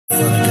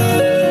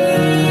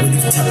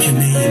lift up your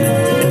name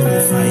and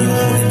glorify your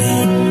holy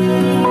name.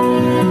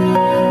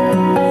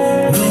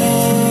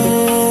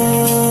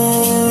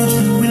 Lord,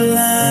 we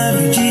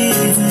love you,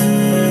 Jesus.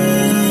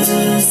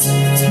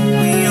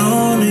 We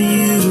honor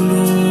you,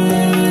 Lord.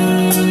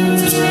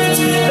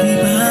 We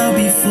bow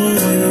before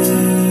you.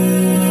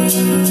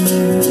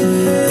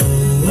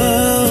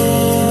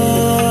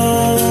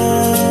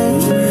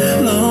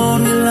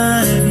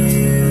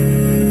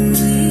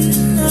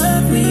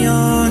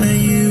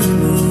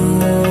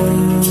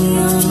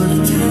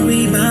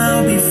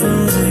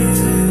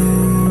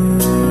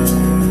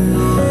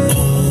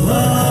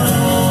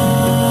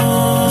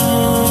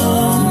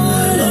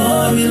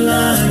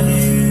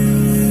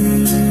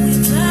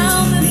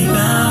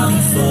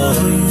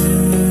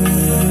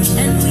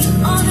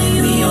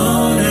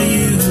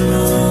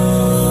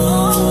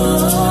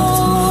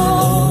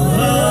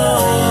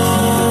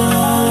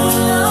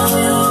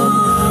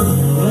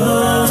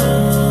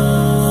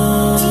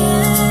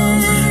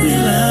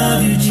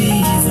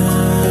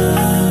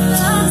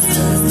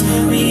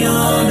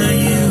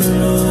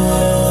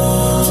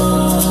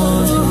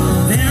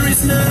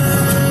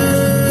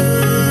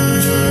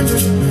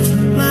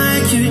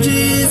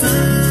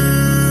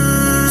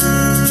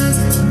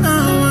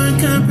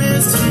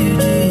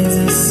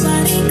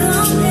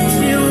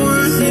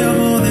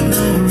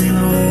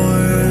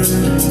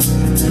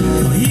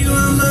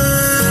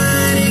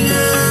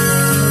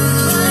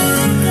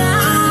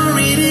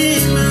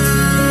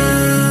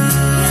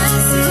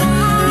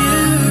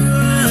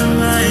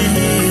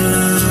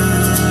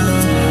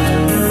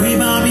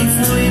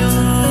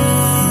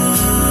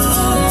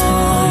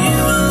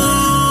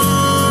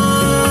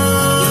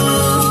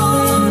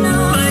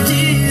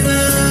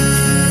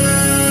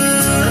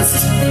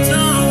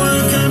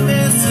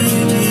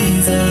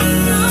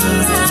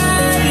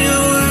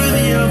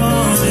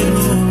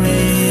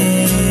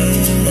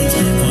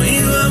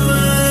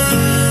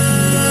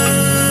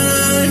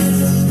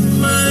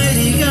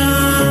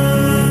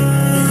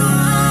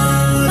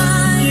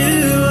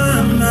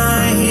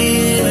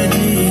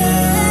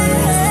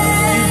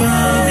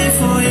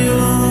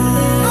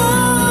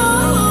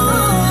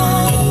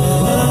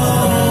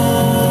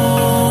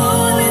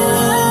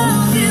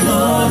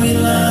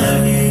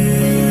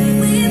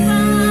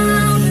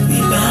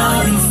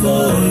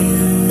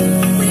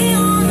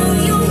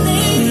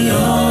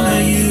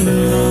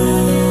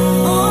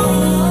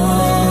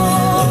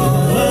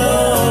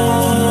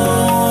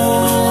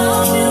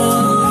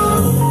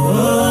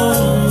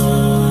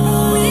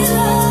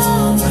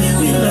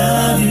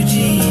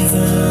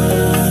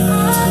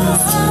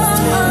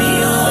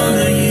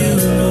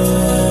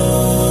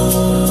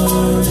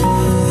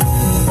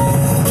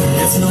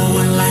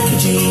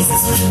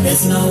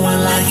 There's no one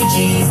like you,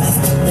 Jesus.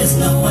 There's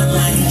no one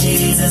like you,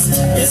 Jesus.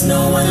 There's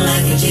no one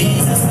like you,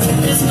 Jesus.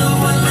 There's no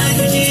one like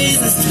you,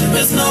 Jesus.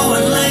 There's no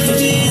one like you,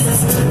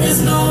 Jesus.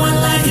 There's no one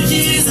like you,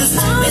 Jesus.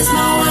 There's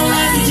no one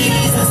like you,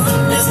 Jesus.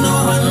 There's no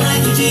one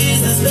like you,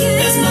 Jesus.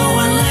 There's no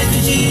one like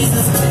you,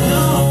 Jesus.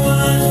 No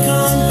one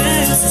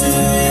compares to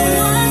you.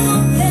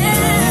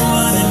 You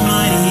are the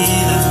mighty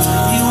healer.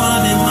 You are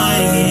the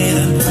mighty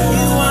healer.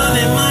 You are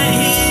the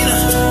mighty healer.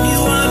 You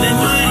are the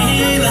mighty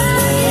healer.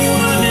 You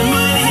are the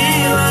mighty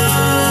healer.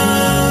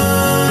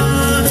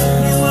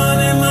 You are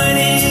the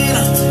mighty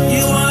healer.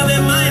 You are the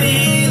mighty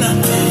healer.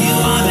 You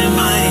are the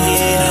mighty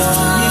healer.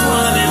 You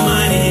are the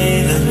mighty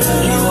healer.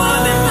 You are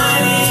the mighty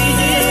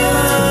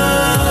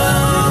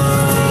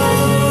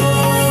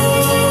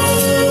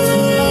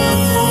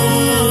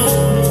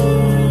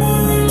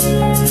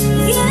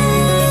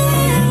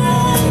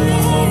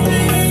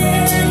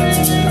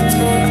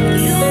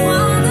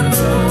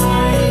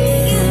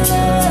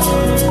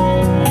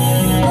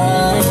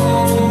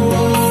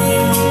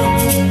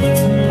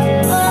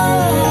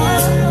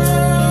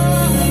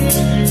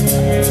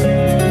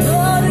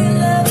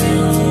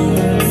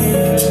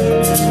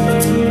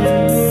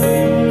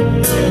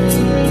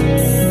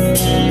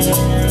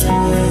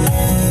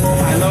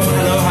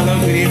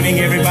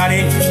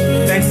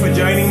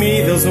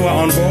those who are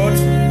on board,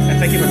 and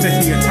thank you for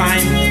taking your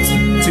time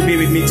to be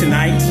with me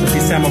tonight,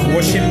 this time of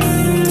worship.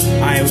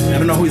 I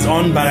don't know who is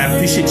on, but I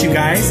appreciate you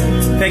guys.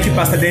 Thank you,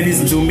 Pastor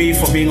Dennis Ndumi,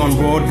 for being on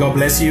board. God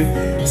bless you.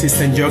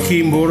 Sister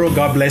Njoki Mboro,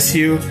 God bless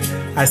you.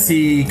 I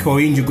see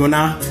Koin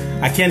Juguna.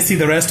 I can't see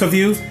the rest of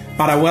you,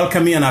 but I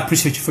welcome you and I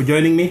appreciate you for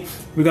joining me.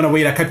 We're going to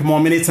wait a couple more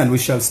minutes and we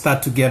shall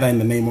start together in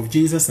the name of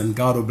Jesus, and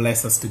God will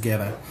bless us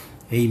together.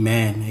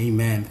 Amen.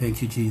 Amen.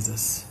 Thank you,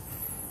 Jesus.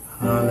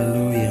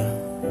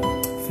 Hallelujah.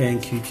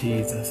 Thank you,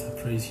 Jesus.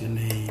 I praise your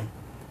name.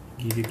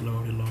 Give you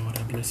glory, Lord.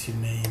 I bless your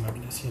name. I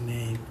bless your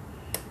name.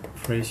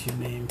 Praise your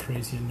name.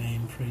 Praise your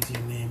name. Praise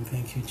your name.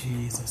 Thank you,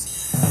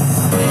 Jesus.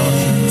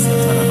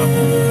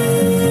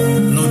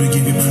 Lord, we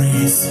give you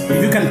praise.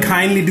 If you can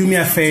kindly do me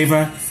a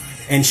favor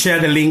and share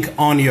the link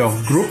on your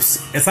groups.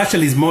 It's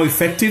actually more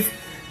effective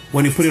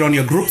when you put it on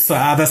your groups so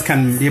others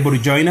can be able to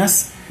join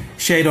us.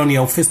 Share it on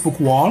your Facebook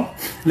wall.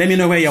 Let me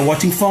know where you're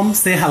watching from.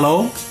 Say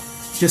hello.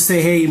 Just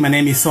say, hey, my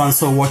name is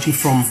so-and-so, watching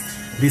from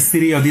this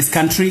city or this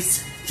country.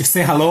 Just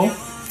say hello.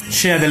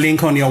 Share the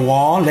link on your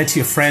wall. Let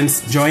your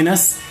friends join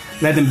us.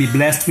 Let them be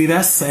blessed with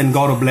us, and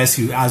God will bless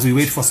you as we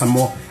wait for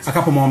a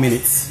couple more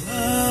minutes.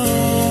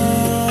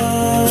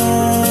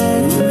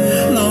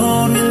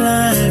 Lord, we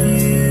love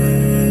you.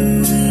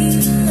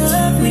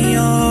 We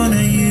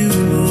honor you,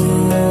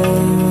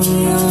 Lord.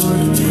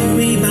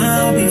 We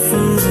bow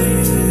before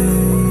you.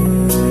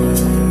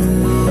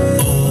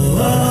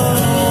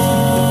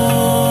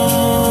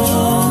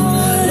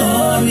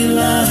 Lord, we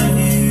love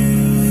you.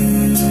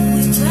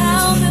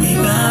 We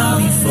bow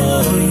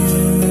before you.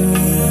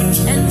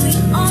 And we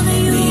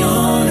honor you. We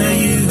honor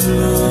you,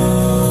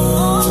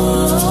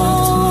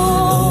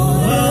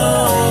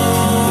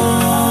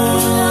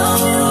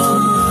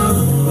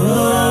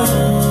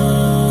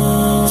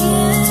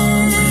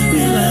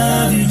 we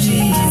love you,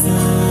 Jesus.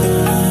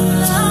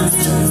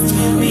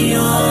 We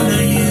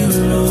honor you,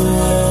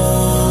 Lord.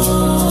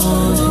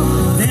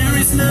 There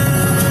is none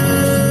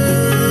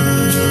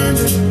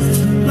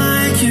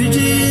like you,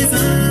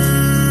 Jesus.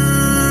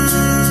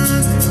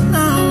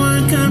 No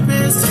one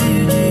compares to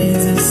you,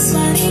 Jesus.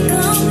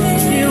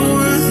 You're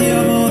worthy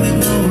of all the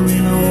glory,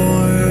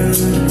 Lord.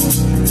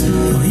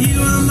 For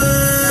you are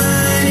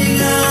mighty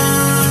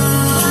God,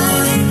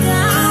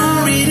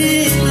 our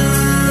Redeemer.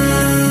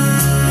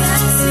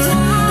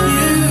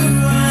 You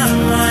are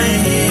my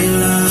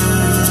healer.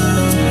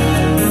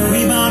 We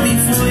bow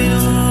before you,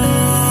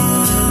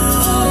 Lord.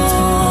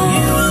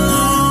 You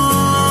alone,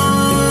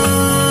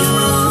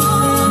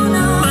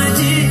 my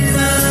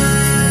Jesus.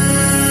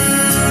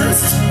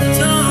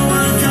 No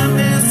one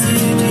compares to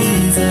you,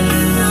 Jesus.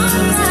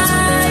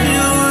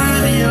 You're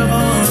worthy of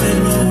all the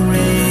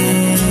glory.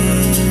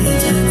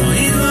 For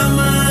you are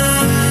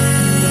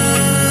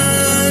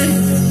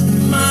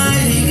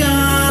mighty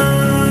God.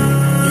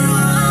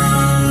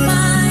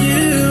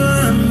 You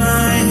are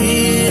my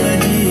healer,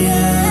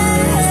 Jesus.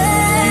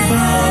 We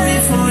bow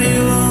before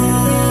you,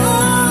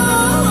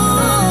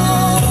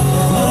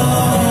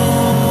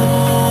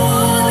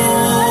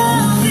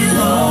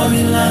 Lord,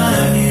 we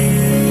love you.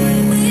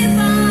 We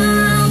bow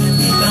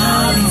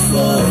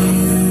before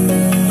you.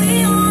 We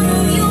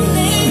honor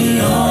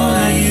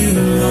you,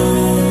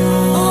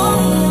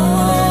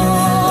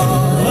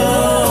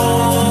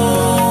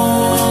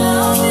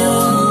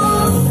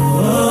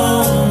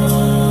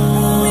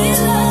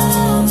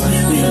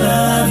 We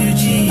love you,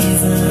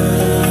 Jesus.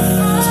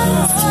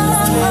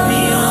 We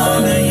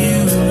honor you,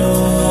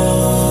 Lord.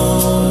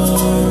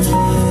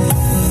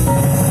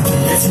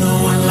 There's no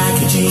one like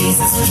you,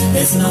 Jesus.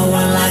 There's no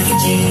one like you,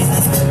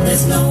 Jesus.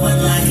 There's no one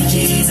like you,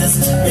 Jesus.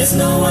 There's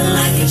no one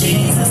like you,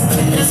 Jesus.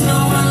 There's no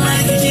one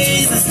like you,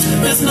 Jesus.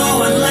 There's no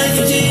one like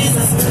you,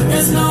 Jesus.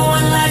 There's no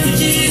one like you,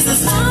 Jesus.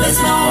 There's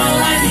no one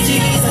like you,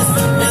 Jesus.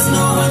 There's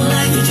no one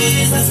like you,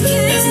 Jesus.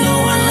 There's no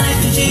one like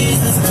you,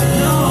 Jesus.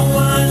 No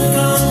one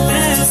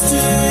compares to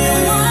you.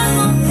 You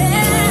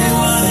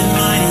are the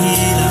mighty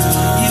healer.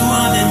 You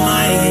are the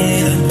mighty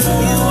healer.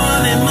 You are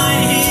the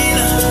mighty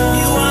healer.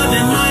 You are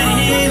the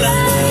mighty healer.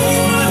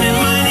 You are the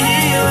mighty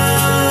healer.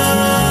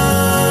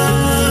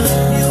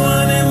 You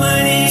are the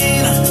mighty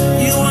healer.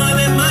 You are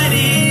the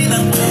mighty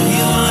healer. You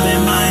are the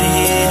mighty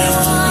healer.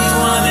 You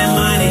are the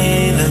mighty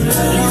healer.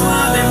 You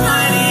are the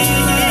mighty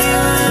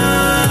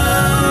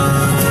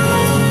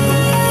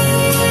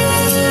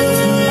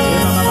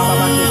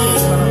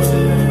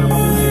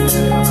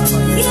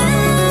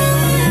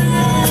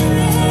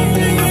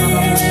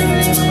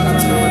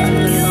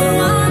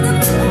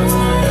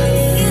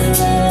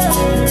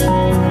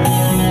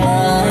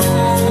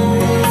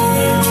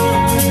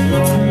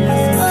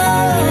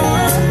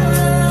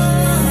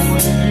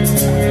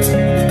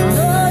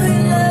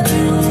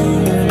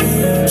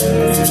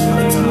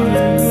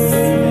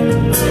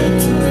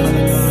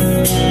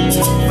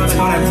Father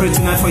God, I pray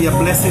tonight for your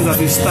blessings as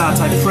we start.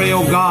 I pray,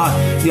 oh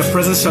God, your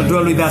presence shall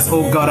dwell with us,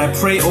 oh God. I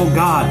pray, oh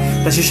God,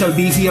 that you shall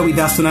be here with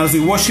us tonight as we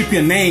worship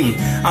your name,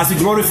 as we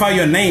glorify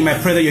your name. I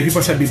pray that your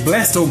people shall be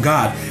blessed, oh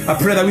God. I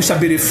pray that we shall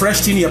be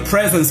refreshed in your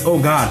presence, oh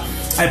God.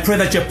 I pray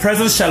that your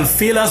presence shall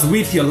fill us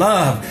with your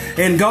love.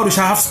 And God, we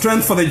shall have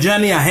strength for the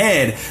journey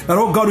ahead. That,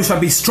 oh God, we shall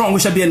be strong. We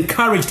shall be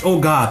encouraged, oh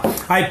God.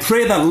 I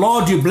pray that,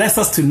 Lord, you bless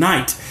us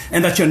tonight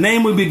and that your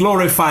name will be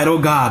glorified, oh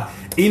God.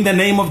 In the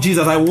name of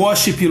Jesus, I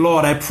worship you,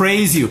 Lord. I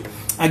praise you.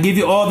 I give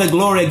you all the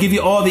glory. I give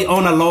you all the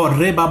honor, Lord.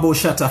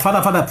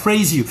 Father, I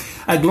praise you.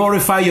 I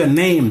glorify your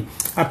name.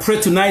 I pray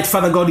tonight,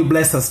 Father God, you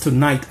bless us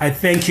tonight. I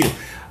thank you.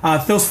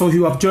 Those of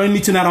you who have joined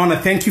me tonight, I want to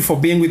thank you for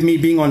being with me,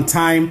 being on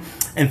time,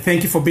 and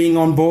thank you for being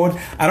on board.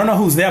 I don't know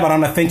who's there, but I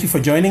want to thank you for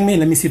joining me.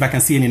 Let me see if I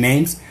can see any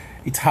names.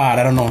 It's hard.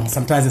 I don't know.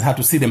 Sometimes it's hard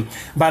to see them.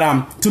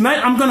 But tonight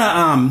I'm going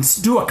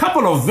to do a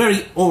couple of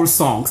very old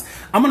songs.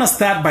 I'm going to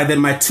start by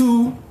my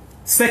two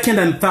second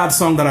and third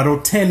song that I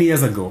wrote 10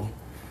 years ago.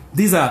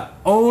 These are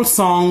old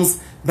songs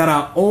that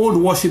are old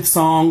worship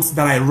songs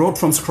that I wrote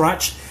from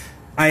scratch.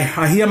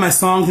 I hear my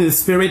songs in the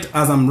spirit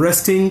as I'm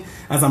resting,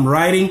 as I'm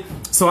writing.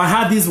 So I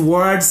had these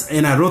words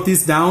and I wrote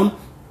this down.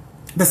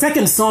 The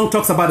second song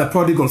talks about the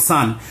prodigal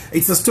son.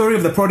 It's the story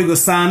of the prodigal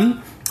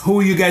son,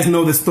 who you guys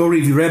know the story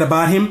if you read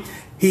about him.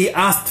 he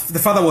asked, the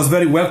father was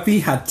very wealthy,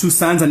 had 2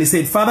 sons, and he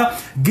said, Father,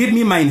 give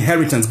me my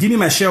inheritance. Give me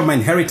my share of my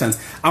inheritance.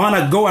 I want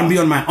to go and be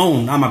on my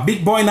own. I'm a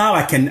big boy now.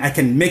 I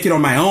can make it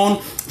on my own.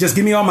 Just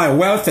give me all my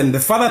wealth. And the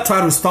father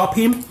tried to stop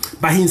him,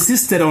 but he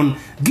insisted on,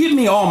 give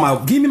me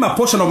my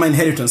portion of my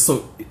inheritance.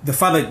 So the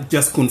father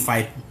just couldn't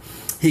fight him.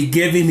 He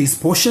gave him his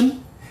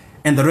portion,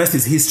 and the rest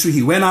is history.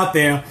 He went out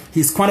there,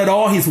 he squandered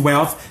all his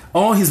wealth,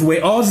 all his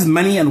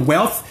money and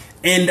wealth,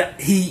 and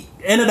he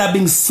ended up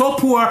being so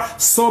poor,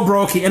 so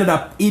broke, he ended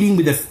up eating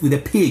with the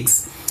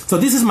pigs. So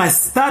this is my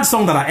 3rd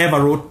song that I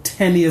ever wrote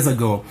 10 years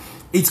ago.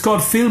 It's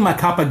called Fill My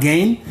Cup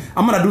Again.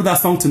 I'm going to do that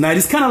song tonight.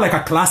 It's kind of like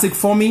a classic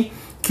for me,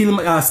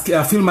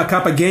 Fill My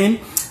Cup Again.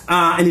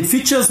 And it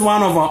features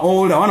one of my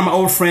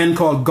old friend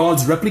called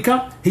God's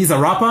Replica. He's a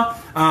rapper.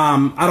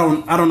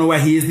 I don't know where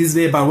he is this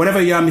day, but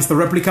whatever you are, Mr.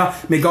 Replica,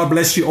 may God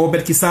bless you,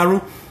 Obed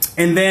Kisaru.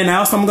 And then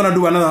I'm going to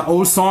do another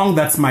old song.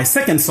 That's my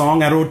 2nd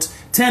song I wrote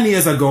 10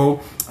 years ago.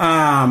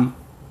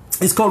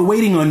 It's called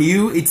Waiting on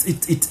You.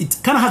 It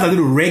kind of has a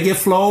little reggae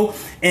flow,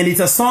 and it's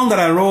a song that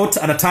I wrote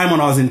at a time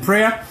when I was in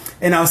prayer,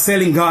 and I was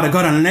telling God,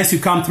 unless you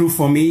come through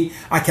for me,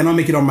 I cannot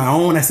make it on my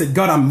own. I said,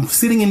 God, I'm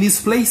sitting in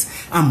this place,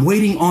 I'm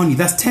waiting on you.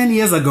 That's 10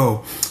 years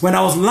ago when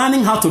I was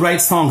learning how to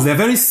write songs. They're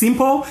very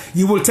simple.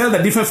 You will tell the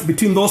difference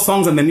between those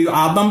songs and the new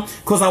album,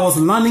 because I was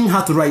learning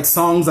how to write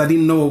songs. I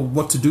didn't know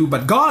what to do,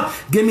 but God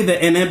gave me the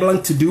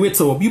enabling to do it.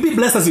 So you be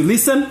blessed as you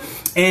listen,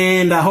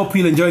 and I hope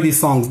you'll enjoy these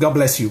songs. God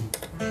bless you.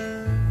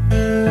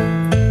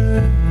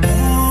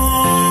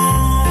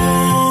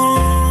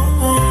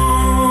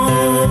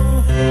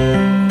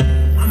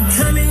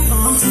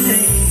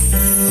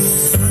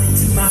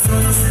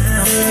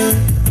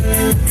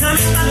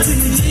 Coming back to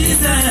you,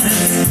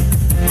 Jesus.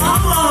 Oh,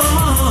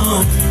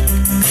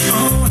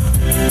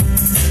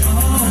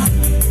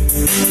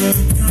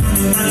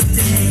 coming back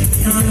today,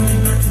 fill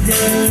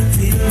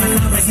my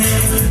cup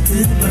again, to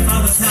my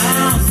Father's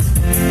house.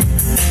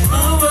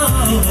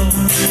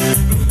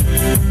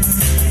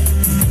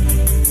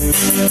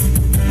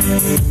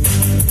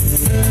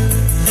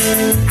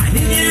 I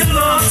need you,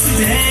 Lord,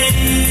 today.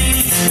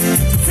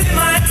 Fill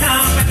my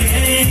cup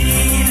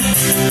again.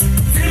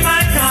 Fill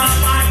my cup,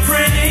 I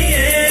pray.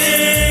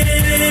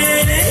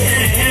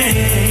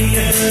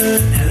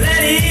 And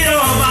let it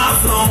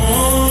overflow.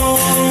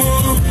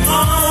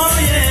 Oh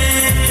yeah.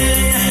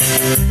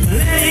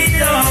 Let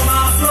it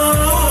overflow.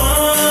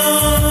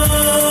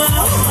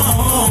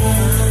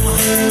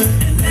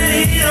 And let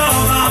it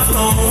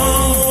overflow.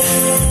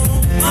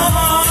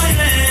 Oh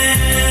yeah.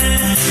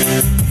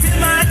 Fill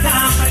my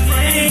cup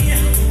again.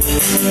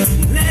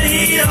 Let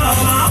it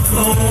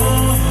overflow.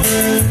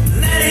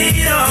 Let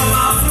it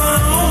overflow.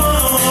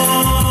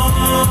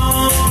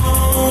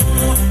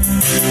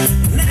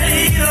 Let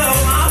it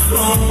overflow.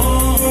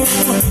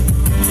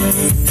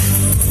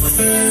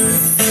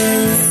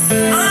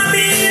 I've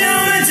been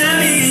on a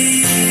journey.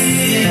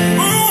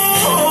 Oh,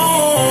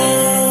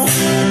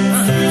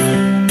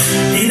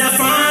 in a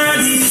far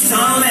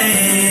distant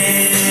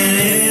land.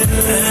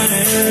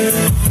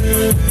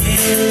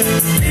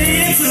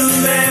 Into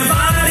the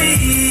valley.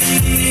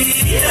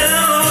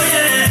 Oh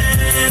yeah.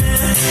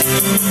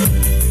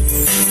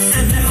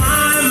 And then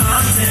I'm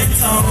mountain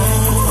top.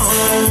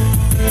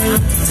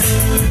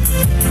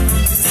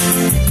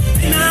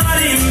 And I'm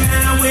in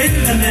the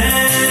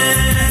wilderness.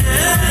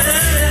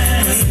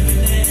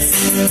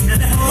 And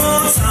the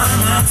whole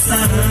summer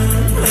sun.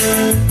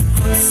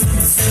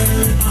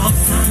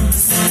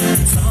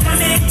 So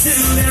coming to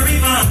the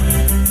river.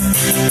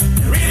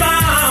 The river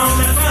on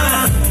the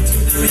front.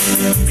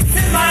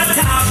 Fill my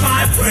cup,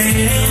 I pray.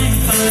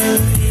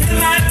 Fill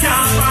my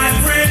cup, I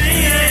pray.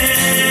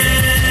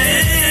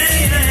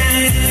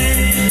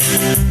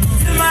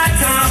 Fill my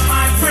cup,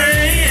 I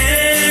pray.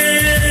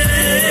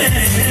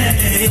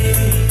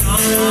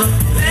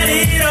 Let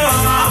it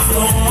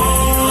overflow.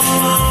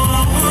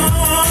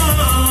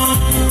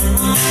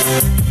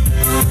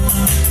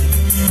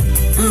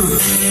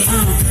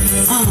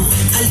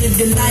 I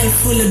lived a life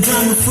full of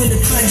drama, full of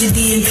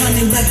tragedy, and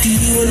coming back to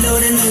you, oh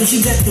Lord, I know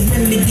you got the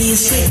remedy.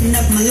 Straighten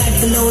up my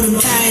life, oh Lord, I'm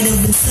tired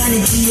of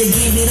insanity. I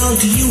gave it all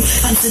to you,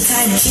 I'm so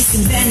tired of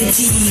chasing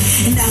vanity.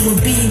 And I will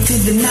be to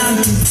the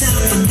mountain top.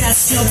 I got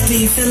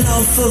sloppy, fell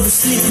off of a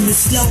slippery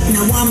slope.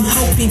 Now I'm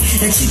hoping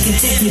that you can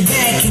take me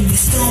back and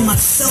restore my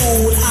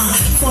soul.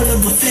 Full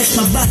of a flesh,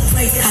 my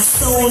birthright, I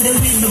sold. There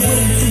is a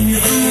weight in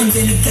your arms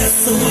and it got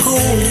so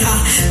cold. I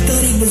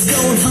thought it was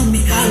gold,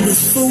 homie, I was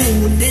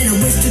fooled. Then I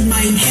wasted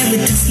my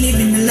inheritance,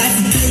 living a life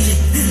of pleasure.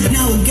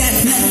 Now I got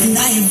nothing,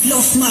 I have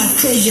lost my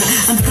treasure.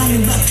 I'm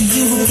coming back to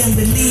you, who can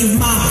relieve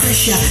my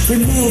pressure,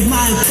 remove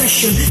my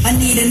oppression. I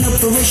need an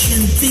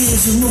operation,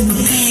 pills, remove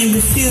my pain,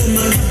 refill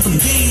my cup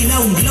again.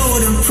 Oh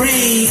Lord, I'm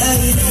praying.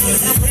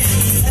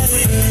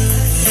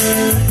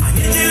 I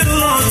need you,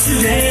 Lord,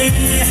 today.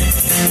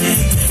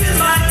 Fill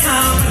my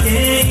cup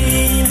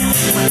again.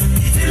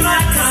 Fill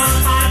my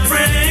cup, I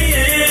pray.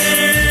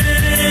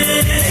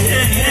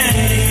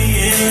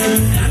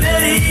 And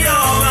let it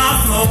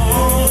overflow.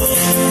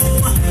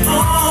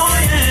 Oh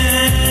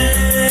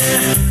yeah.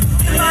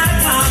 Fill my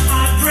cup,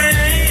 I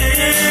pray.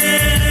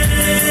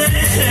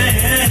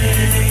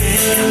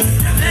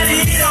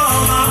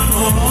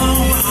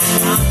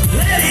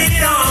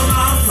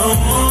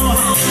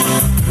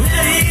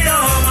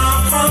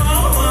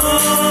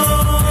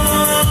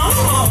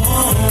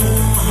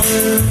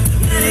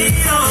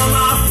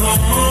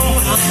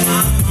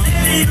 Give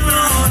me,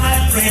 Lord,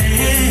 I pray.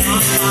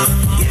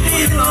 Give me,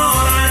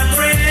 Lord, I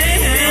pray.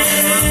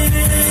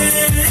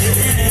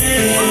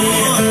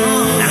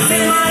 And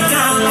fill my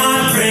cup, I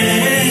pray.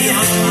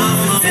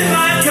 Fill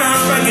my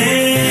cup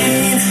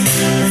again.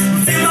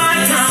 Fill my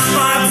cup,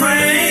 I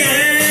pray.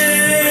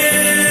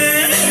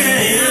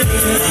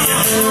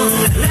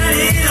 Let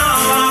it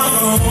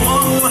all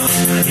flow.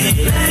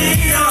 Let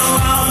it all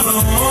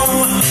flow.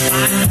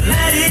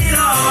 Let it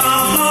all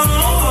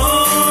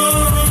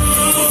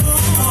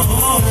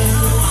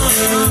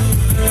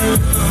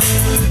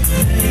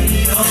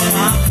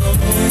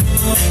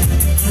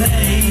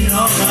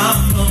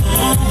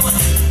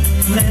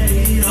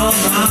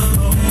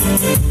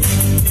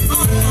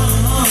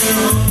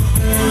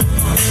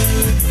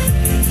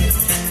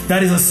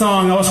That is a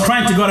song I was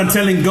crying to God and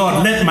telling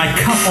God, let my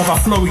cup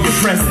overflow with your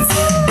presence.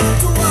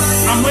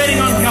 I'm waiting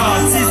on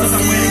God. Jesus,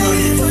 I'm waiting on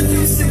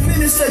you.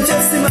 Minister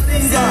Jesse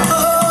Maringa.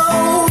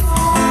 Oh,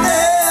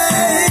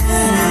 hey,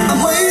 I'm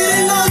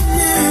waiting on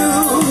you.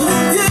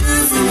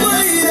 Yes, I'm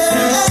waiting.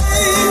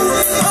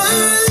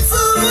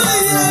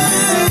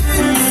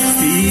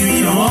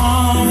 Spirit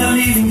of the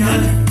living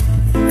God,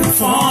 come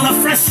fall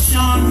afresh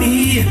on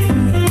me.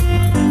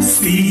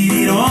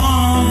 Spirit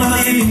of the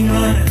living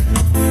God,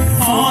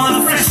 fall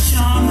afresh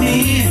on me.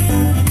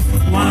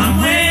 While I'm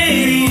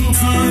waiting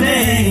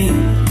today,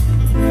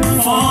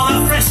 fall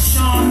afresh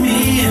on me.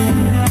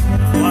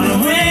 While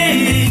I'm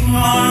waiting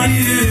on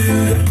you,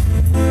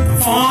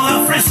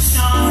 fall afresh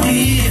on me.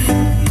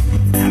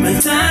 Come and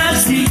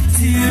touch me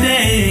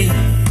today.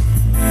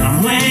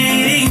 I'm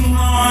waiting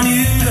on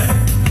you.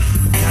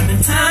 Come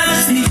and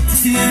touch me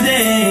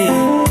today.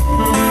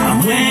 I'm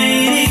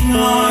waiting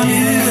on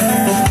you.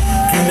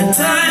 Come and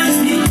touch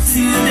me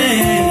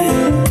today.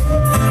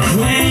 I'm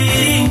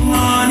waiting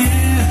on you.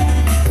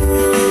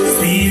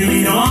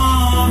 Spirit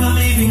of the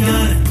living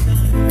God,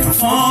 come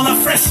fall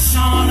afresh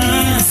on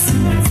us.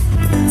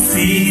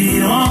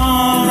 Spirit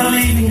of the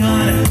living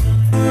God,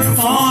 come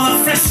fall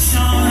afresh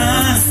on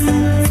us.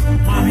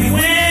 While we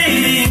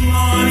waiting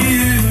on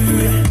you,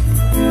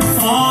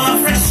 fall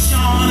afresh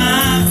on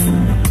us.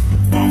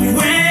 While we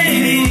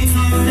waiting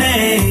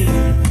today,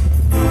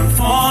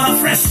 fall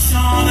afresh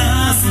on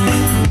us.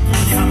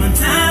 Come and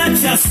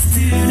touch us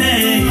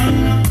today,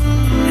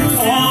 and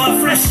fall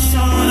afresh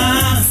on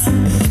us,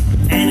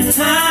 and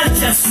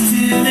touch us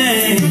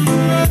today,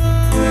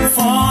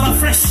 fall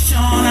afresh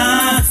on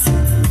us.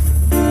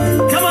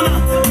 Come on up,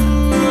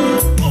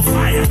 oh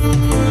fire,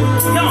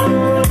 come on,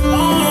 oh.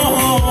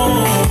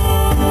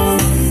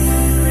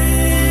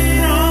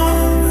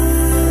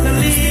 The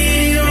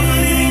leader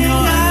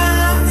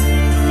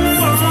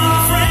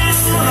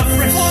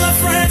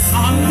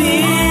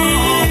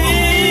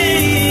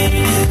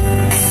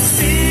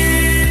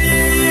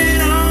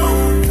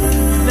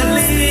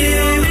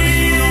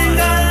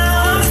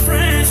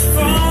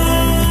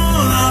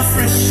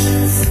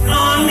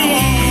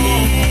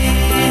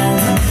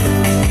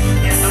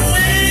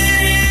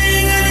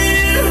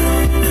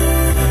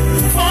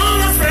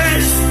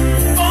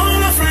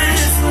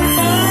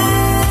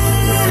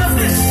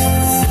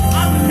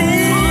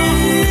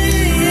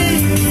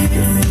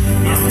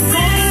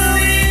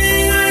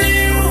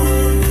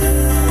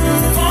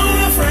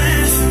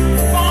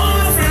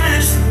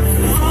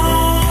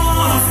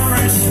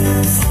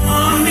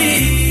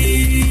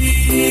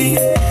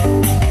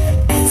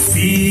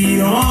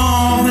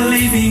of the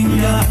living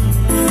God,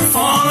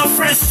 fall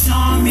afresh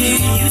on me.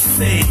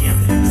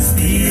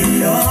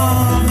 Spirit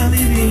of the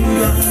living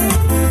God,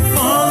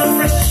 fall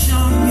afresh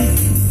on me.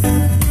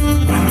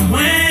 While I'm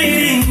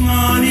waiting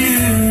on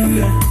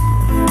you,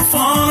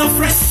 fall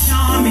afresh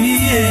on me,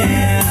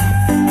 yeah.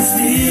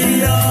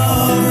 Spirit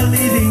of the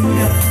living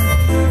God,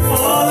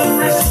 fall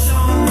afresh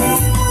on me.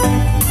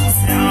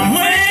 Now I'm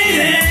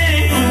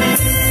waiting on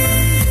you,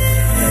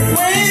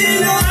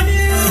 waiting on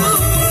you.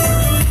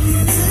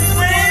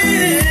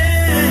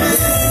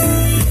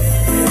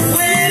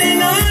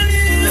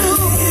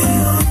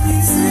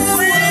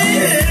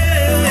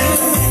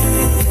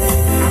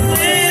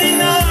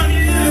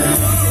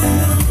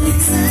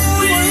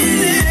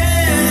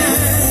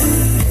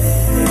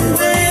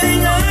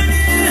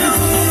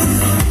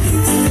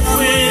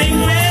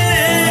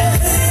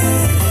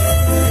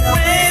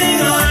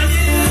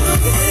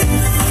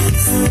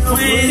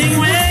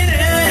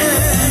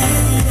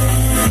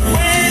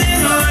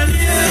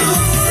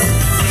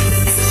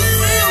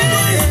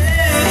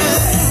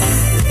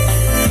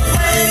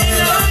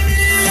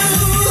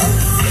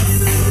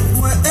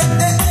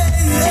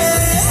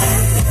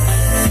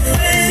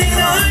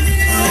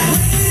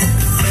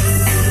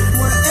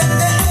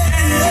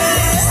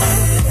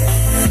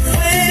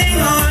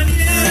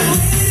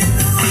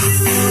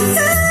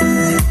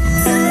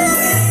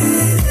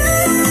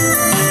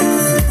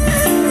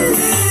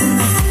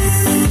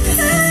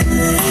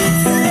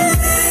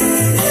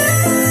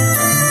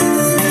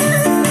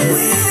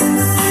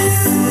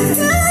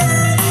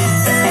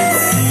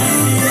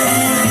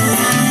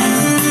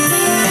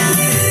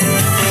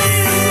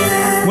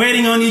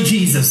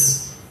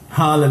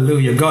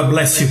 Hallelujah. God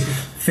bless you.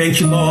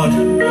 Thank you, Lord.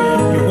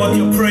 You're worth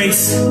your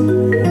praise.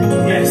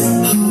 Yes.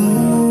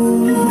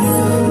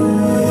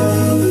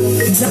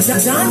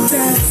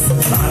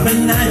 Baba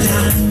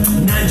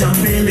naja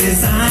mbele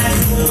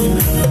zako,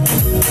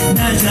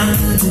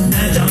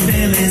 naja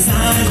mbele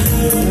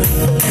zako,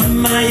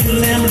 kama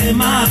yule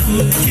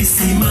mlemavu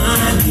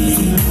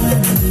kisimani,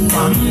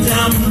 kwa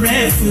muda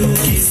mrefu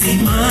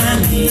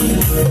kisimani,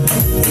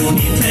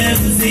 unipe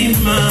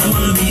uzima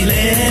wa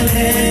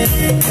milele,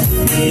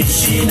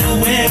 niishi na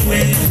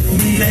wewe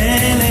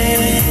milele,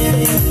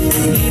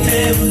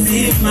 unipe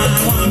uzima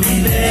wa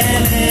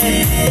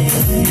milele,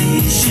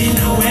 niishi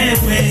na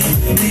wewe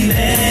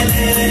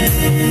milele.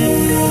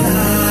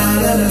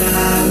 La la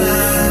la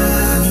la.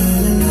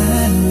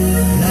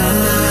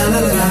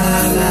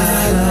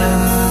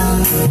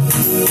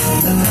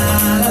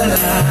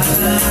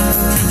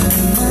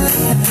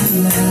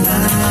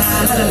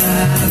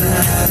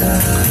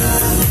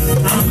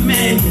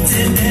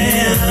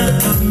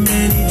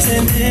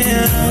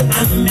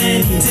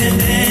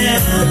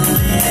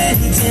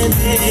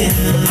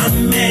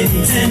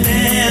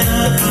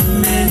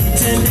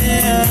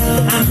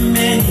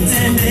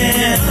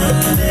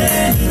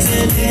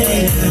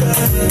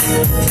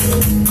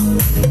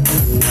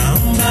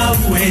 Naomba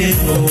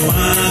uwepo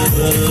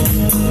wako,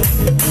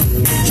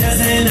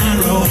 nijaze na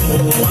roho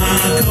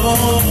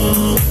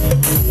wako,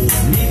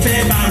 nipe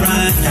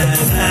baraka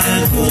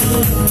zako,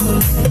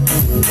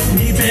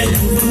 nipe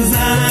nguvu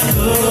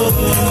zako.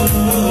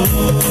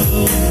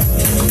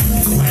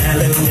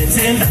 Wale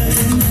umetenda,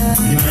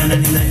 ni maana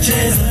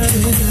ninacheza.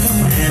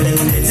 Wale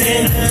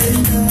umetenda, ni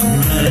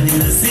maana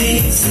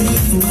ninasifu.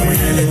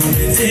 Wale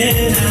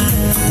umetenda,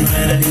 ni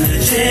maana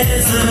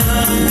ninacheza.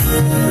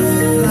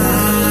 La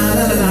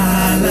la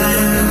la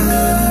la.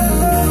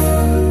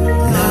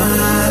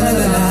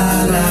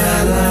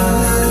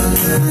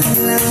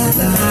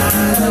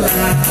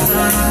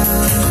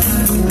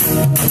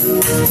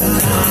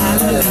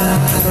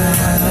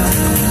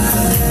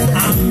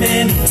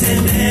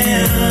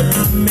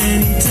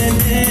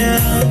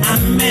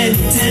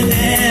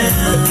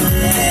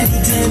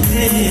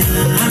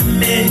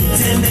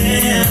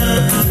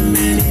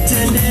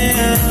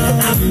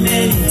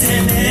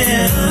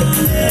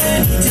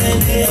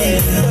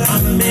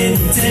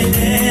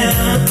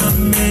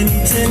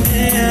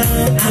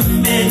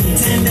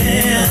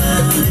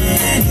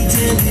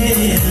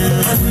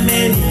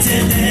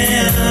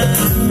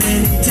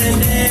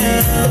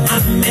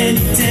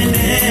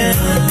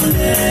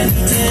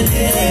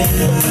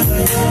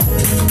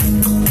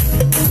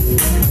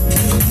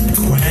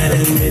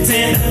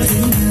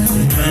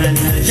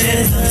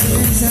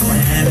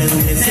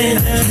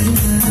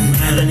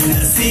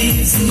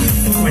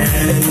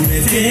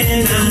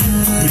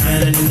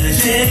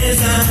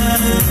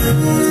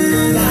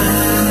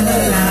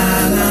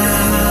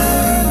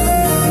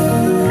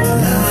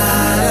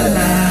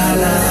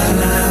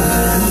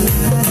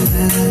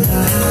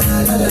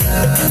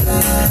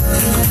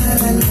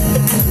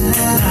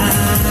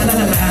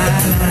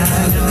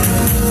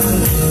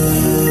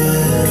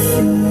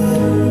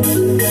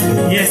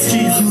 Yes,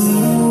 Jesus.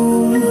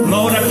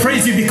 Lord, I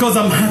praise you because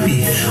I'm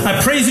happy.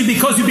 I praise you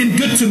because you've been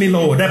good to me,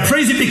 Lord. I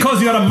praise you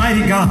because you are a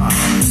mighty God.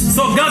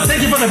 So, God,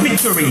 thank you for the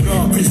victory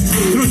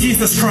through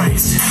Jesus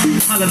Christ.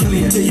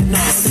 Hallelujah.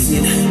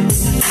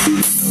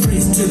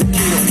 Praise to the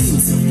King of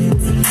Kings.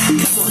 Come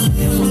on.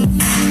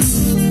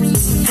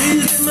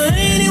 He's the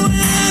mighty one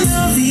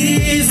of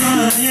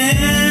Israel.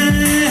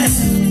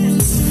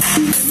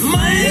 The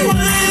mighty one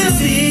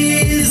of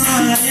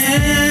Israel.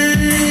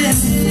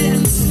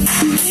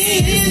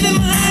 He's the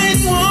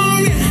mighty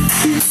warrior.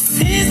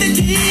 He's the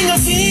King of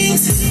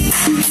Kings.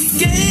 He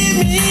gave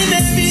me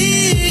the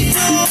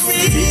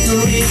victory.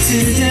 Victory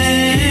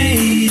today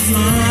is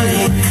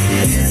mine.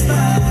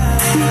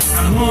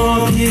 I'm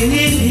walking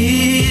in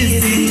His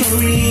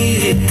victory.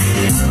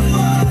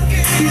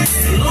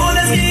 The Lord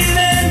has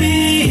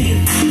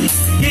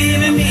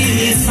given me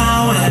His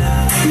power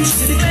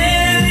to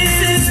declare this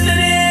is the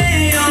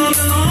day of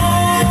the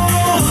Lord.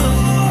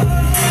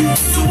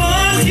 To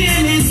walk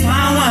in His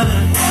power,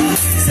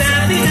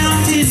 set the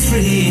captives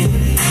free.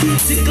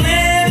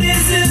 Declare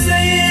this is the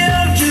year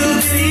of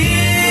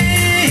Jubilee.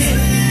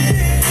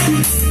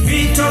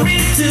 Victory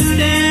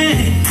today,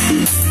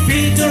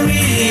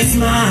 victory is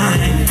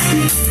mine.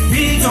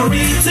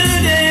 Victory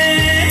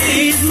today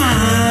is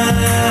mine.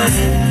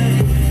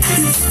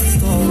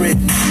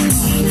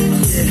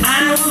 I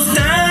was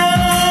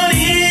down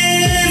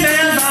in the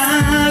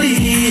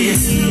valley,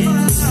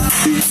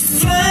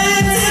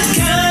 floods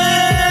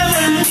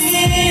covered me.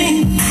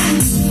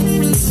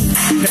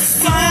 The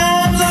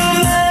storms of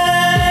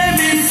life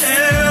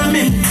befell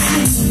me.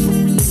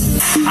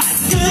 I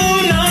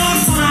could not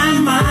find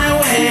my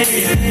way.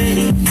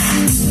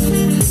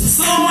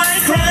 So I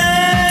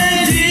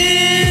cried,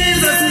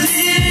 Jesus,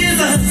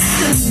 Jesus,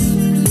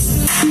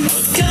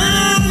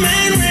 come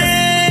and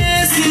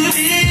rescue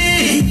me.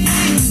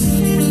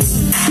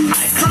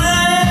 I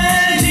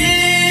cried,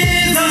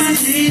 Jesus,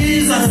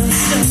 Jesus,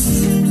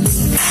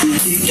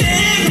 He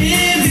gave me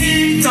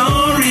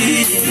victory.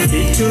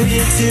 Victory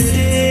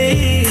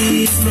today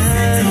is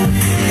mine.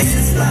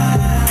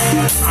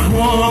 I'm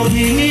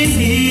walking in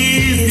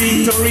His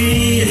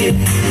victory.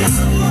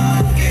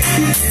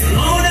 The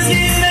Lord has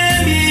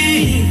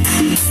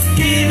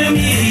given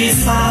me His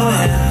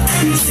power.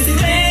 To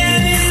declare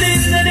this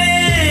is the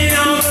day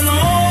of the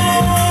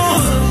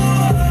Lord.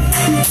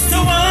 To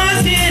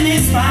walk in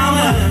His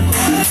power,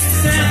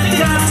 set the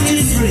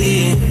captives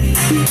free.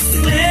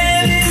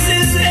 Declare this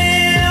is the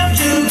day of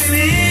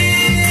Jubilee.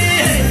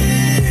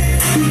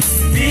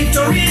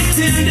 Victory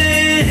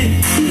today,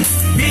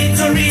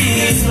 victory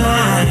is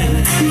mine.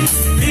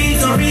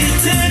 Victory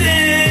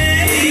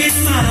today is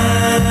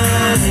mine.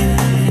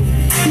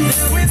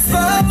 There is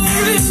power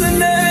in the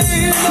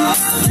name of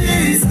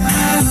Jesus.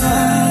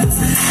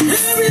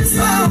 There is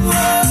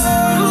power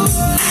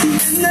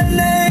in the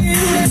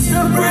name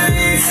that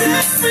breaks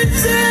every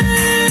chain.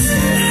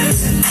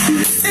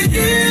 It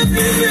gives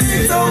me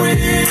victory.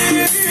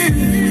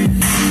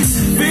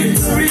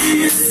 Victory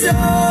is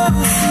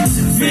yours.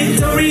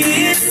 Victory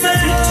is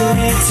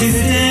victory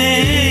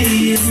today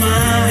is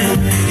mine.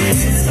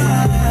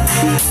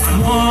 I'm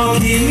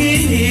walking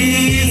in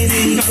His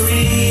victory.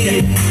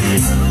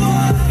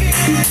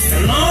 The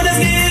Lord has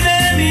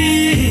given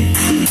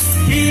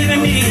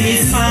me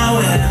His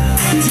power.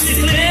 To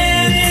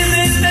declare this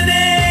is the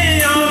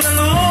day of the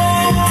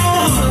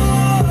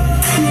Lord.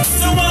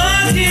 To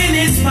walk in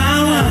His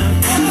power,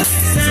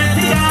 set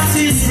the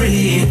captives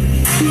free.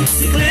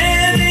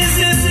 Declare this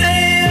is the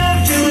day of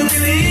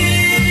Jubilee.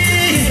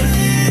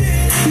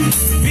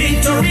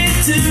 Victory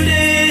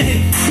today,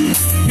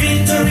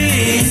 victory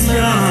is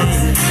mine.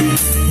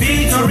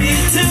 Victory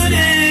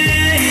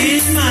today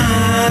is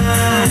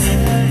mine.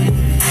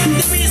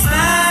 There is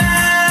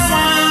power.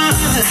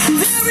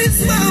 There is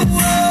power.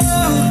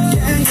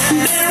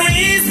 There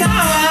is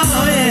power.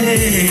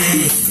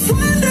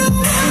 Wonder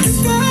what is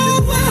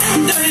power.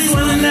 There is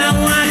wonder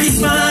what is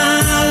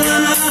power.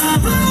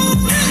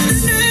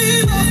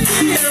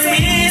 There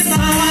is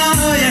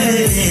power.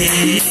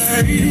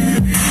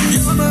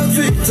 You're my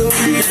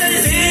victory. There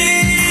is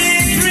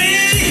victory.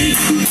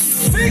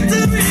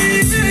 Victory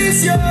is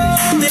yours.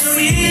 There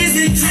is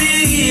victory.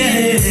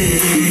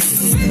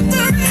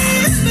 Victory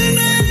is the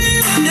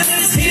name. There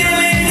is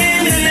healing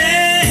in the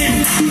name.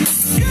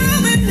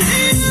 Come and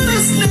heal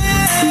us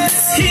now.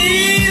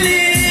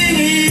 Healing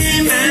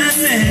in the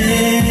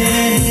name.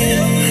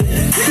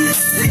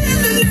 In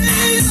the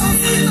name of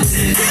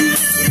Jesus.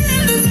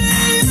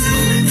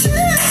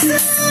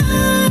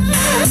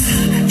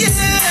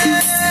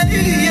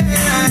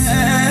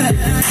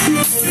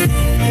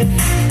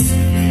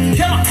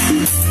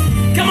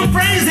 Come on,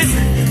 praise Him.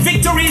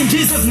 Victory in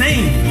Jesus'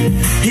 name.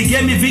 He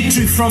gave me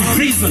victory from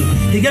prison.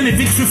 He gave me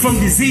victory from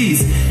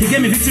disease. He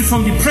gave me victory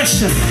from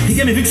depression. He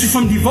gave me victory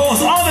from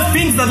divorce. All the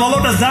things that the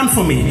Lord has done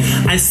for me.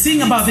 I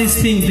sing about these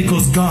things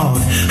because God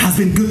has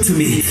been good to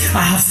me.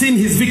 I have seen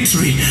His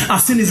victory.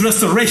 I've seen His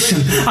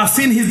restoration. I've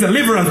seen His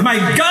deliverance. My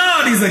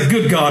God is a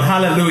good God.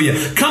 Hallelujah.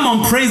 Come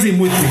on, praise Him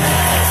with me.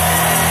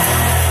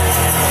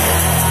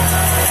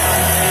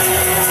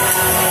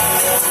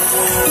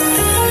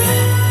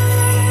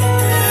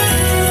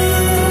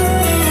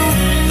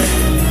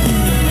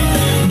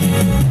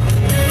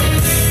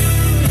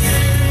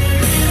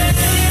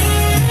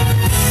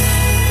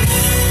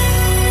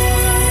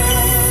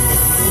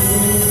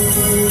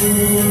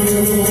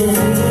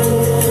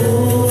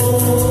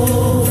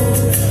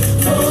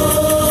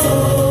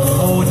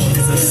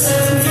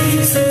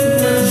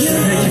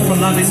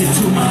 Loving me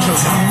too much, oh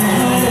God.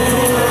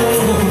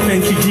 Oh,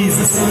 thank you,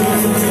 Jesus.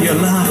 Your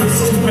love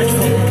is too much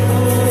for me.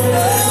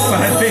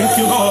 But I thank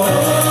you, Lord.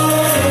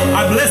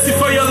 I bless you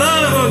for your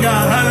love, oh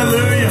God.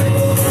 Hallelujah.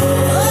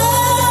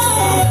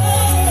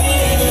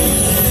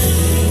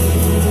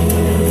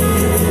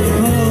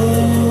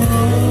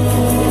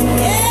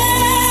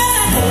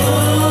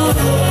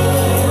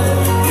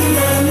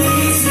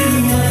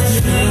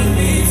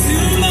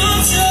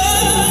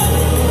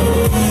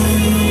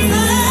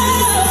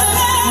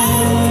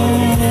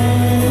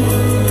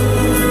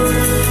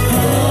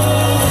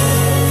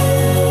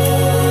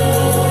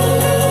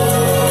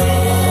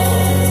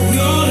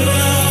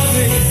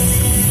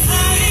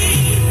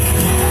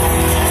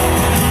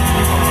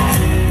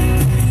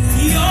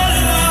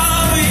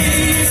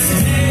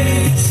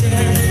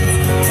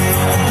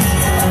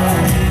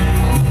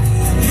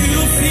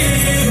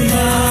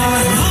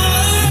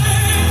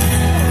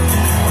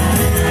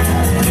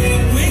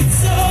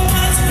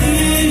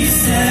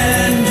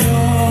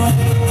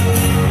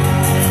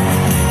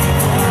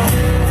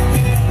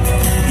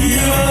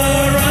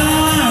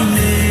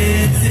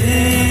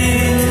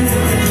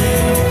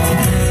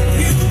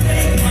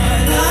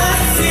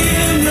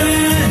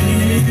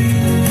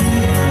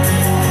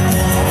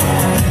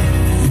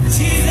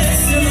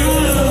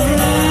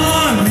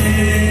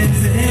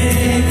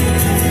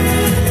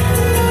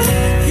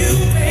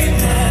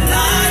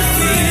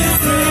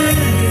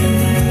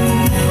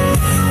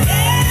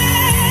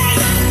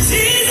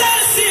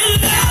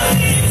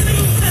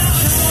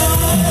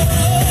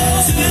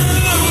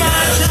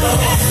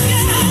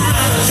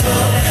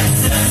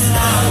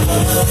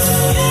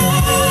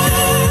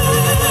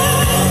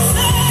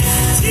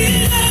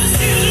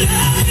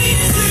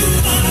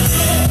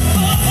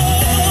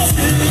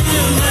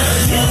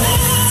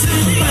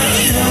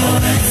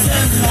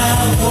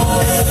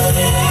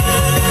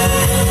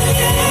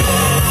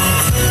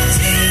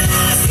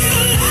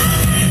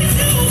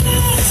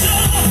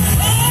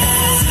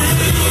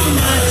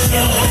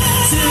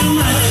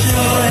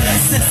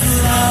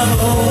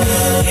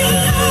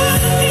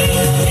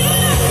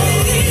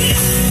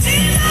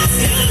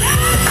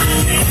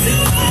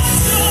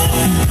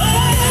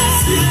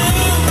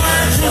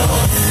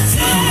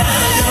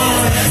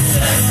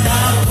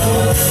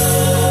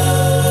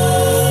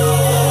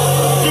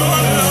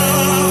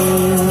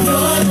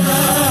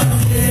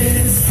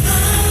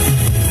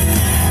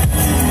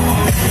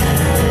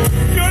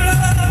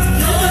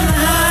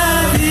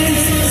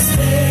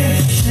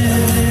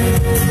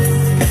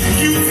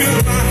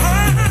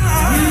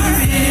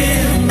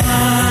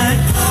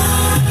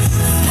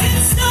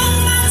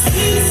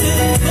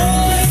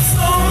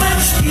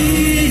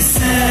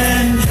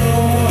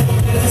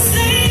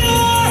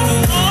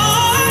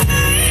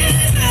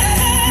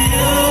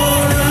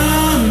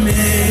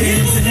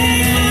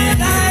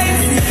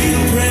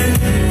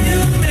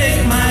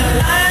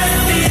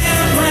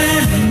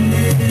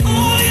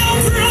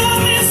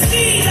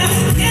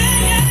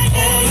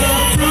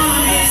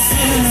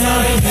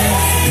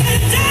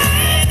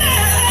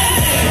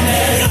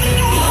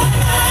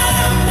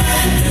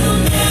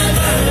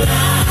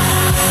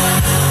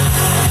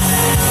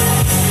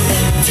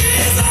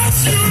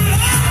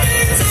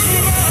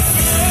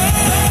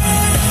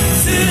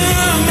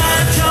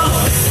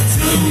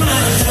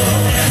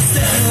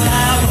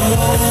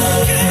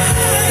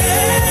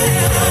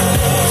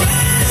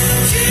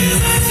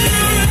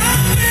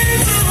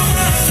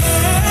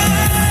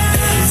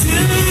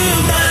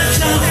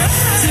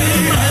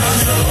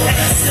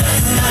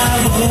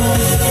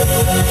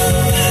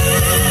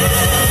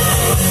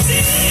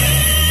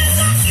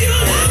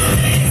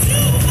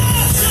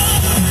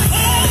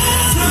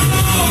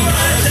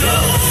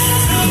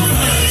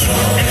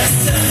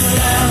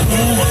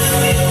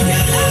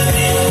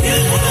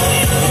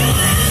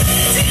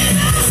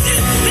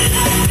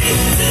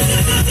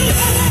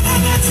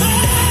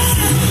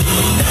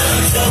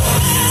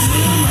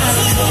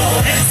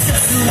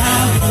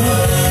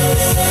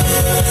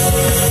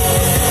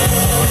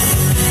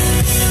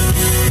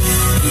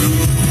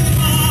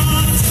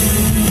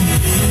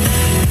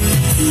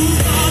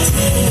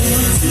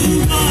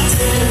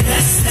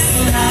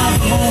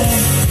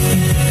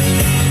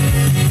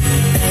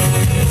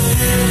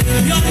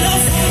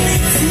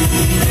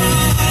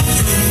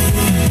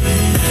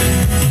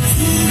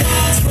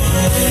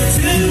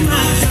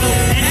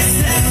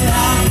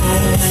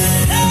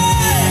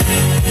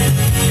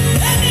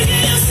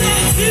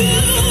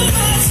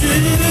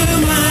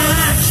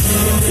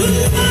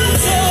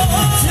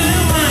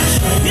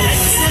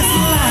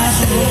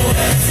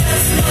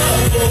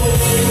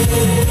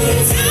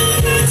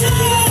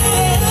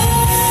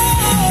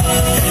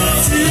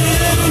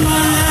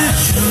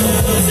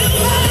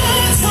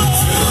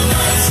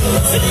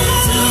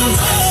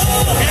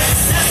 Too much.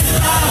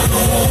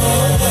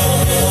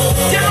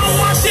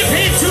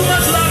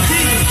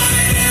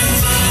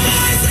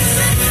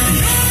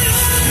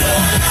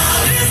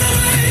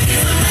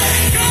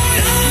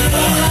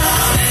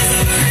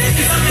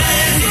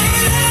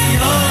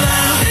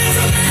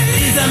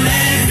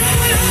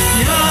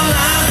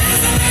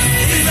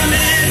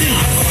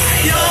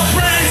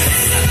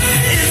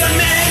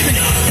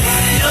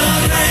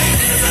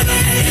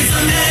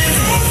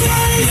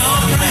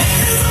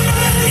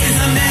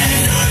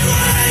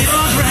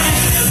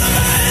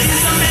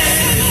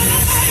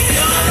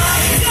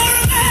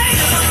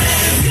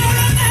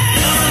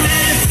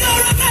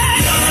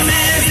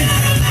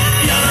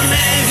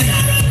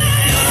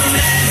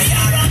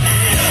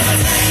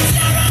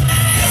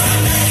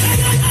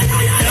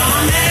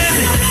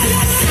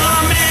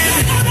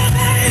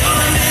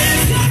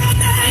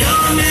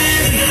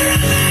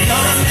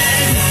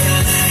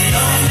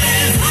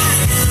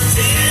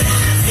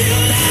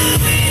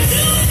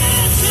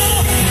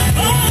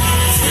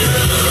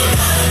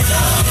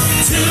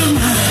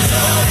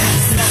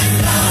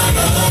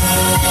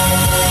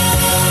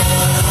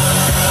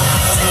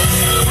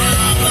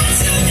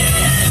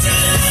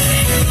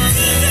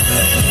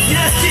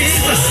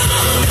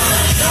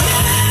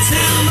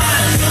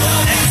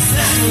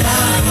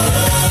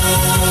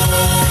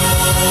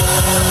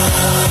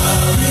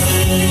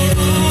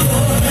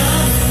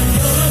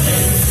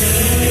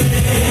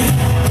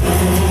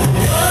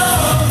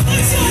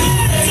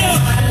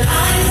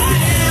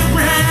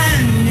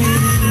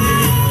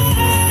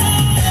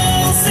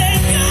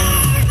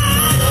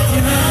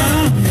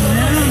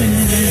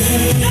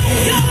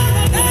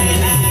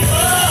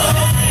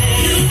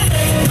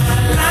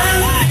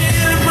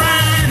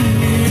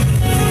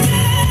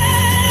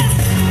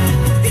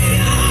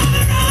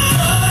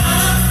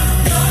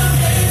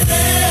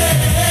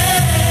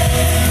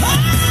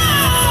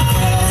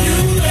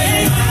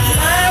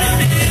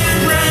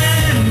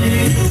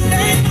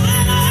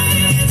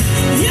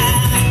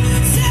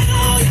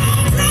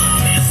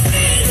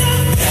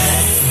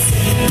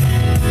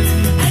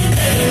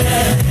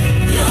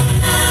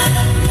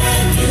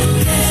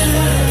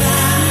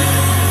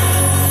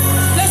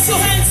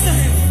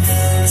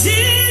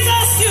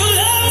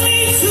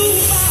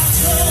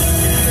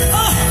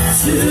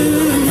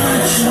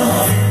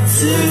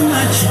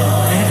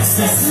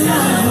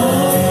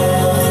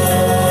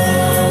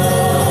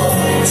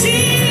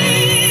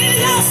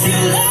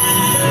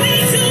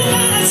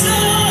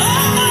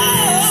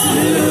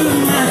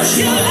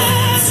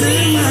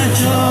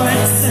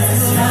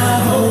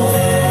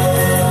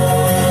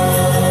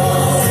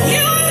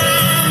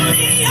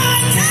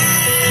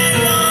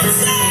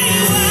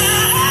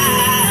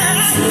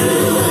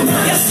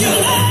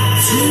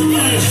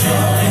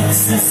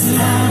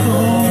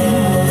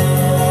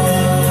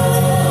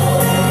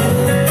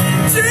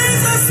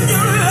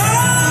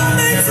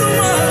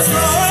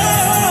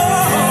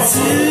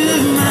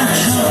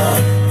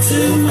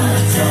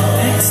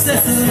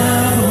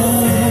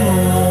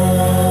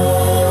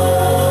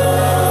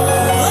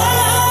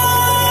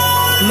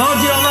 Lord,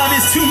 your love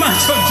is too much,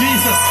 oh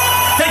Jesus.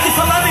 Thank you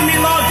for loving me,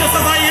 Lord, just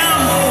as I am.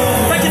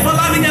 Thank you for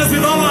loving us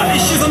with all our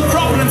issues and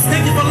problems.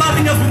 Thank you for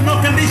loving us with no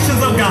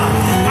conditions, oh God.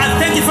 I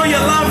thank you for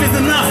your love is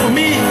enough for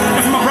me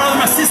and for my brother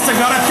and my sister,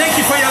 God. I thank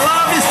you for your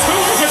love is too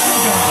much,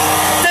 oh God.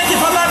 Thank you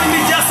for loving me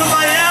just as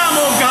I am,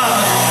 oh God.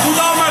 With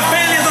all my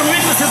failures and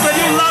weaknesses, that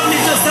you love me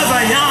just as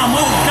I am,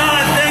 oh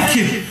God. Thank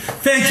you.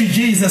 Thank you,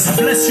 Jesus. I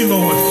bless you,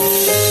 Lord.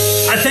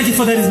 I thank you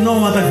for there is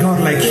no other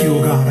God like you,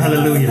 oh God.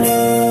 Hallelujah.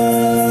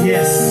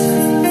 Yes.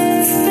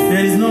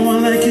 There is no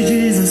one like you,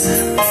 Jesus.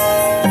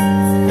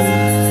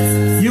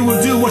 You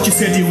will do what you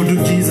said you will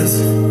do, Jesus.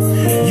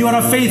 You are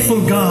a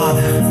faithful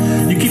God.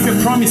 You keep your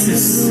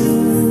promises. I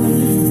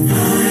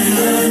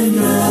have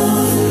no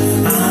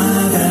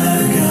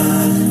other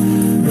God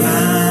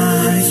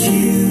like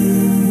you.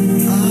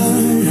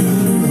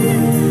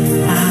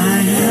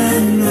 I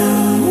have no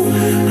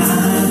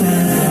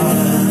other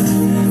God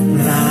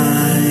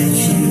like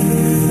you.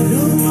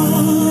 No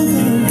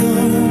other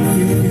God.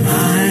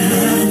 I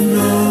have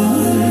no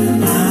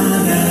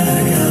other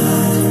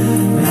God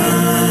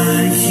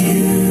like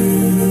you.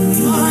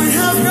 I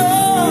have no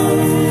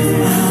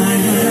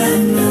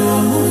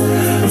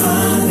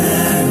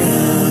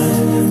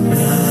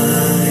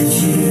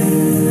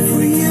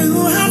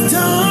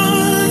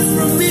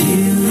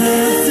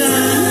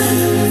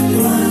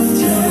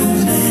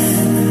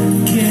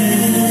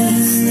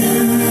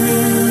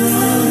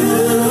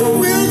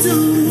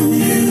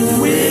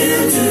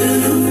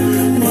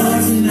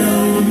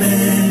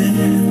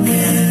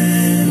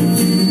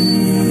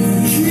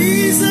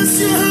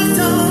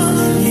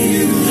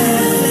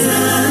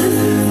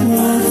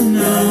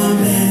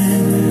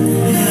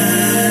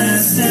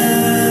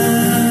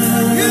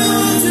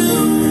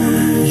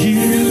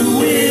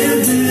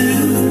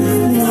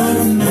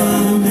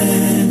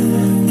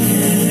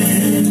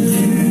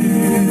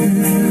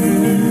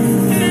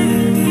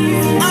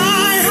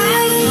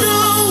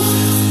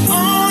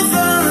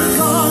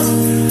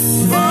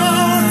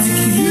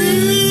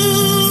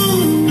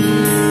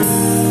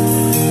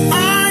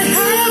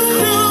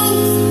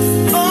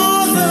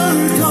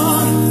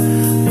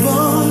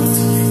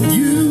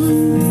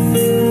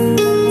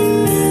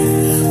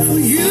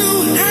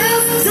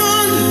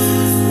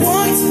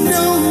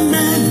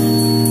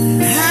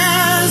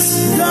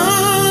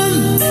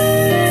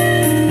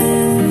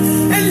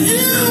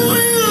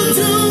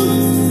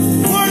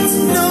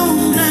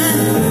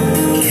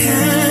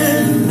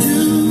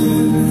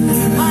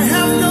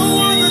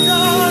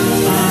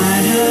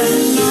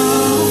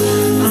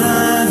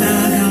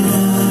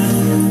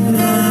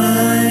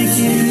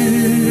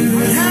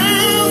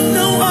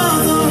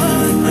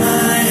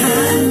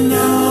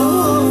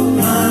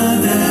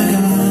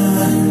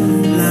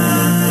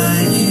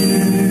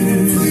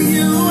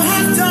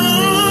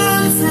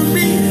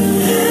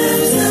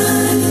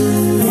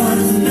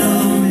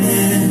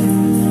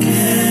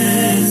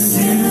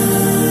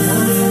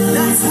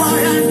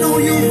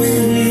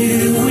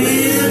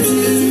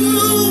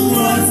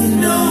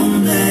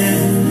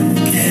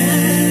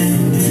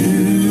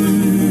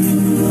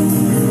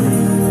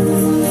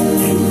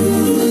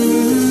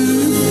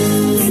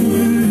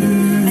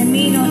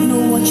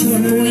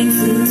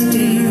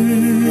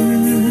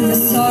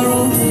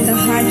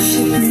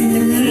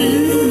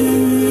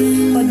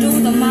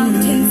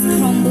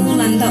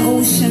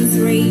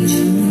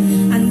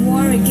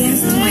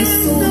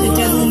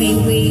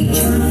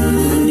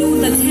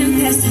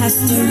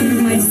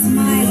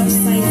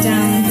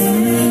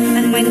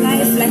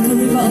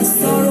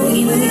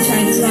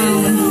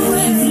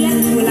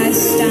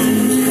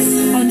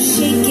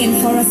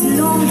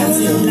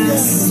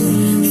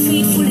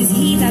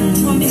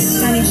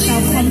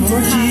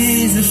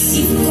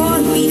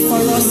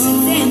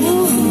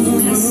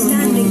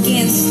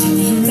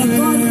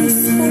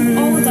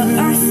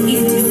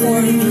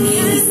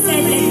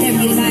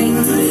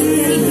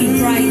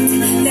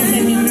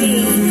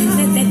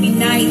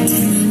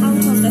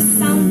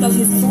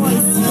His voice.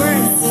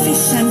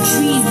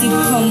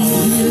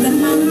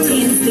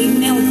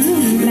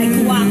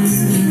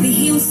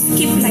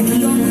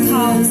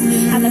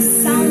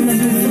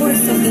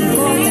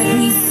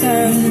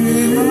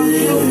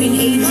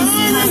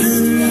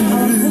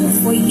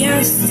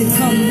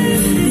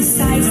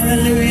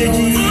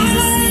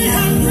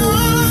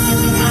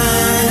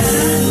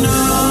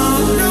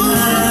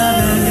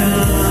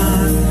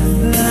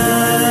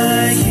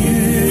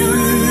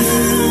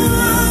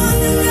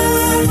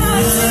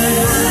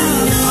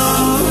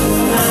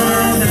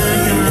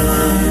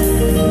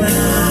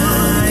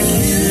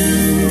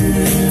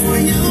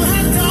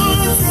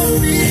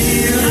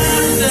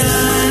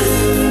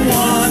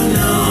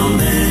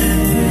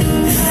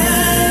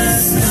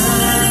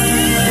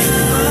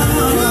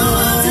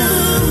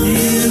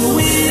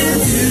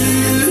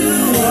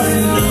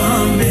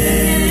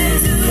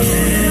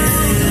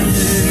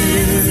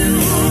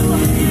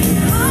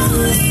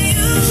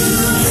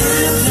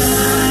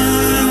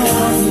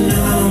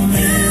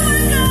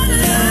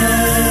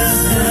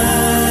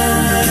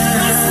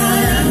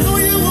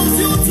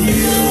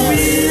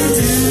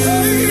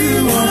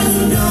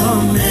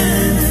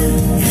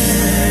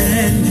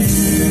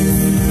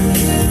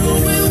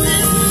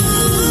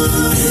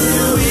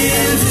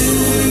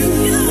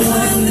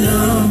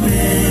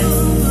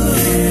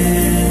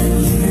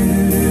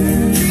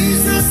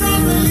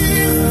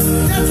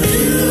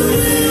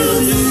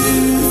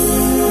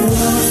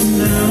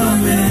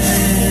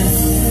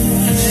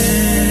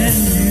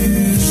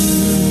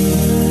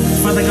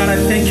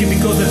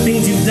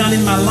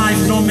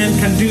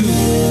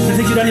 The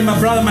things you've done in my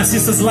brother, my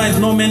sister's life,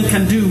 no man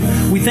can do.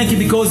 We thank you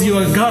because you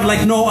are God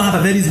like no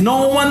other. There is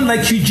no one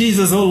like you,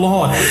 Jesus, oh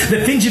Lord.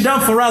 The things you've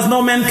done for us,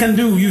 no man can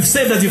do. You've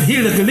saved us, you've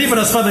healed us, delivered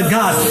us, Father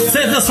God.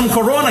 Saved us from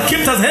corona,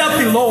 kept us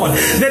healthy, Lord.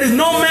 There is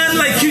no man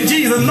like you,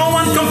 Jesus. No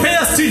one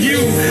compares to you.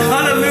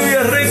 Hallelujah.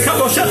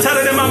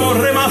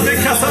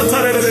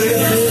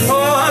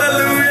 Oh,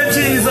 hallelujah,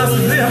 Jesus.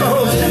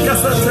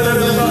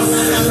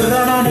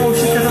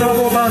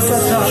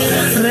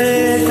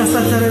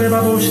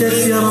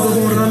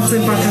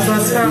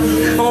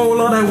 Oh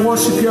Lord, I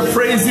worship you, I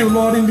praise you,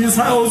 Lord, in this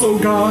house, oh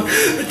God.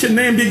 Let your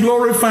name be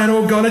glorified,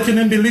 oh God. Let your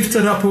name be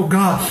lifted up, oh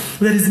God.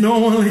 There is no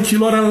one like you,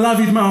 Lord. I love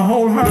you with my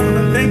whole heart.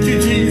 I thank you,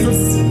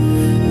 Jesus.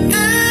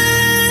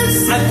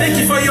 I thank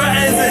you for your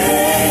answer.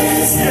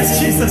 Yes,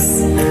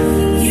 Jesus.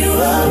 You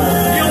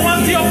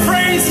want your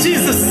praise,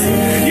 Jesus.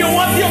 You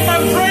want your my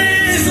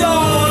praise,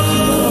 Lord.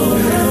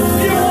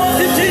 You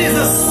want it,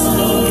 Jesus.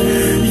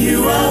 You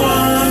are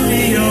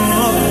worthy of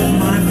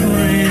my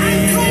praise.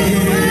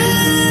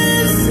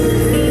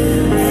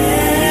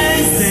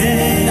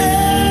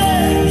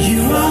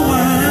 You are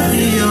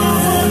worthy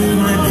of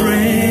my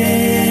praise.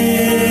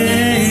 You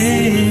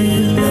are worthy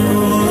of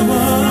my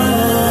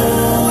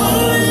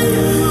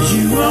praise.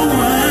 You are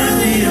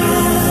worthy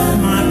of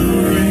my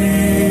praise.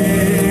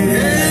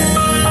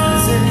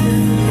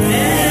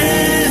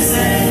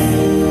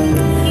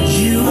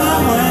 You are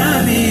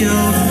worthy of my praise. Jesus, you are worthy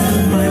of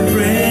my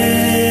praise.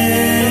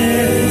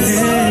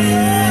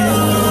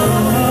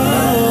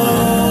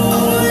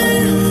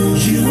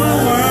 You are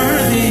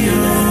worthy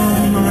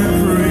of my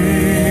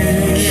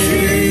praise.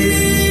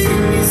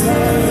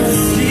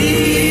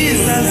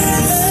 Jesus,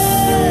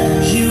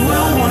 you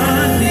are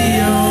worthy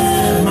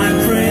of my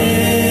praise.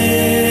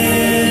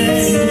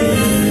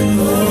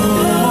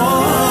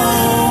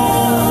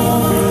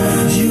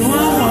 You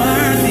are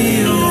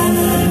worthy of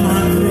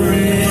my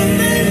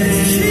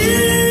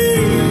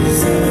praise.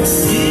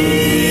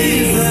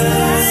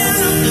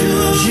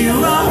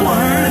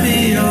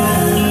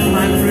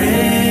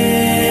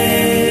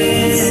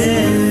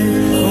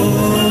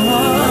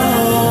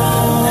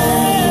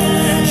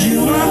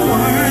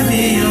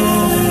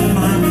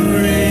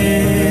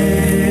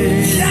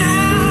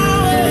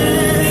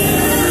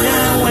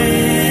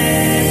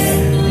 Yahweh,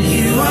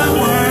 you are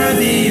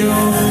worthy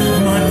of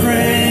my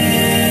praise.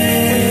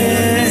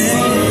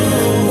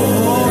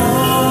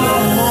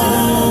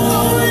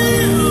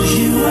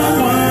 You are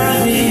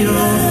worthy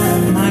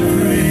of my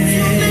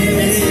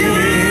praise.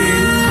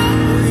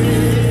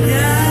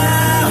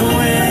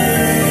 Yahweh,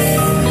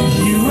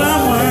 you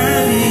are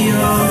worthy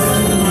of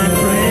my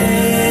praise.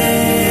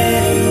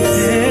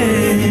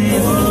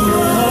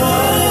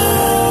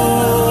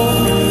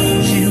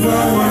 You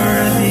are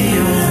worthy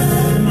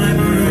of my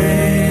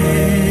praise.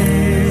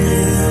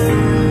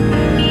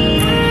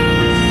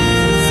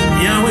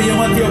 Yahweh, you're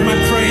worthy of my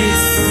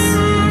praise.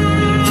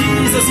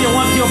 Jesus, you're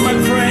worthy of my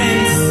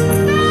praise.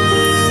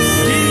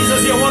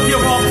 Jesus, you're worthy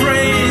of our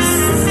praise.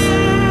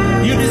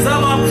 You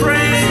deserve our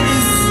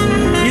praise.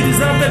 You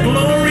deserve the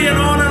glory and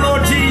honor,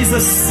 Lord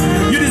Jesus.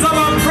 You deserve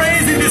our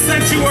praise in this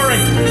sanctuary.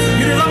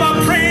 You deserve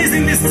our praise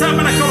in this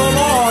tabernacle, oh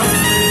Lord.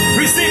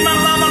 Receive my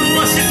love and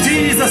worship,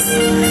 Jesus.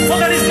 For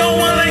there is no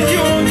one like you,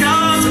 oh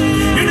God.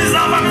 You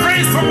deserve our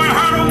praise from my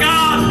heart, oh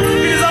God.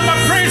 You deserve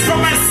our praise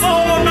from my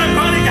soul and my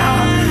body,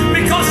 God.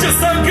 Because you're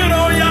so good,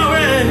 oh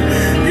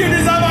Yahweh. You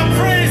deserve our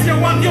praise.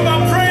 You're worthy of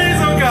our praise,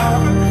 oh God.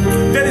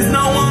 There is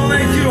no one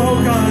like you, oh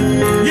God.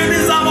 You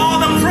deserve all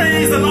the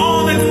praise and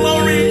all the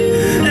glory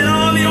and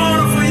all the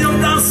honor, for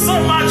you've done so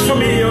much for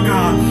me, oh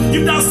God.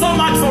 You've done so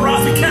much for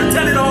us. We can't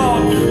tell it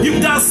all.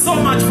 You've done so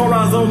much for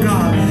us, oh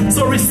God.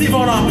 So receive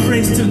all our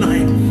praise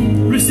tonight.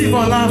 Receive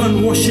our love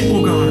and worship,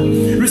 oh God.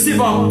 Receive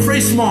our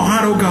praise from our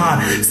heart, oh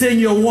God, saying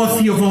you're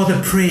worthy of all the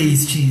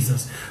praise,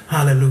 Jesus.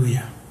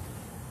 Hallelujah.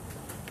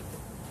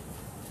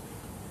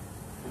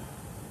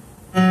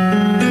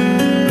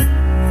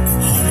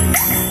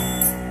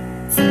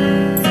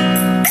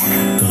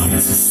 God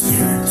is a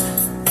spirit,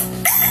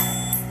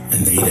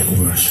 and they that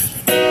worship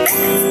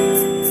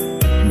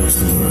Him must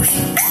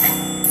worship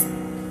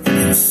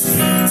in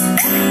spirit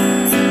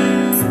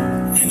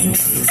and in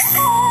truth.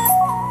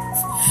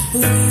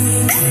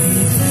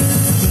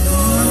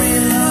 Glory,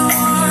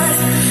 Lord,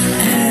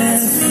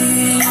 as we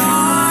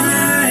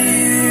honor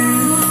you.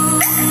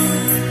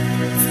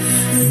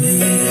 We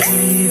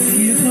give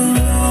you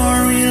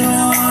glory,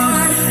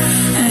 Lord,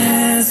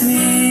 as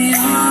we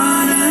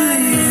honor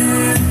you.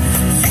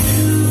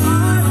 You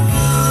are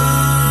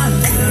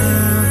wonderful.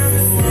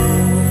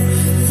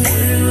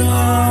 You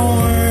are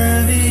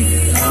worthy,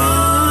 oh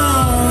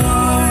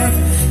Lord.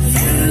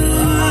 You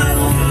are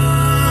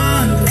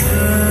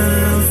wonderful.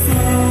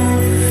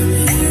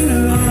 You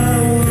are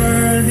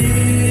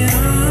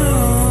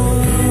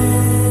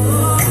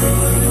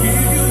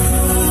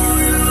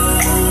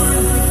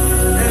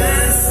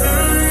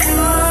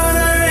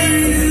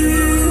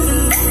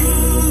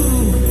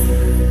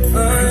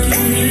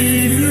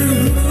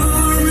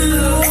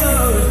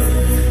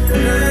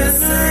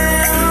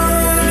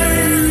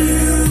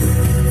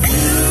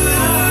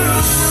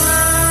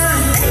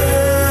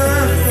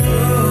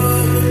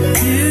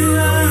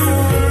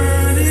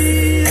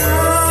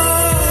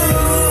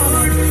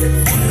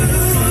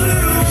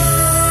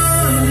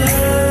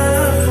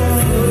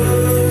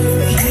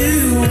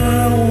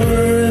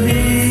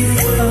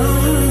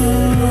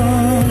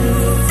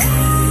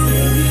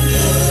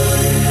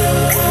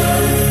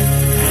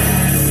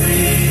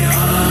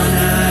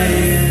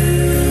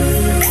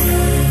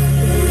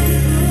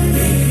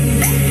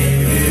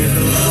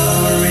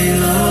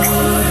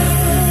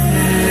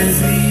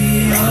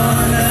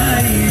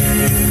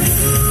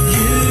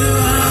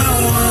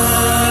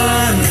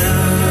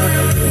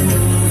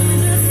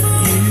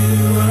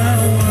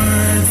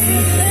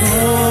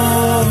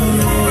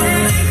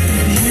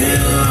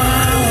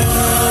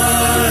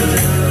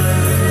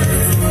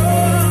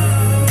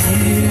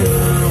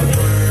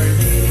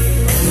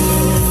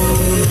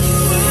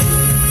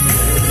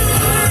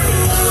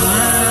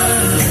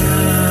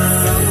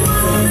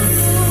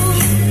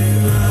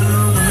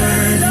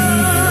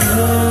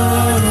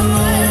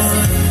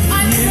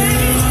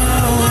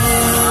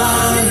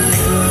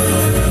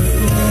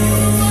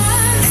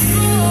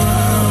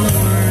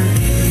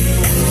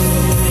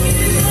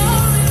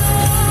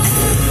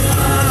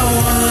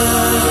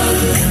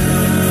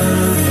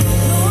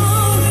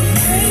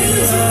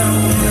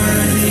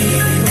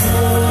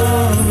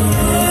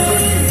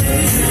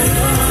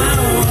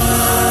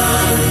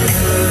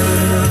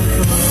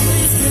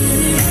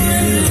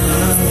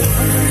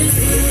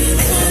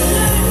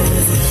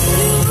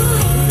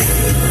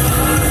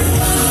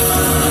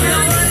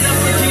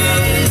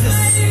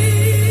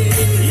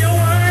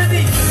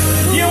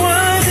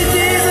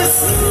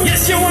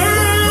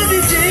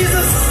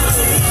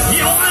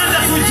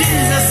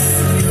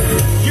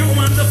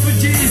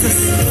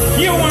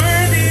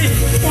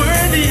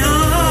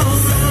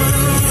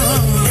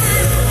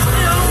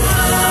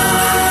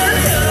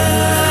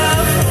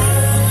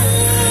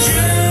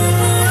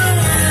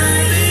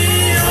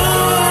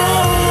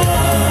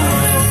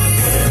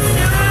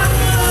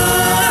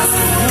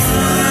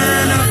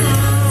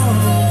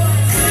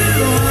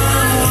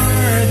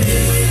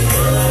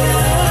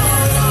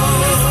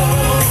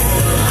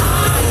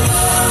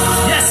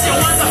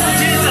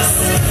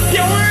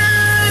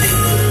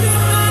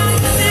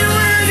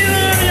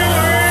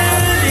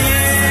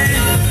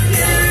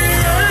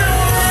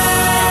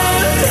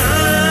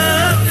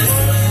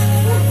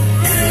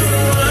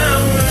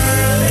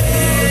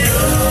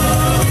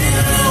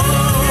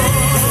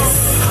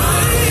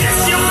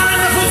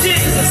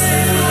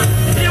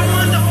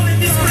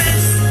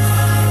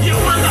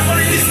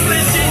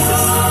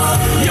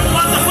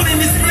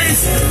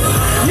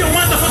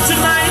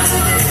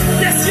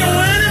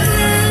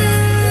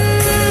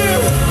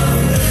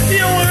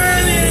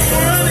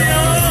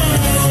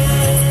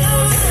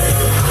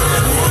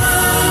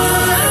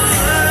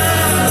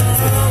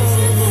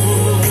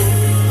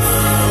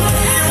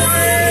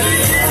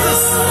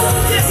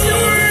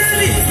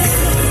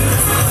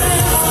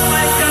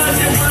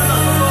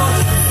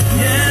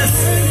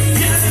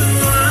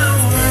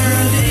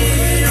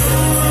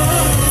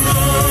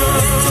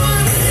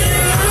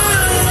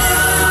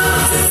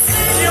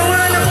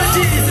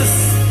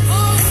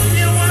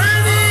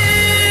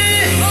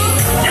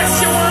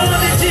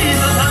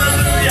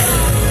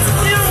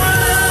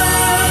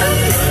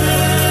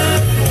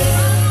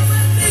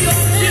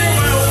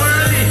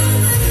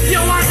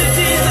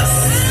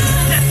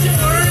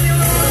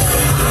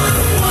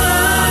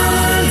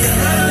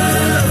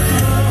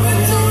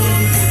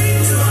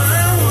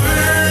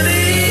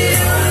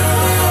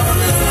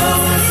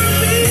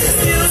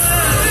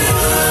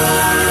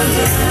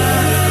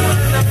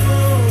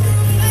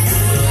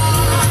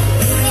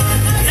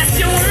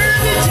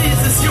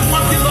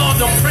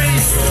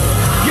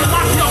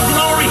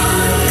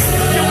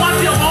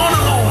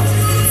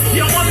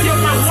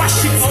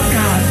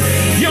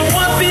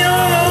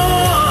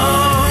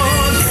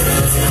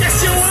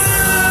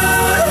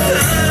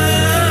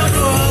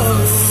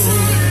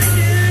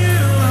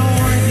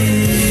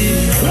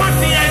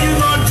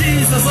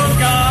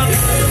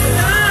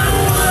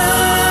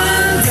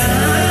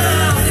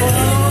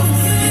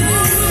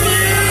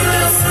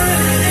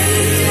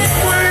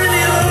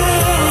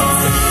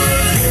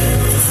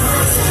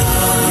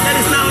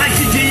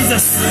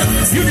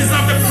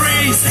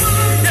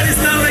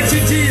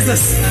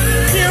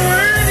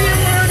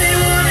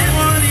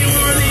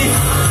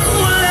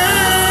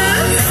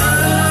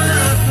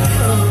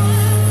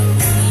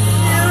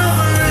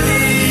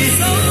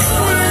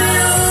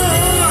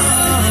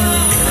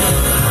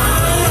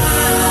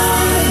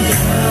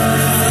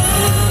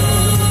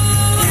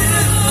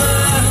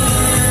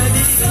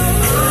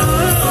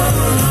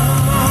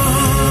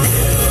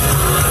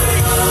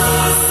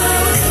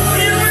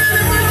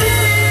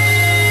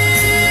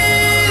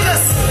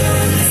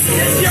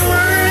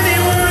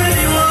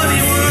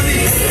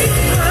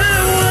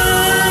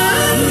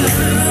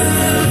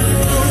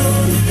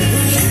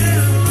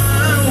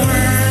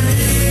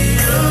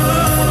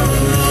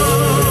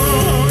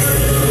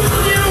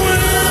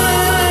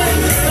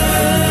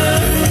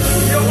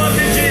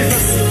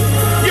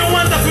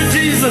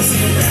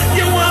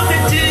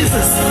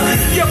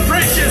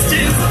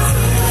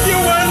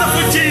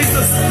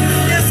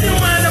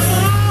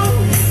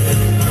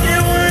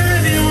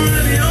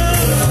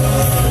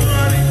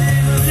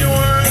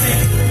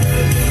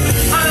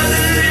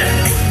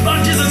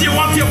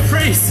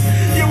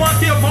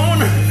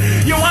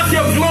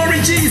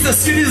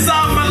Jesus, you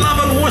deserve my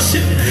love and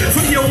worship.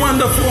 For you're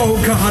wonderful,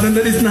 oh God, and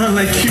there is none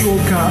like you, oh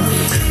God.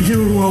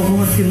 You are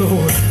worthy,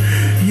 Lord.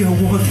 You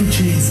are worthy,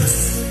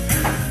 Jesus.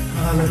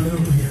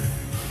 Hallelujah.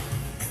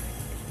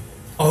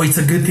 Oh, it's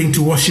a good thing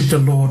to worship the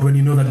Lord when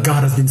you know that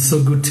God has been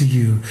so good to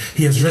you.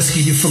 He has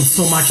rescued you from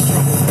so much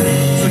trouble.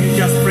 So you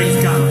just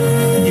praise God.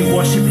 You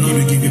worship Him. Lord,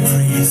 we give you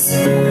praise.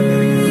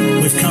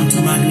 We've come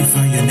to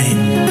magnify your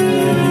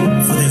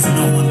name. For there's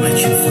no one like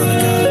you, Father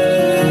God.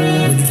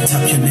 We lift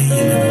up your name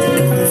and we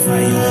glorify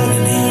your holy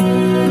name.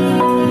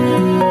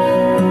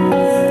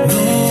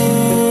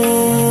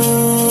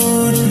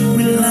 Lord,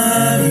 we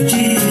love you,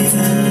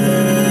 Jesus.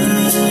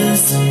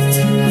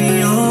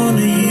 We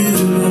honor you,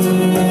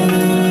 Lord.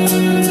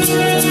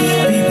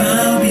 We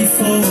bow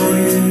before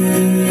you.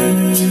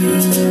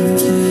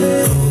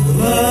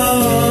 Oh,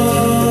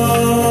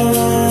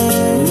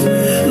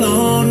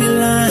 Lord, we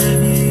love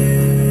you.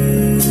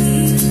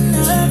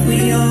 We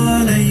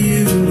honor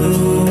you,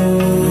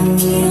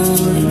 Lord.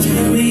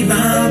 We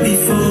bow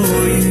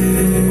before you.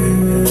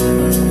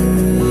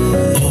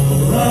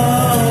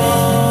 Oh,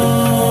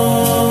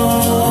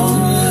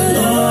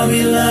 Lord,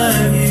 we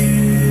love you.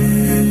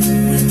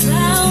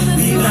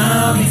 We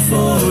bow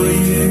before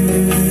you.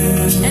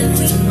 And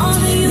we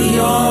honor you. We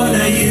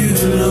honor you,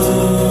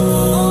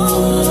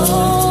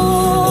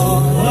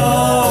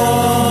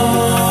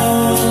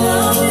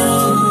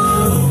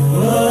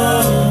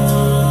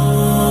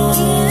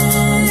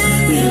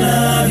 we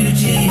love you,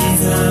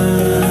 Jesus.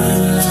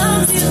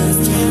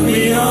 We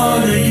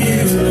honor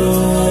you,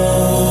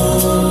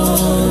 Lord.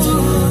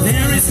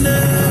 There is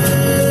none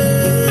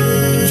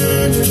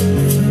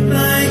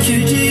like you,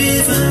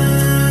 Jesus.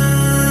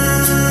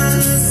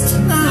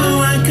 No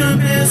one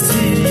compares to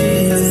you,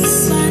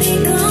 Jesus.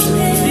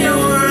 You're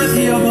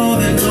worthy of all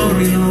the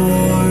glory,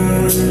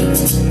 Lord.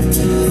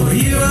 For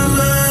you are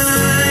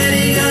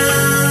mighty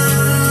God,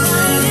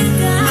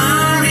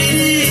 my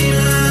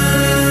Redeemer.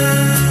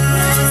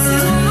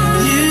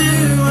 You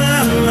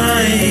are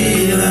my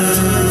healer.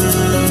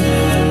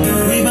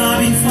 We bow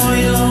before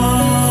you, Lord.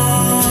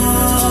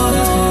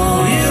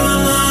 For you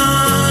alone,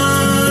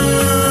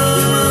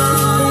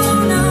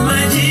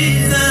 my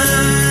Jesus.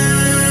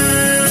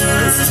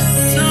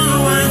 No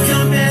one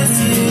compares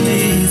to you,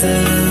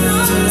 Jesus.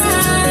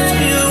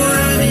 You're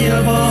worthy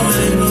of all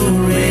the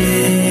glory.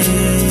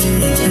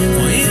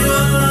 For you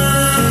are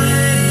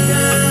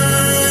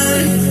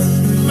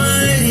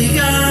mighty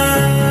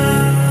God.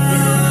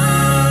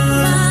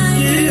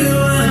 You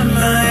are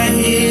my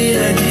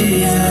healer,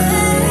 Jesus.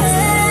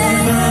 We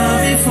bow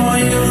before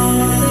you,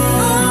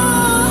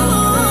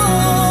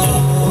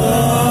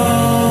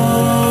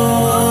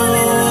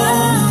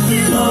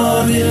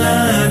 Lord, we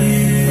love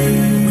you.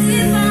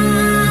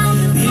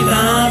 We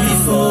bow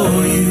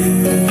before you.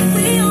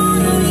 We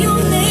honor you,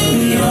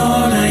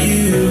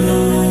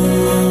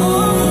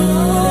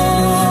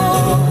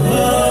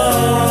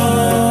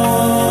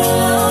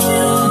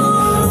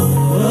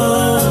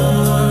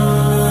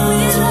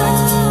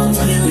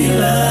 we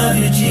love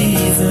you,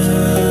 Jesus.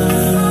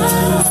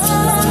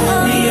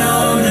 We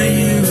honor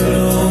you,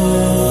 Lord.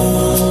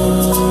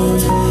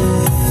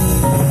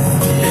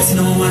 There's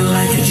no one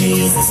like you,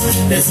 Jesus.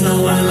 There's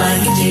no one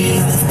like you,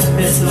 Jesus.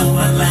 There's no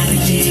one like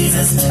you,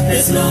 Jesus.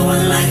 There's no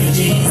one like you,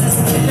 Jesus.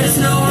 There's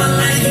no one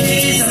like you,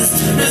 Jesus.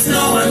 There's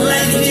no one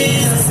like you,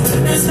 Jesus.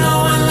 There's no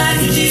one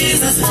like you,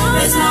 Jesus.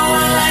 There's no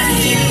one like you,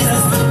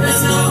 Jesus.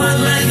 There's no one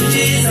like you,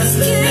 Jesus.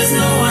 There's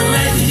no one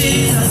like you,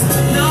 Jesus.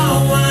 No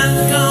one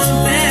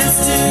compares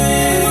to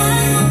you.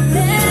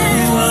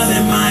 You are the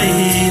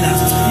mighty healer.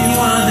 You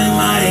are the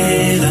mighty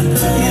healer.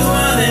 You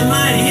are the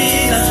mighty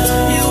healer.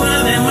 You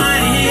are the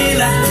mighty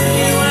healer.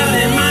 You are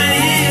the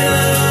mighty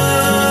healer.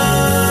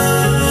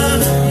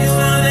 You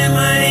are the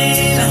mighty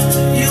healer.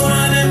 You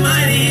are the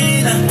mighty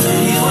healer.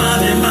 You are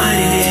the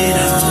mighty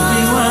healer.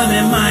 You are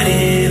the mighty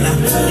healer.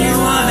 You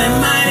are the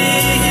mighty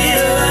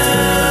healer.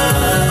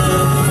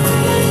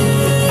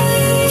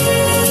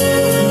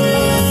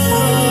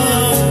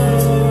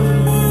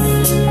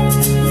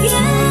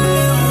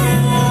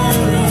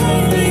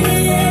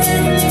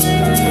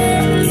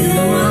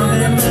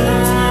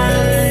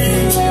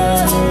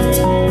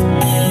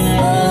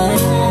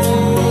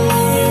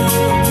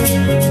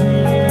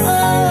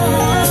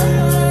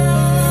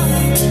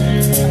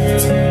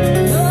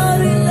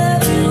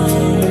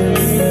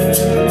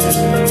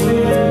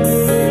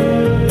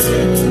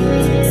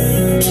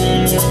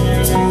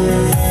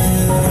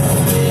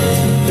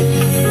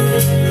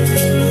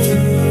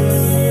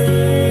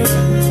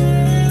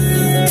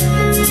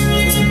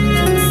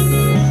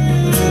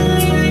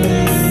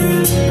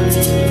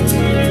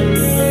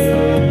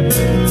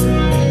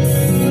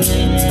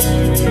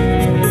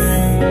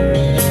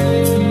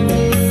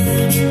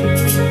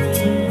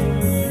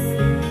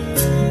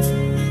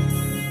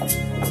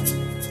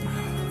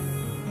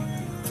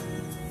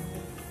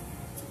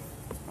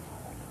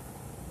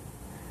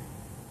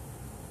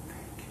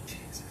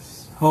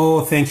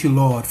 Oh, thank you,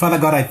 Lord. Father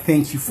God, I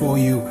thank you for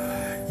you.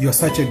 You're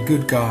such a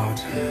good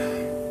God.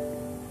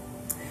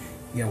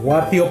 You're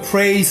worthy of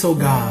praise, oh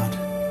God.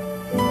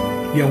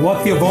 You're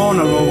worthy of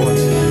honor, Lord.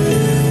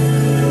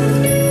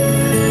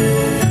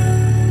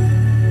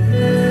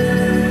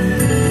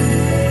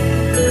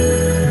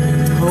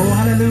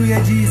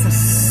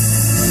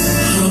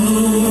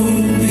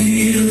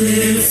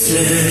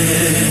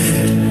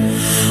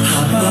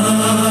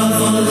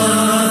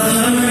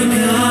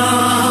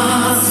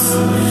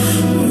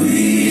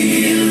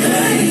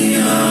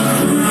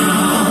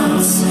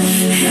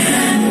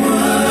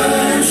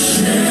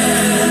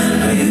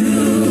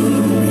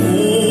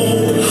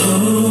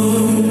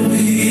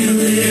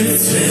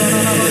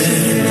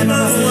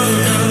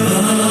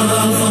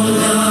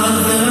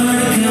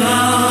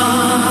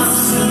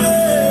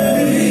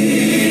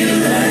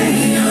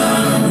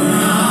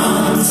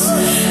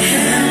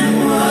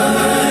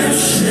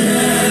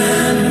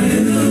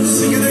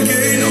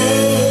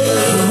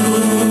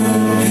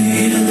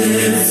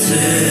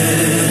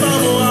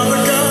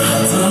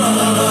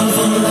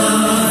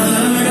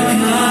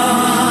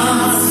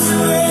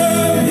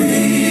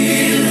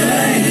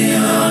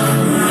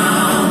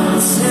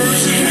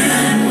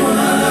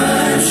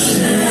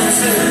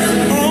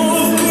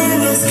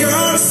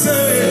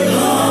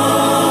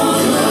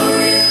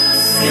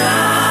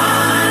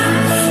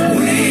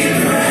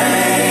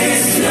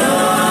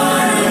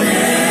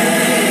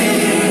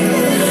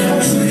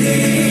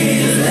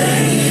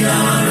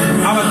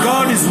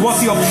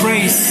 worthy of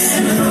praise.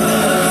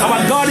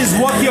 Our God is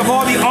worthy of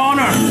all the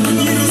honor.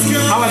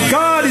 Our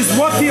God is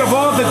worthy of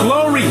all the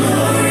glory.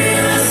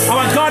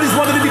 Our God is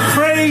worthy to be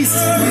praised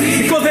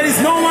because there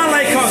is no one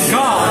like our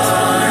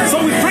God.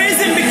 So we praise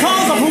Him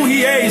because of who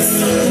He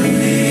is.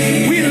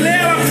 We lay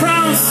our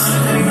crowns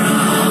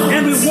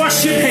and we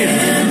worship Him.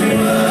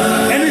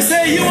 And we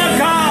say, you are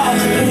God.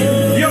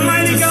 You're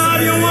mighty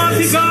God. You're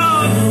worthy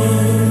God.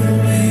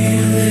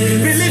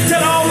 Be lifted,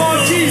 oh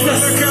Lord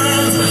Jesus,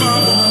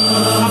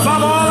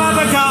 above all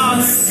other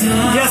gods.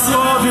 Yes,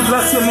 Lord, we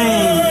bless your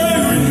name.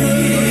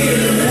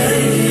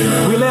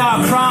 We lay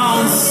our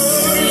crowns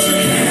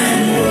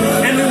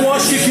and we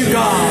worship you,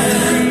 God,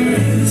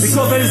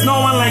 because there is no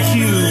one like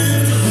you.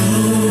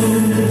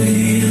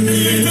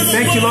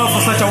 Thank you, Lord,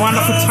 for such a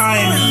wonderful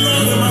time.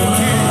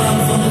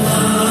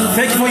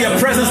 Thank you for your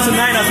presence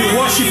tonight as we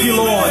worship you,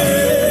 Lord.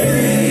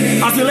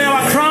 As we lay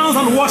our crowns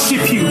and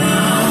worship you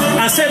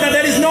and say that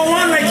there is no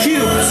one like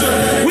you.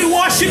 We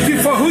worship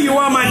you for who you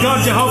are, my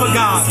God, Jehovah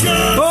God.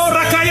 Oh,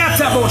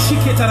 Rakayata bo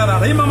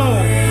shiketarara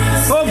imamo.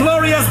 Oh,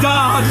 glorious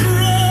God.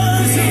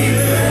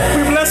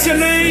 We bless your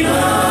name.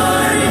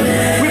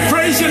 We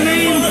praise your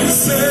name.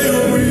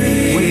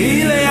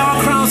 We lay our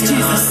crowns,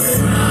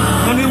 Jesus,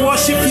 and we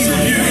worship you.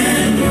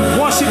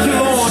 Worship you,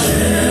 Lord.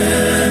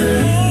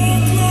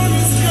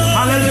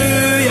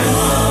 Hallelujah.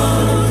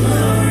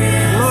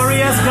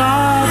 Glorious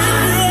God.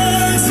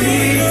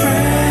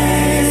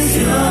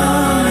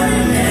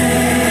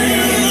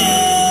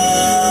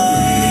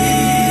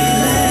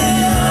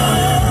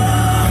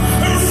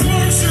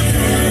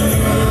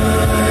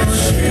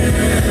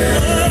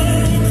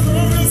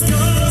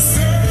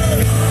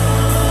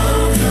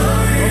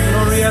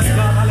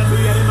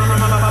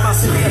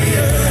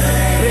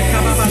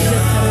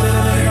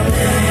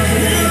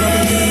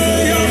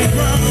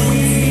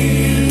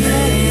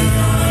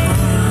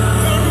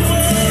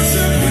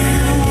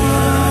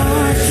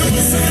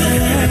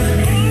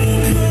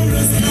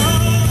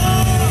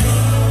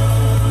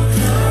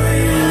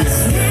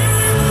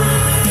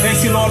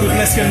 Thank you, Lord. We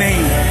bless your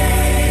name.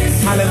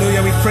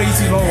 Hallelujah. We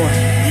praise you, Lord.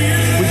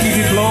 We give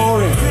you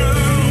glory.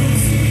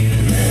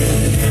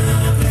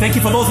 Thank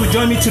you for those who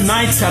join me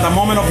tonight at a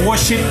moment of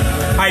worship.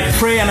 I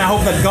pray and I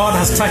hope that God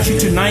has touched you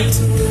tonight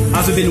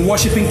as we've been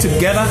worshiping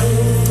together.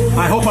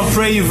 I hope and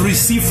pray you've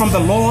received from the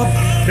Lord,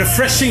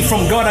 refreshing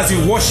from God as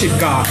you worship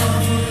God.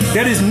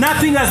 There is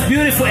nothing as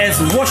beautiful as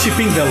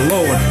worshiping the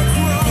Lord.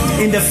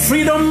 In the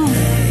freedom,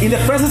 in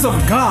the presence of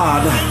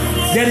God,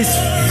 there is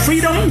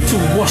freedom to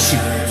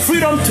worship,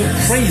 freedom to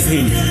praise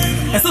Him.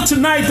 And so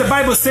tonight the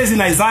Bible says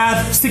in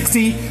Isaiah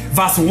 60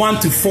 verse 1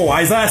 to 4,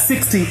 Isaiah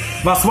 60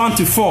 verse 1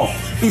 to 4,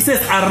 it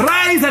says,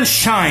 arise and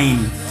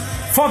shine,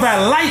 for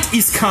thy light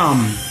is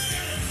come,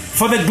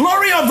 for the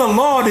glory of the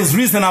Lord is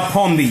risen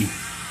upon thee.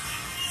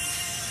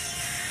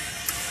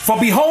 For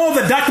behold,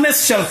 the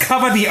darkness shall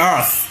cover the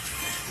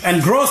earth,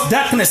 and gross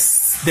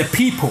darkness the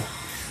people.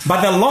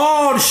 But the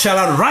Lord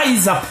shall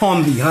arise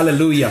upon thee.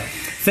 Hallelujah.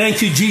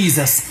 Thank you,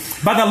 Jesus.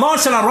 But the Lord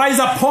shall arise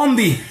upon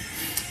thee,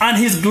 and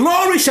His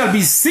glory shall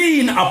be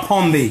seen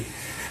upon thee.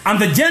 And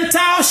the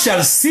Gentiles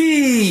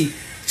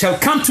shall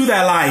come to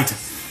thy light,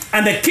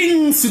 and the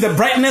kings to the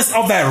brightness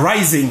of thy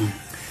rising.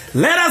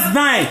 Let us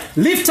now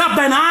lift up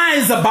thine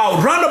eyes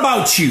round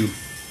about you,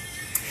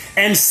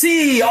 and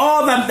see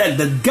all that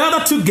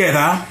gather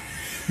together.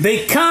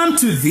 They come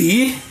to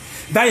thee.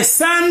 Thy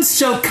sons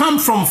shall come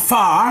from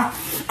far,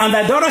 and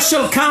thy daughters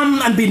shall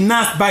come and be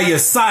nursed by your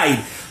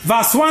side.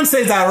 Verse 1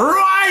 says,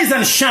 arise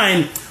and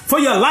shine, for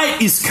your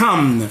light is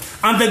come,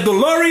 and the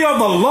glory of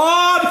the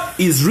Lord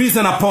is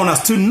risen upon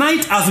us.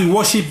 Tonight as we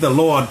worship the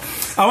Lord,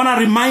 I want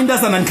to remind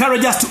us and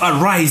encourage us to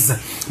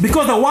arise,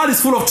 because the world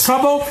is full of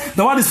trouble,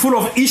 the world is full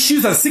of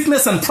issues and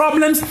sickness and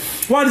problems,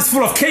 the world is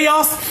full of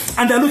chaos,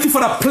 and they're looking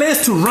for a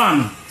place to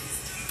run.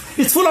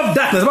 It's full of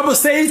darkness. The Bible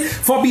says,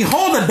 for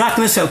behold, the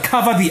darkness shall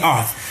cover the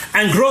earth,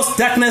 and gross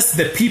darkness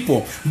the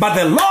people. But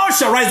the Lord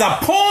shall rise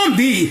upon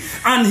thee,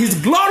 and His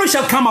glory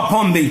shall come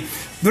upon thee.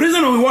 The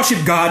reason we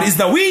worship God is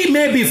that we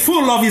may be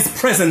full of His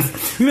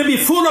presence. We may be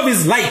full of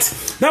His light.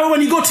 That way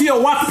when you go to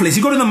your workplace,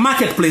 you go to the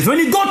marketplace, when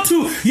you go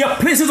to your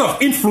places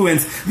of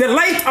influence, the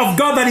light of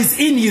God that is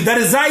in you, that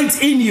resides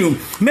in you,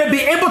 may be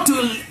able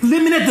to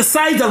illuminate the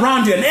sides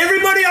around you. And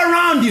everybody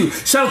around you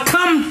shall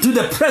come to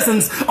the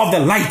presence of the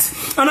light.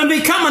 And when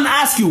they come and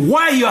ask you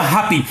why you're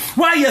happy,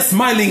 why you're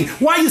smiling,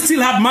 why you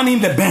still have money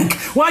in the bank,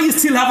 why you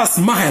still have a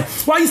smile,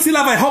 why you still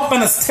have a hope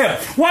and a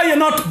step, why you're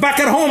not back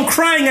at home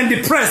crying and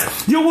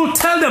depressed, you will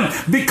tell them,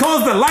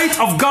 because the light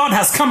of God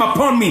has come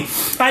upon me.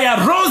 I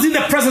arose in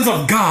the presence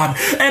of God,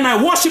 and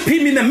I worship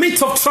Him in the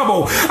midst of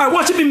trouble. I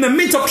worship Him in the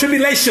midst of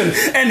tribulation,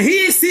 and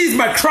He sees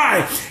my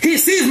cry, He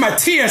sees my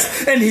tears,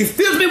 and He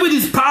fills me with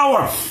His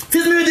power,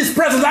 fills me with His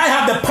presence. I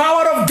have the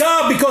power of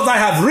God because I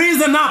have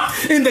risen up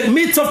in the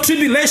midst of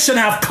tribulation.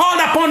 I have called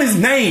upon His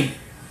name.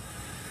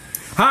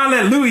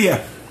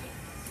 Hallelujah.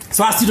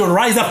 So I ask you to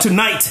rise up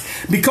tonight,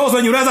 because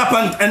when you rise up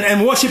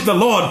and worship the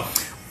Lord,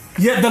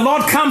 yet the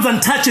Lord comes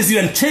and touches you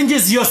and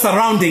changes your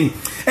surrounding.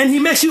 And he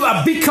makes you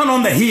a beacon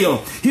on the hill.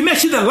 He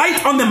makes you the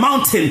light on the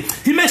mountain.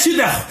 He makes you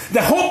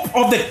the hope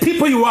of the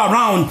people you are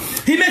around.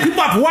 He makes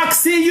people at work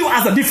see you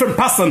as a different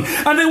person.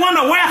 And they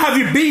wonder, where have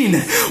you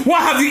been?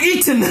 What have you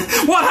eaten?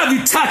 What have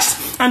you touched?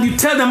 And you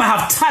tell them, I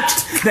have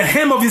touched the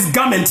hem of his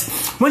garment.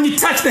 When you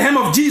touch the hem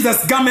of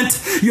Jesus'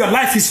 garment, your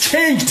life is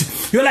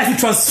changed. Your life is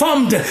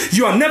transformed.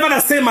 You are never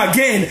the same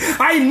again.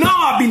 I know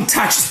I've been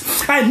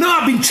touched. I know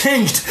I've been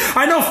changed.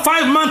 I know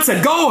 5 months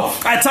ago,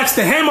 I touched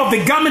the hem of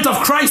the garment of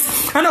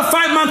Christ. I know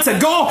 5 months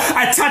ago,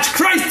 I touched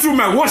Christ through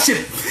my worship.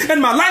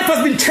 And my life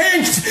has been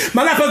changed.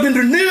 My life has been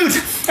renewed.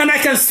 And I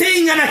can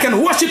sing and I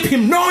can worship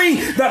him knowing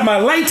that my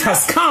light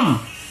has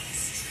come.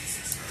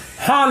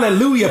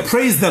 Hallelujah.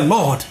 Praise the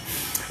Lord.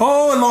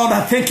 Oh Lord,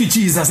 I thank you,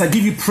 Jesus. I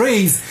give you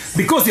praise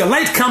because your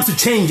light comes to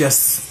change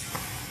us.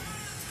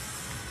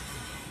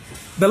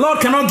 The Lord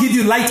cannot give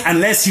you light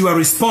unless you are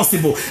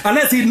responsible,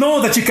 unless he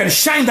knows that you can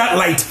shine that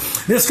light.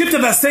 The scripture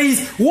that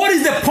says, what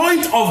is the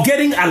point of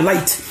getting a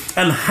light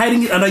and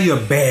hiding it under your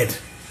bed?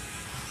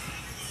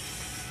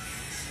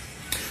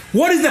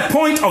 What is the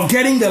point of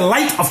getting the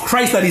light of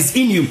Christ that is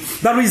in you,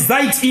 that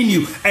resides in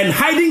you, and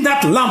hiding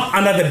that lamp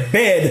under the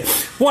bed?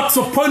 What's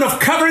the point of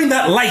covering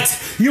that light?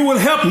 You will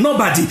help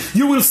nobody.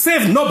 You will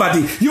save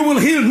nobody. You will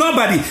heal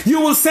nobody.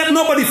 You will set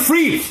nobody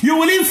free. You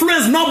will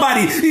influence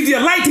nobody if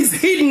your light is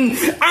hidden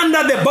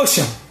under the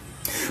bushel.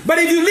 But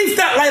if you lift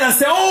that light and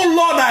say, oh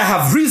Lord, I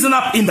have risen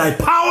up in thy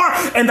power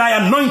and thy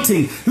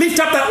anointing. Lift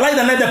up that light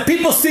and let the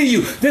people see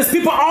you. There's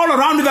people all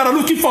around you that are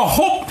looking for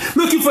hope,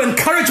 looking for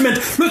encouragement,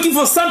 looking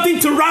for something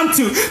to run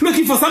to,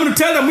 looking for someone to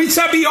tell them we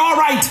shall be all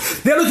right.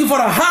 They're looking for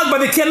a hug, but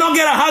they cannot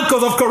get a hug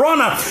because of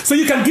Corona. So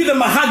you can give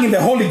them a hug in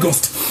the Holy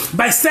Ghost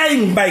by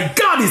saying, by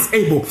God is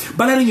able,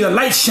 by letting your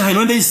light shine.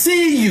 When they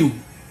see you,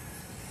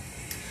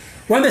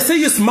 when they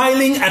see you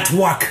smiling at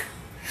work,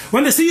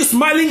 when they see you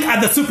smiling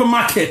at the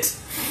supermarket,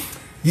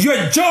 your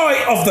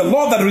joy of the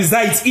Lord that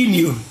resides in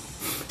you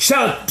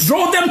shall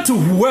draw them to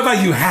whoever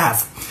you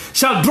have,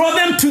 shall draw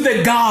them to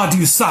the God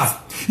you serve.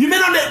 You may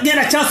not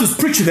get a chance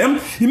to preach to them,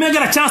 you may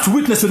get a chance to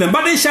witness to them,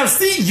 but they shall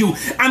see you,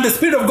 and the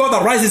Spirit of God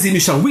that rises in you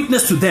shall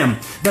witness to them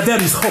that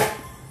there is hope.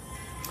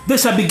 They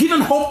shall be given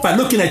hope by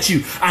looking at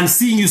you and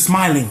seeing you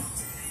smiling.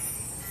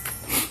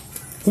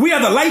 We are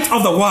the light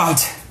of the world.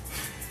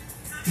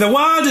 The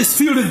world is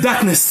filled with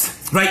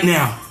darkness right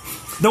now.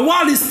 The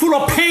world is full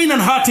of pain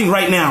and hurting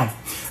right now.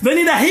 They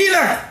need a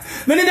healer.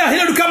 They need a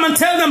healer to come and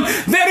tell them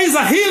there is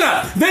a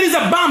healer. There is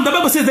a balm. The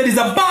Bible says there is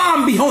a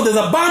balm. Behold, there's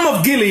a balm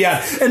of Gilead.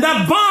 And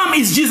that balm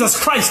is Jesus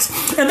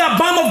Christ. And that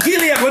balm of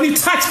Gilead, when you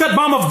touch that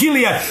balm of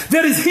Gilead,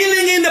 there is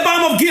healing in the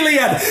balm of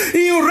Gilead.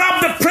 You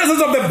wrap the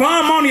presence of the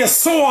balm on your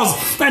sores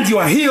and you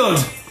are healed.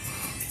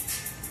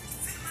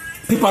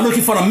 People are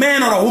looking for a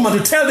man or a woman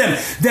to tell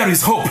them there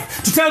is hope.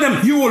 To tell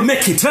them you will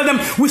make it. Tell them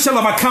we shall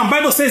overcome. The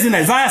Bible says in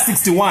Isaiah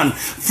 61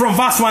 from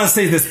verse 1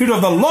 says, the Spirit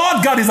of the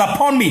Lord God is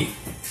upon me,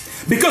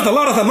 because the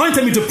Lord has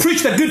anointed me to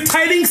preach the good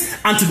tidings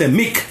unto the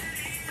meek.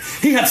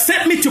 He hath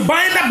sent me to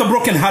bind up the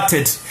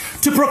brokenhearted,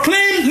 to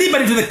proclaim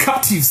liberty to the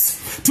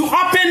captives, to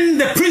open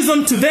the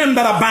prison to them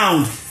that are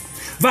bound.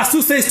 Verse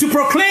 2 says, to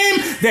proclaim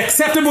the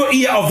acceptable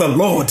year of the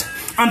Lord,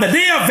 and the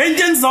day of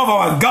vengeance of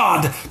our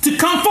God, to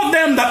comfort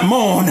them that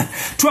mourn,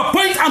 to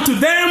appoint unto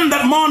them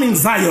that mourn in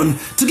Zion,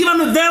 to give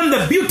unto them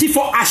the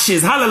beautiful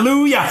ashes.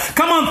 Hallelujah.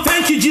 Come on,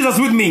 thank you, Jesus,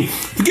 with me.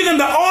 To give them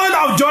the oil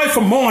of joy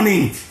for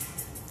mourning,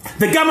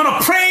 the garment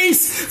of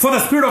praise for the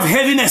spirit of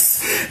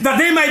heaviness, that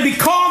they might be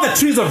called the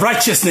trees of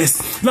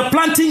righteousness, the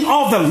planting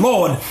of the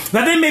Lord,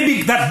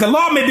 that the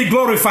Lord may be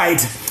glorified.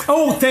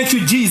 Oh, thank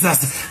you,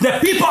 Jesus. The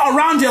people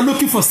around you are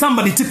looking for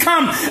somebody to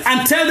come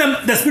and tell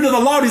them the Spirit of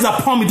the Lord is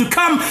upon me, to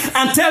come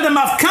and tell them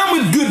I've come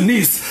with good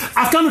news.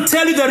 I've come to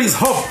tell you there is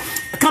hope.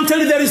 I come tell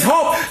you there is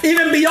hope,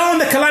 even beyond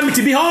the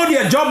calamity, beyond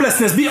your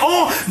joblessness,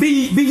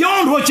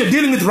 beyond what you're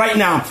dealing with right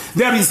now.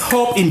 There is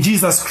hope in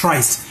Jesus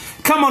Christ.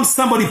 Come on,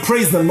 somebody,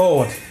 praise the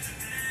Lord.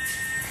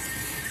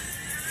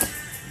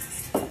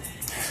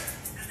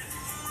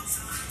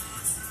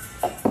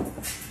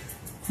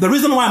 The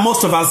reason why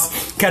most of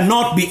us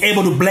cannot be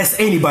able to bless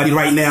anybody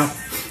right now,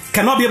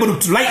 cannot be able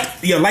to light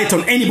your light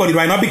on anybody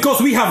right now,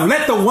 because we have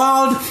let the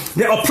world,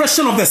 the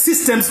oppression of the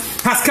systems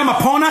has come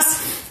upon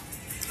us.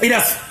 It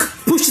has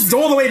pushed us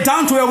all the way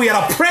down to where we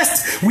are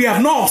oppressed. We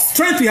have no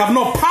strength, we have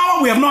no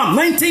power, we have no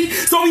anointing,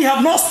 so we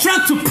have no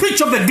strength to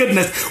preach of the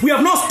goodness. We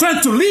have no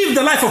strength to live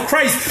the life of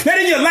Christ,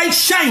 letting your light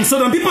shine so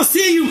that when people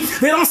see you,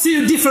 they don't see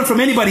you different from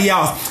anybody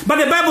else.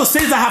 But the Bible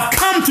says, I have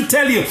come to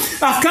tell you,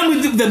 I've come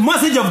with the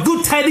message of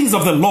good tidings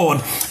of the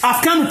Lord.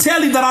 I've come to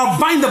tell you that I'll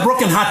bind the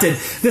brokenhearted.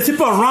 There's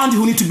people around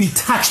you who need to be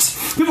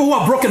touched, people who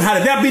are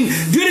brokenhearted. There have been,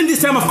 during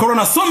this time of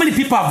Corona, so many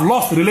people have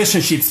lost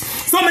relationships.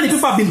 So many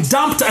people have been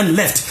dumped and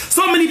left.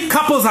 So many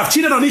couples have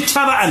cheated on each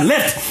other and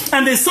left.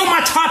 And there's so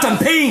much hurt and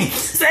pain.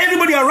 So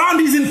everybody around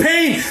is in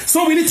pain.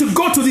 So we need to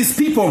go to these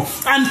people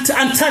and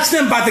touch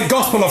them by the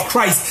gospel of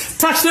Christ.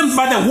 Touch them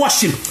by the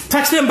worship.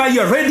 Touch them by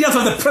your radiance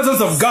of the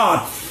presence of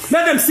God.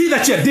 Let them see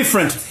that you're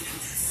different.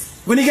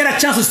 When you get a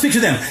chance to speak to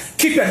them,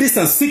 keep your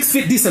distance, 6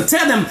 feet distance.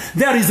 Tell them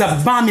there is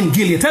a balm in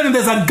Gilead. Tell them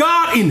there's a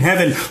God in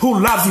heaven who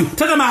loves you.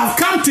 Tell them I have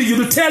come to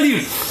you to tell you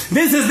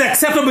this is the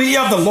acceptable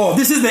year of the Lord.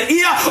 This is the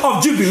year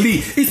of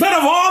Jubilee. In spite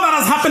of all that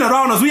has happened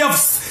around us, we have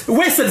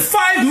wasted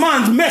 5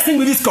 months messing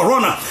with this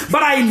corona.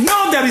 But I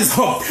know there is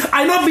hope.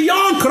 I know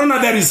beyond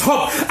corona there is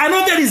hope. I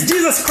know there is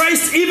Jesus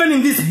Christ even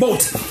in this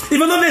boat.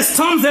 Even though there's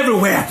storms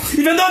everywhere.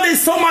 Even though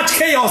there's so much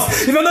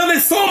chaos. Even though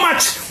there's so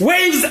much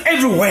waves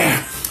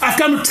everywhere. I've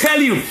come to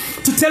tell you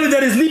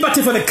there is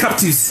liberty for the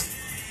captives.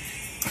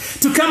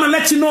 To come and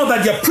let you know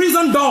that your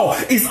prison door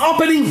is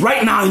opening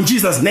right now in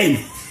Jesus'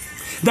 name.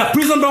 The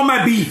prison door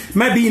might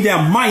be in their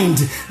mind.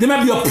 They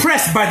might be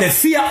oppressed by the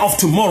fear of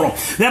tomorrow.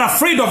 They're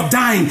afraid of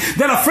dying.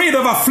 They're afraid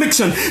of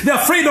affliction. They're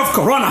afraid of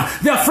corona.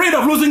 They're afraid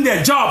of losing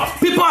their job.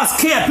 People are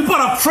scared. People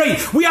are afraid.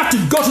 We have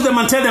to go to them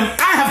and tell them,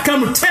 I have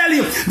come to tell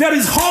you there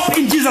is hope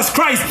in Jesus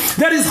Christ.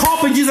 There is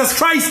hope in Jesus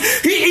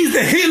Christ. He is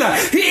the healer.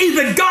 He is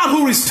the God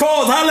who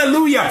restores.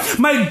 Hallelujah.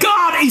 My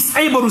God is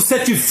able to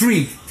set you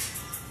free.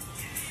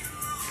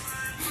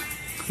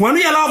 When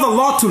we allow the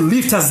Lord to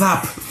lift us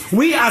up,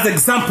 we as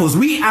examples,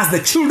 we as the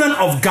children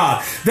of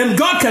God, then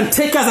God can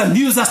take us and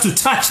use us to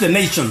touch the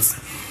nations.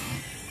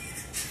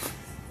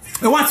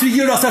 And once we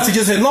yield ourselves to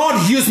Jesus, say, Lord,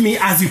 use me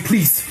as you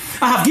please.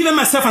 I have given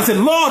myself and said,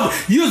 Lord,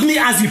 use me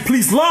as you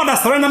please. Lord, I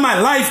surrender my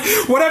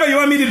life. Whatever you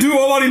want me to do,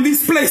 oh Lord, in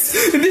this place,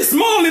 in this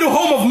small little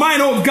home of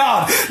mine, oh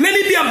God. Let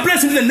me be a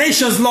blessing to the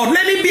nations, Lord.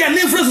 Let me be an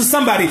influence to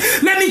somebody.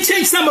 Let me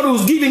change somebody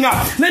who's giving up.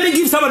 Let me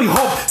give somebody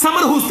hope.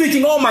 Somebody who's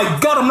thinking, oh my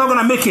God, I'm not going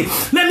to make it.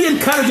 Let me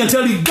encourage and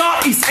tell you,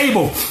 God is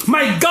able.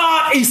 My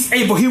God is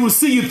able. He will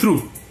see you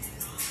through.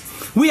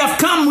 We have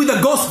come with the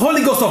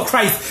Holy Ghost of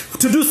Christ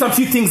to do some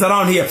few things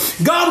around here.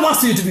 God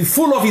wants you to be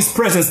full of His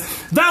presence.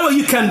 That way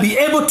you can be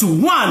able to,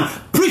 one,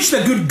 preach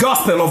the good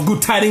gospel of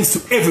good tidings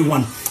to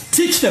everyone.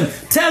 Teach them.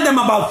 Tell them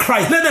about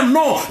Christ. Let them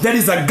know there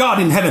is a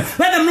God in heaven.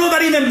 Let them know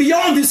that even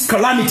beyond this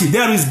calamity,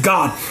 there is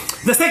God.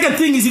 The second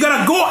thing is you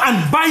got to go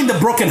and bind the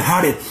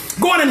brokenhearted.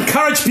 Go and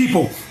encourage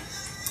people.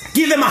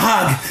 Give them a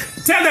hug.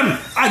 Tell them,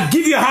 I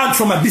give you a hug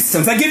from a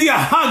distance. I give you a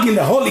hug in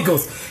the Holy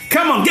Ghost.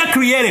 Come on, get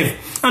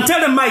creative. And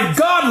tell them, my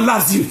God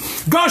loves you.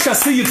 God shall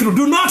see you through.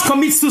 Do not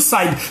commit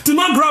suicide. Do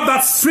not grab that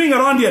string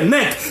around your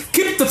neck.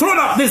 Throw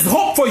that. There's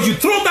hope for you.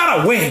 Throw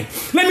that away.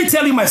 Let me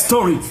tell you my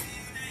story.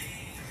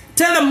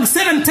 Tell them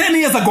 10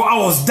 years ago I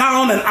was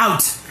down and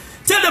out.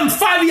 Tell them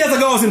 5 years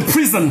ago I was in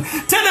prison.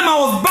 Tell them I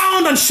was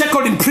bound and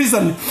shackled in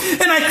prison.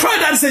 And I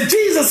cried out and said,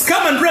 Jesus,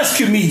 come and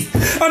rescue me.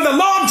 And the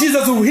Lord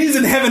Jesus, who is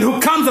in heaven, who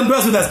comes and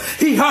dwells with us,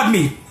 He heard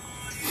me.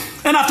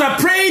 And after I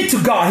prayed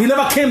to God, He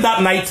never came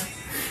that night.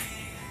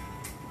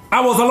 I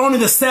was alone in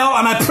the cell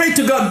and I prayed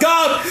to God,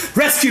 God,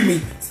 rescue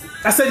me.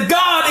 I said,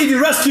 God, if you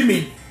rescue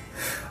me,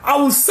 I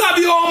will serve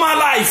you all my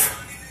life.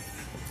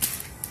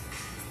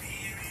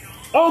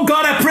 Oh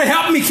God, I pray,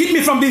 help me, keep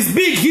me from this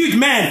big, huge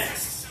man.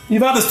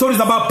 You've heard the stories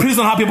about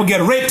prison, how people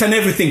get raped and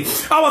everything.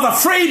 I was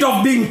afraid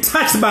of being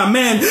touched by a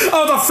man.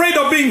 I was afraid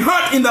of being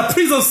hurt in the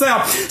prison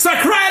cell. So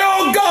I cried,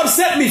 oh God,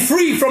 set me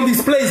free from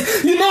this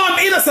place. You know I'm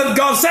innocent,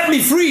 God, set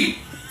me free.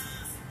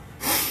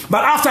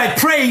 But after I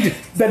prayed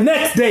the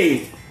next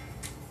day,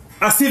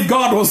 as if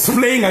God was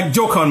playing a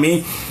joke on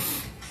me,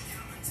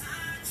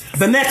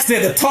 the next day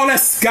the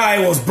tallest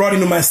guy was brought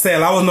into my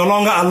cell. I was no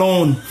longer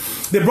alone.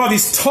 They brought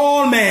this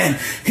tall man.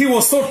 He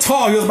was so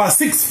tall. He was about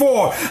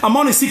 6'4". I'm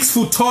only 6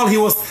 foot tall. He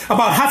was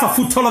about half a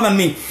foot taller than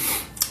me.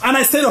 And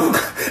I said,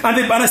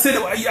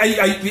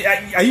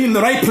 are you in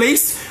the right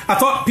place? I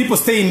thought people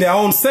stay in their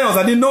own cells.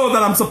 I didn't know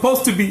that I'm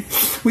supposed to be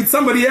with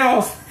somebody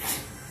else.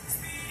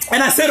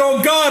 And I said,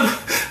 oh God,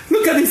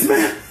 look at this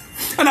man.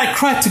 And I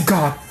cried to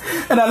God.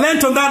 And I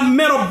leant on that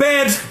metal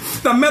bed,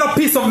 that metal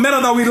piece of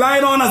metal that we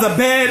lied on as a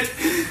bed.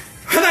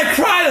 And I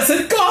cried. I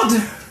said, God,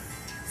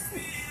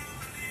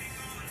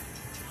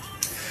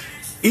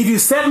 if you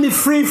set me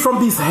free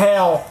from this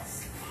hell,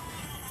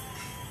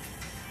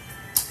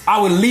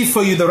 I will live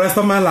for you the rest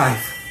of my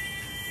life.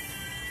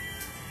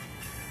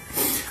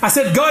 I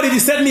said, God, if you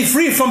set me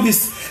free from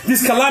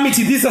this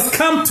calamity, this has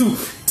come to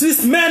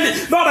this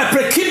man, Lord, I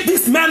pray, keep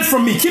this man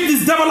from me, keep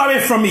this devil away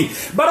from me.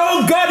 But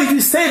oh God, if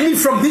you save me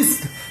from this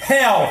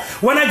hell,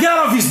 when I get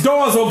out of his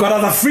doors, oh God,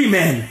 as a free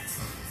man,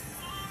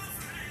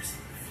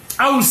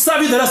 I will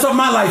serve you the rest of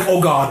my life,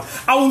 oh God.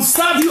 I will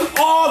serve you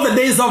all the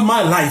days of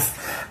my life.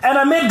 And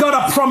I made God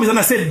a promise and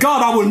I said,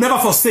 God, I will never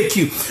forsake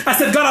you. I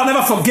said, God, I'll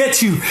never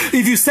forget you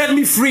if you set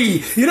me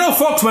free. You know,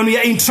 folks, when we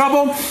are in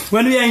trouble,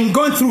 when we are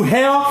going through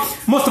hell,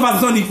 most of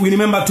us don't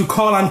remember to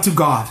call unto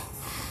God.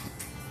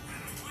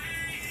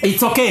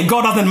 It's okay.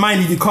 God doesn't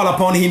mind if you call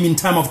upon Him in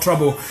time of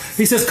trouble.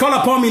 He says, call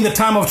upon me in the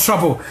time of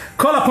trouble.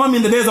 Call upon me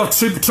in the days of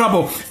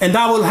trouble, and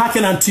I will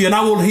hearken unto you, and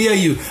I will hear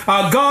you.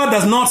 Our God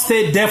does not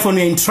stay deaf when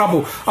you're in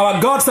trouble.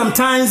 Our God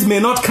sometimes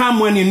may not come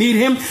when you need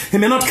Him. He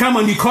may not come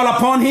when you call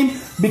upon Him,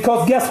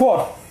 because guess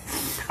what?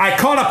 I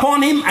called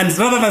upon Him, and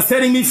rather than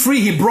setting me free,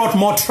 He brought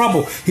more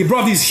trouble. He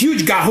brought this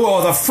huge guy who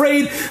I was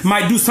afraid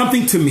might do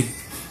something to me.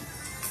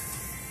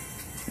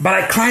 But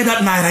I cried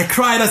that night. I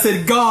cried. I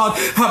said, God,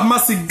 have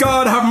mercy.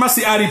 God, have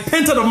mercy. I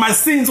repented of my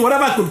sins,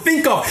 whatever I could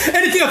think of,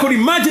 anything I could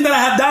imagine that I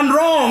had done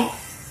wrong.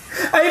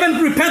 I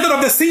even repented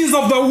of the sins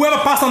of the whoever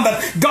person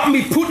that got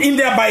me put in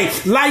there by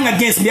lying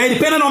against me. I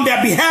repented on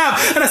their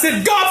behalf. And I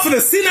said, God, for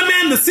the sinner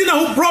man, the sinner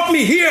who brought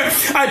me here,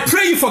 I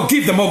pray you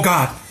forgive them, oh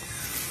God.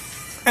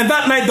 And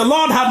that night, the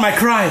Lord heard my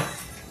cry.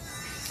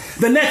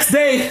 The next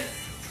day,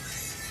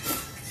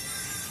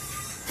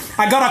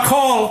 I got a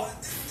call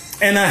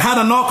and I had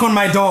a knock on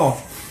my door.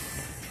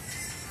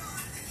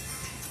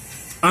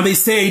 And they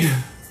said,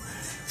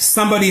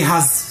 somebody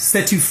has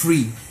set you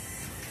free.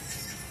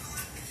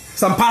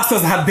 Some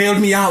pastors had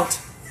bailed me out.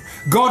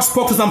 God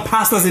spoke to some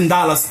pastors in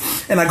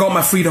Dallas and I got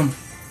my freedom.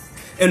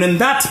 And when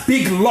that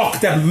big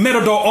lock, that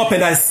metal door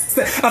opened, as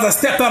I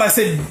stepped out, I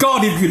said,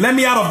 God, if you let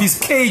me out of this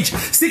cage,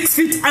 6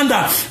 feet under,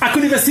 I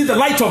couldn't even see the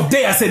light of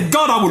day. I said,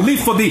 God, I will live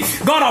for thee.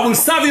 God, I will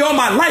serve you all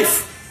my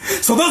life.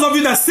 So those of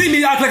you that see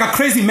me act like a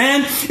crazy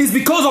man, it's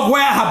because of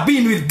where I have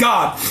been with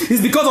God.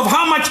 It's because of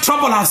how much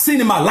trouble I've seen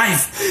in my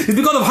life. It's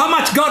because of how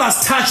much God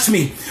has touched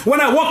me.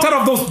 When I walked out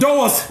of those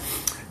doors,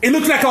 it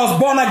looked like I was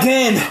born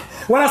again.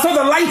 When I saw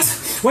the light,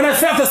 when I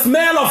felt the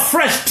smell of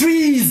fresh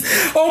trees,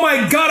 oh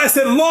my God, I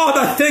said, Lord,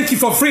 I thank you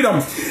for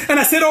freedom. And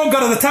I said, oh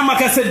God, at the time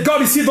I said,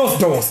 God, you see those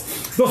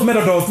doors, those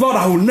metal doors, Lord,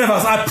 I will never,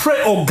 I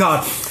pray, oh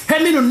God,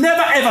 help me to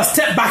never ever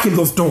step back in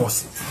those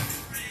doors.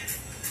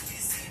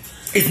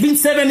 It's been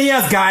 7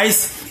 years,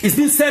 guys. It's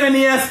been 7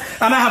 years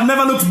and I have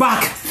never looked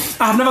back.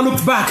 I have never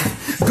looked back.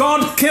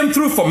 God came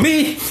through for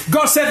me.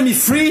 God set me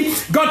free.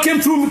 God came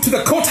through to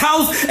the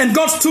courthouse and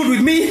God stood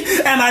with me.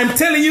 And I'm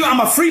telling you,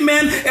 I'm a free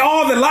man.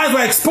 All the lies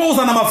were exposed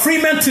and I'm a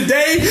free man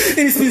today.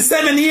 It's been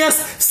 7 years.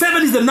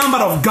 7 is the number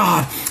of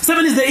God.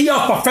 7 is the year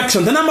of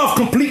perfection, the number of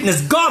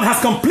completeness. God has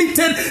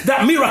completed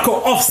that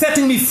miracle of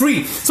setting me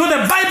free. So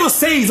the Bible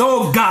says,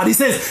 oh God, he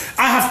says,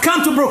 I have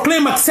come to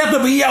proclaim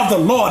acceptable year of the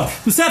Lord,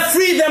 to set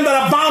free them that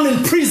are bound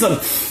in prison.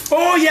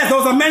 Oh yes, there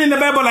was a man in the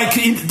Bible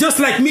just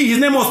like me. His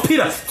name was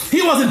Peter.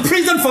 He was in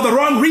prison for the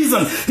wrong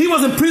reason. He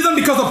was in prison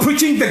because of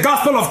preaching the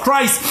gospel of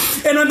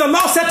Christ. And when the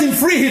Lord set him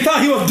free, he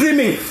thought he was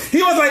dreaming.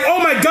 He was like, oh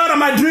my God,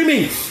 am I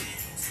dreaming?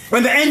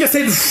 When the angel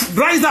said,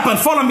 rise up and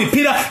follow me,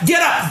 Peter,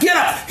 get up, get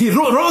up. He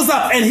rose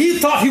up and he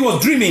thought he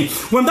was dreaming.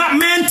 When that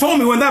man told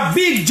me, when that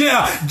big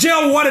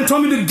jail warden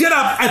told me to get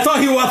up, I thought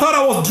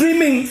I was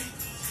dreaming.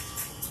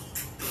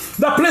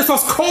 That place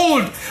was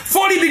cold,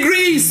 40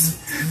 degrees.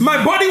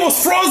 My body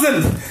was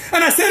frozen.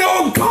 And I said,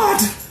 oh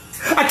God,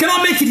 I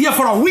cannot make it here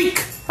for a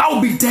week. I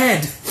will be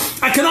dead.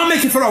 I cannot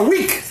make it for a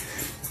week.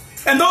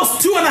 And those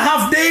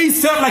 2.5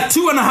 days felt like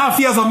 2.5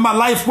 years of my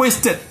life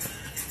wasted.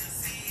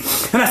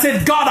 And I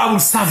said, God, I will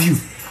serve you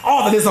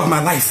all the days of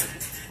my life.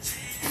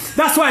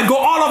 That's why I go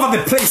all over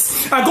the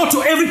place. I go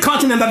to every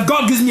continent that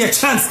God gives me a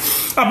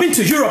chance. I've been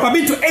to Europe, I've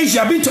been to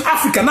Asia, I've been to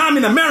Africa, now I'm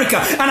in America.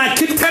 And I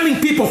keep telling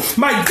people,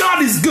 my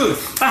God is good.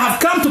 I have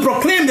come to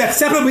proclaim the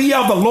acceptable year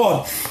of the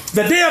Lord,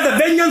 the day of the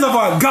vengeance of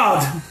our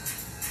God.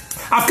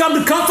 I've come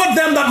to comfort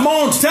them that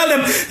mourn, to tell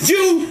them,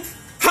 you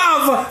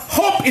have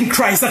hope in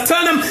Christ. I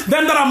tell them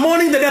that are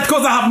mourning the death,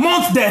 because I have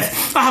mourned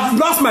death. I have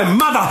lost my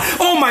mother.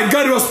 Oh my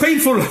God, it was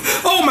painful.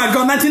 Oh my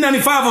God,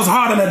 1995 was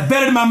hard, and I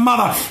buried my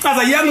mother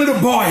as a young little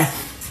boy.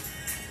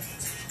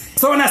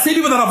 So when I see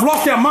people that have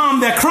lost their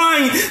mom, they're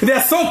crying,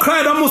 they're so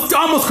crying,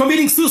 almost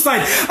committing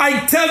suicide,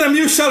 I tell them,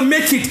 you shall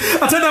make it.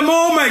 I tell them,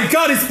 oh my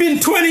God, it's been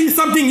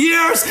 20-something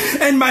years,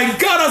 and my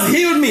God has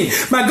healed me.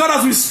 My God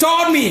has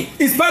restored me.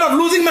 In spite of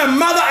losing my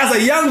mother as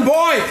a young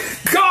boy,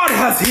 God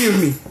has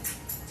healed me.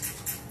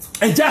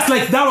 And just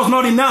like that was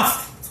not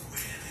enough,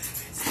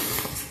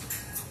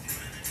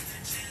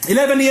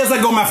 11 years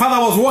ago, my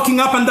father was walking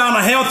up and down,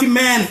 a healthy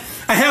man,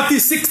 a healthy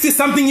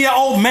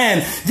 60-something-year-old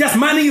man, just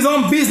minding his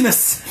own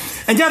business.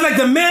 And just like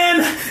the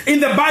man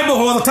in the Bible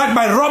who was attacked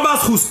by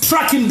robbers who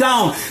struck him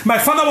down, my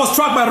father was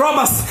struck by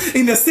robbers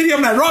in the city of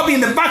Nairobi,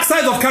 in the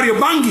backside of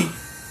Kariobangi.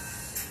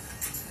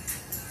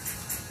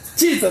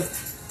 Jesus.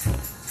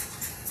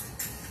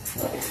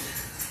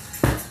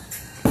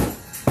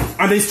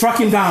 And they struck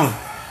him down.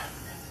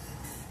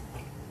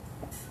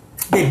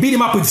 They beat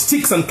him up with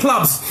sticks and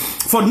clubs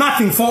for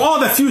nothing, for all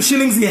the few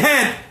shillings he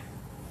had.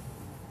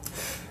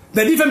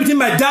 The difference between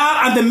my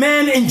dad and the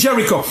man in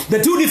Jericho. The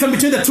two difference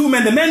between the two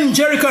men, the man in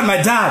Jericho and my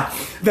dad.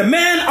 The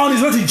man on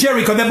his road to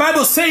Jericho. The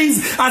Bible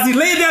says, as he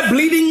lay there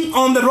bleeding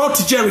on the road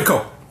to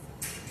Jericho,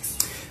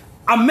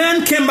 a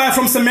man came by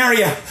from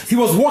Samaria. He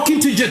was walking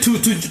to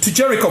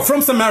Jericho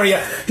from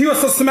Samaria. He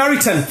was a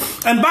Samaritan.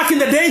 And back in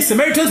the day,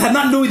 Samaritans had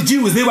nothing to do with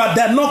Jews. They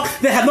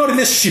had no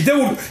relationship. They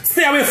would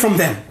stay away from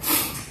them.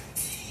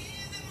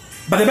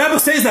 But the Bible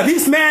says that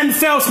this man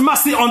felt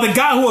mercy on the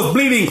guy who was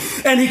bleeding,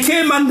 and he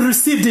came and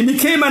received him. He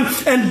came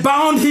and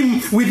bound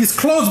him with his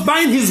clothes,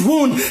 bind his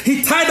wound.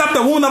 He tied up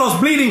the wound that was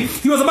bleeding.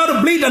 He was about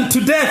to bleed unto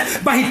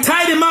death, but he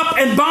tied him up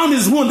and bound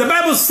his wound. The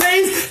Bible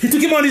says he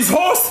took him on his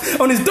horse,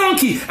 on his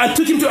donkey, and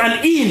took him to an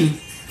inn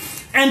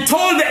and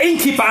told the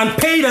innkeeper and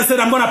paid and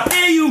said, I'm going to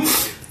pay you.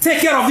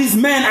 Take care of this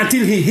man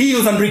until he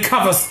heals and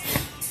recovers.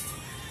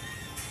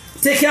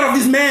 Take care of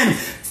this man.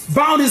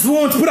 bound his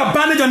wounds, put a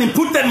bandage on him,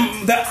 put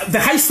the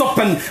hyssop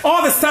and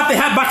all the stuff they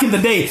had back in the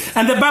day.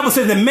 And the Bible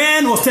says the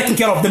man was taken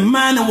care of. The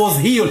man was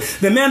healed.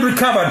 The man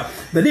recovered.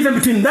 The difference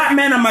between that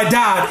man and my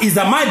dad is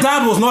that my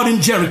dad was not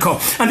in Jericho.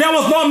 And there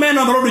was no man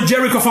on the road to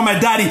Jericho for my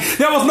daddy.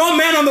 There was no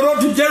man on the road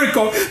to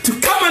Jericho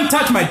to come and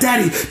touch my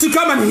daddy, to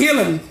come and heal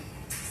him.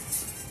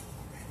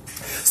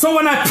 So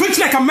when I preach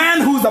like a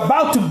man who's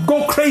about to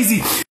go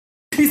crazy,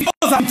 it's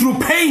because I'm through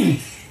pain.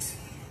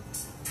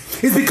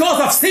 It's because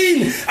I've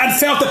seen and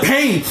felt the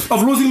pain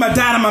of losing my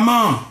dad and my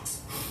mom.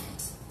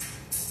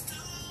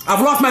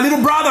 I've lost my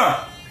little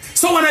brother.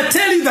 So when I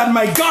tell you that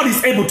my God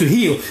is able to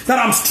heal, that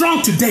I'm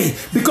strong today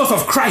because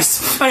of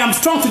Christ, I am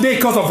strong today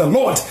because of the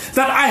Lord,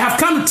 that I have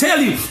come to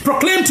tell you,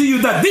 proclaim to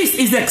you that this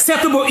is the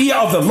acceptable year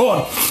of the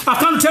Lord. I've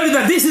come to tell you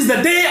that this is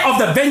the day of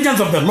the vengeance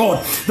of the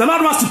Lord. The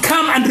Lord wants to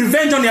come and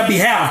revenge on your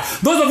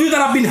behalf. Those of you that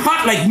have been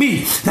hurt like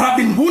me, that have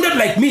been wounded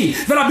like me,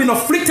 that have been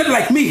afflicted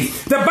like me,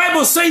 the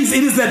Bible says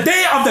it is the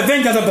day of the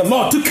vengeance of the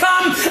Lord to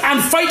come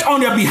and fight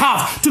on your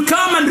behalf, to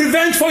come and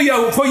revenge for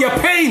your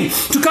pain,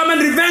 to come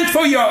and revenge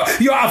for your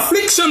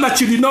affliction that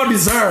you did not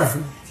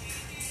deserve.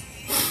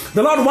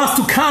 The Lord wants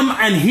to come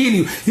and heal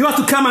you. He wants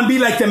to come and be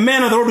like the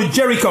man on the road to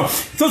Jericho.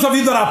 Those of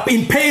you that are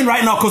in pain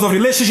right now because of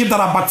relationships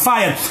that are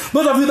backfired.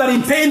 Those of you that are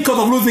in pain because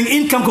of losing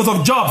income, because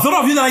of jobs. Those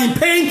of you that are in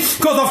pain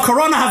because of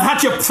corona has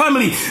hurt your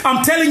family.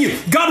 I'm telling you,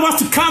 God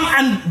wants to come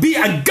and be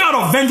a God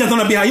of vengeance on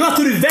your behalf. He wants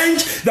to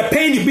revenge the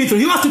pain you've been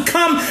through. He wants to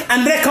come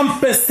and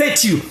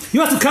recompensate you. He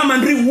wants to come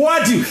and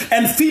reward you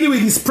and fill you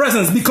with his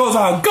presence, because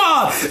our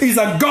God is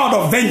a God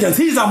of vengeance.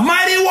 He's a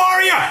mighty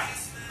warrior.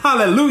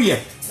 Hallelujah.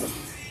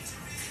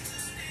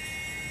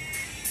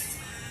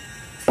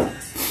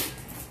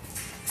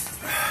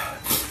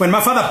 When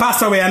my father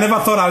passed away, I never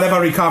thought I'll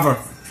ever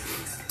recover.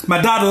 My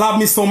dad loved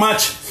me so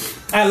much.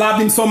 I loved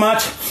him so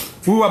much.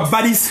 We were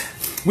buddies.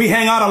 We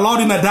hang out a lot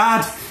with my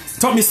dad.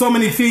 Taught me so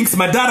many things.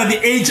 My dad, at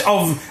the age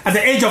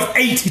of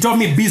 8, he taught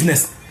me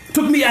business.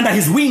 Took me under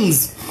his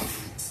wings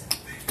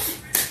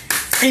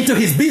into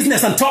his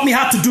business and taught me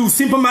how to do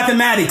simple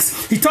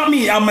mathematics. He taught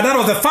me, my dad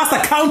was the first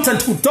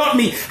accountant who taught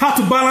me how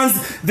to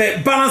balance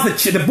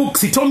the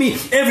books. He told me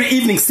every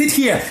evening, sit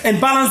here and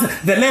balance.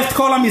 The left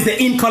column is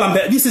the in column.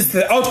 This is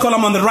the out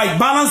column on the right.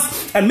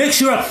 Balance and make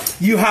sure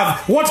you have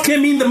what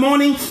came in the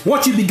morning,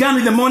 what you began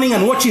in the morning,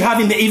 and what you have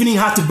in the evening.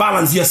 How to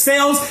balance your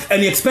sales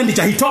and your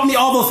expenditure. He taught me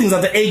all those things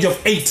at the age of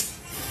 8.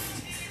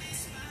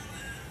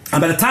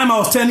 And by the time I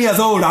was 10 years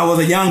old, I was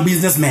a young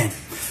businessman.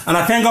 And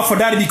I thank God for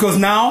that, because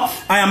now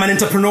I am an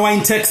entrepreneur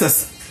in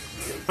Texas.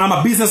 I'm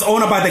a business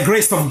owner by the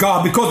grace of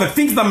God, because the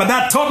things that my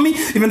dad taught me,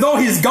 even though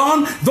he's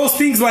gone, those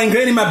things were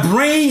ingrained in my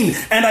brain.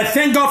 And I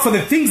thank God for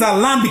the things I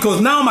learned, because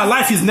now my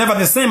life is never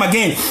the same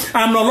again.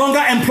 I'm no longer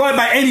employed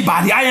by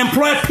anybody. I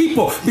employ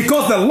people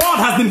because the Lord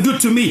has been good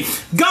to me.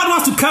 God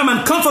wants to come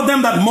and comfort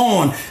them that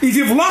mourn. If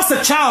you've lost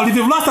a child, if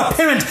you've lost a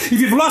parent, if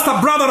you've lost a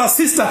brother or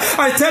sister,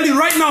 I tell you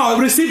right now,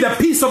 receive the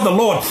peace of the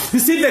Lord.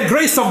 Receive the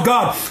grace of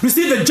God.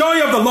 Receive the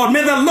joy of the Lord.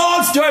 May the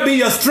Lord's joy be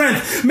your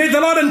strength. May the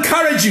Lord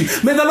encourage you.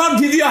 May the Lord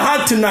give you a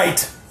hug tonight.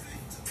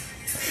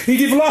 If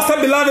you've lost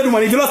a beloved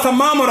one, if you lost a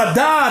mom or a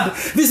dad,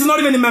 this is not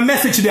even in my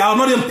message today. I was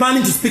not even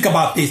planning to speak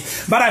about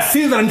this, but I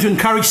feel that I need to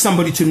encourage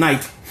somebody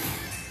tonight.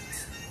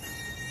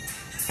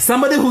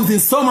 Somebody who's in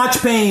so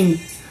much pain,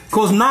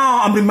 because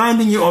now I'm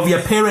reminding you of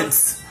your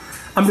parents.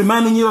 I'm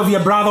reminding you of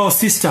your brother or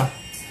sister.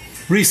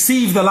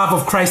 Receive the love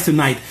of Christ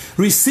tonight.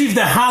 Receive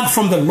the hug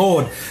from the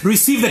Lord.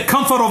 Receive the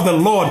comfort of the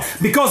Lord.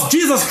 Because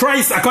Jesus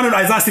Christ, according to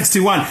Isaiah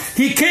 61,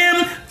 he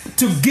came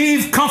to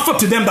give comfort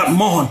to them that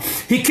mourn.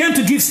 He came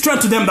to give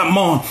strength to them that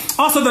mourn.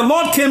 Also, the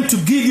Lord came to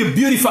give you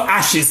beautiful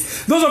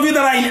ashes. Those of you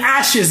that are in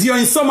ashes, you're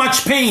in so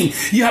much pain.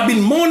 You have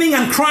been mourning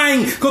and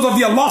crying because of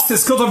your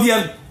losses, because of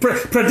your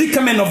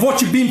predicament of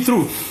what you've been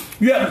through.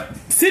 You are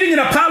sitting in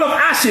a pile of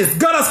ashes.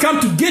 God has come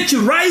to get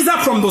you. Rise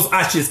up from those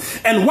ashes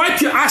and wipe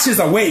your ashes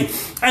away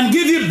and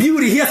give you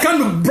beauty. He has come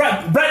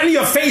to brighten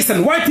your face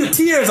and wipe your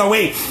tears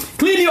away.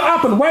 Clean you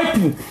up and wipe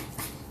you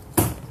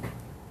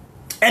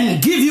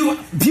and give you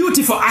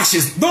beautiful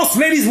ashes. Those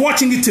ladies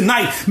watching it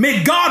tonight,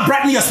 may God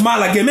brighten your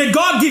smile again. May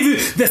God give you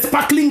the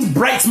sparkling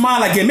bright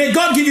smile again. May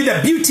God give you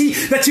the beauty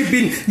that you've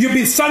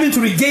been striving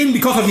to regain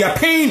because of your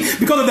pain,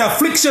 because of the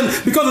affliction,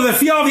 because of the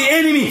fear of the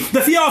enemy,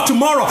 the fear of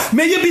tomorrow.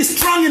 May you be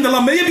strong in the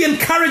Lord. May you be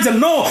encouraged and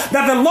know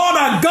that the Lord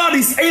our God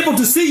is able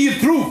to see you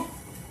through.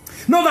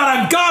 Know that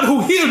our God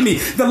who healed me,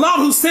 the Lord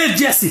who saved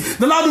Jesse,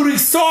 the Lord who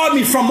restored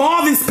me from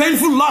all these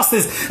painful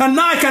losses, and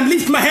now I can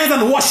lift my hands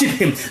and worship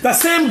him. The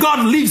same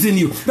God lives in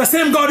you. The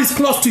same God is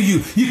close to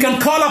you. You can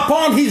call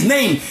upon his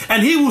name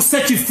and he will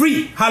set you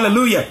free.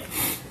 Hallelujah.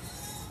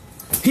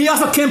 He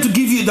also came to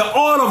give you the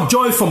oil of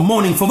joy for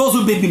mourning. For those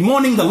who may be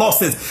mourning the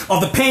losses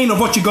of the pain of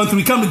what you're going through,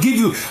 he come to give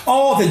you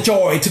all the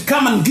joy, to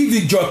come and give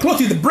you joy,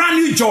 clothe you with the brand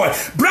new joy,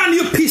 brand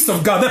new peace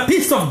of God, the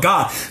peace of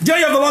God.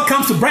 Joy of the Lord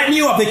comes to brighten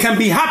you up. They can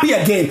be happy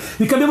again.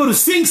 You can be able to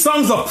sing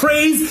songs of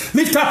praise,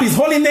 lift up his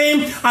holy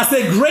name, and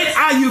say, great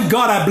are you,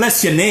 God. I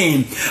bless your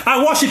name.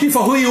 I worship you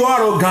for who you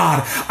are, oh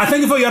God. I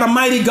thank you for your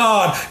mighty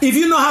God. If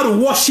you know how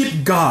to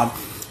worship God,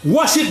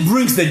 Worship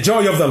brings the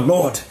joy of the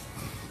Lord.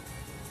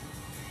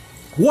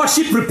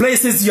 Worship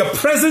replaces your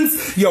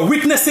presence, your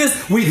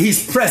weaknesses with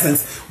his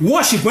presence.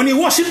 Worship, when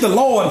you worship the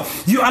Lord,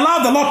 you allow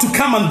the Lord to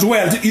come and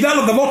dwell. You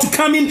allow the Lord to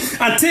come in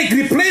and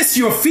replace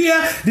your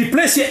fear,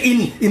 replace your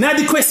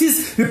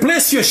inadequacies,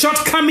 replace your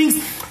shortcomings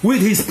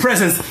with his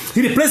presence.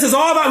 He replaces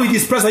all that with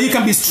his presence. You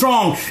can be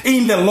strong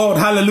in the Lord.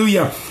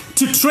 Hallelujah.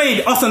 To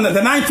trade, also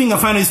the ninth thing I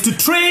find is to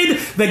trade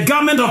the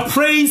garment of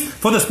praise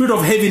for the spirit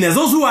of heaviness.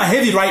 Those who are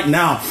heavy right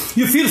now,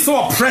 you feel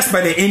so oppressed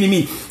by the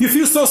enemy. You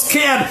feel so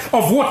scared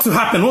of what to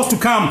happen, what's to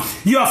come.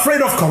 You're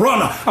afraid of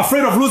corona,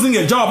 afraid of losing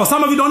your job. Or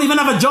some of you don't even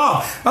have a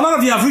job. A lot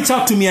of you have reached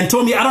out to me and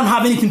told me, I don't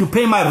have anything to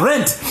pay my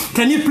rent.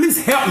 Can you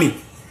please help me?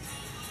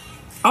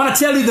 I want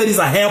to tell you there is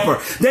a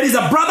helper. There is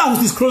a brother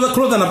who is closer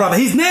than a brother.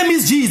 His name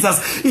is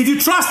Jesus. If you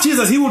trust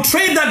Jesus, he will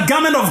trade that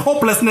garment of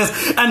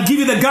hopelessness and give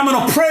you the garment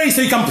of praise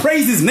so you can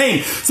praise his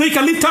name. So you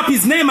can lift up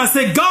his name and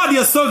say, God,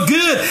 you're so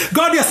good.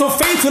 God, you're so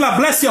faithful. I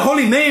bless your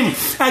holy name.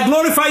 I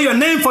glorify your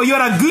name for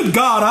you're a good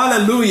God.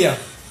 Hallelujah.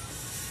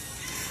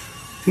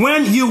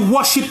 When you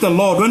worship the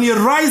Lord, when you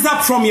rise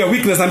up from your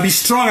weakness and be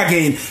strong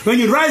again, when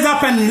you rise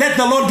up and let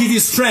the Lord give you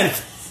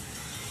strength,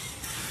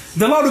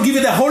 the Lord will give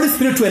you the Holy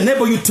Spirit to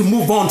enable you to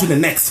move on to the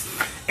next.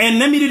 And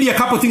let me read you a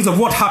couple of things of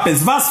what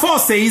happens. Verse 4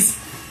 says,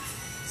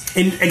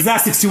 in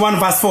Exodus 61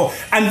 verse 4,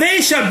 and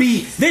they shall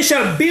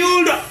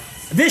build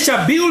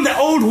the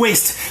old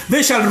waste.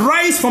 They shall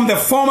rise from the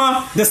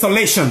former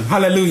desolation.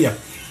 Hallelujah.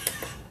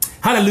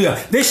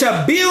 Hallelujah. They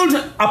shall build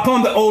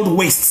upon the old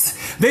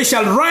wastes. They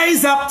shall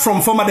rise up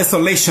from former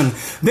desolation.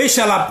 They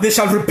shall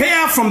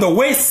repair from the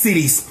waste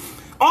cities.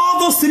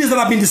 All those cities that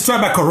have been destroyed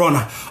by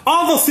corona,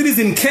 all those cities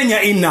in Kenya,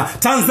 in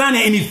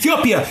Tanzania, in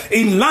Ethiopia,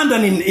 in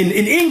London, in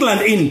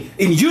England,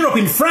 in Europe,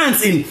 in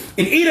France, in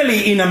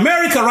Italy, in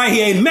America right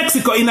here, in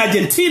Mexico, in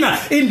Argentina,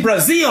 in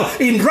Brazil,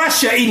 in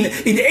Russia, in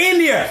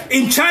India,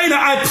 in China,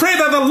 I pray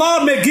that the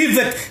Lord may give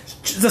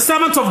the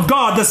servants of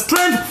God the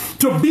strength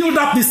to build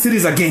up these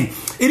cities again.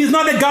 It is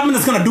not the government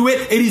that's going to do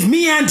it. It is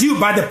me and you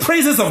by the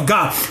praises of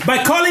God.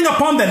 By calling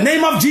upon the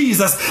name of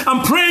Jesus,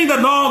 I'm praying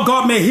that Lord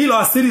God may heal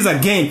our cities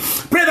again.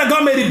 Pray that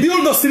God may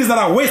rebuild those cities that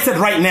are wasted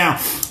right now.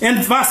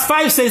 And verse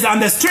 5 says,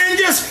 and the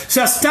strangers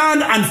shall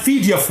stand and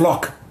feed your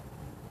flock.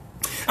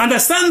 And the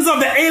sons of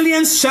the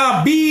aliens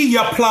shall be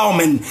your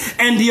plowmen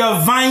and your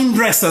vine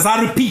dressers.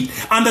 I repeat,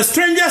 and the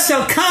strangers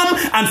shall come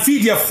and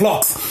feed your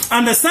flocks.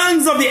 And the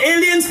sons of the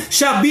aliens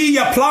shall be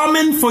your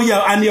plowmen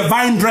and your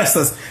vine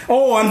dressers.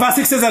 Oh, and verse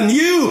 6 says, and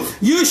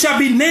you shall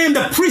be named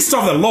the priest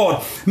of the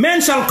Lord.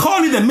 Men shall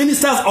call you the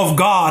ministers of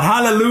God.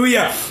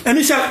 Hallelujah. And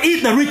you shall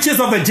eat the riches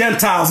of the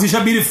Gentiles. You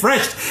shall be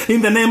refreshed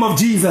in the name of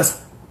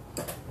Jesus.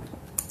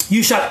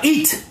 You shall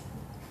eat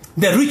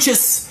the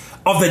riches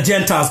of the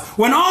Gentiles.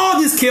 When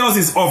all this chaos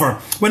is over,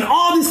 when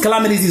all these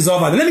calamities is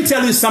over, let me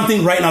tell you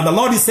something right now. The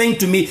Lord is saying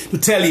to me to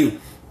tell you,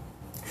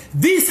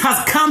 this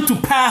has come to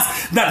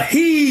pass that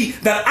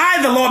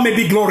I, the Lord, may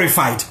be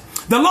glorified.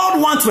 The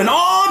Lord wants, when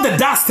all the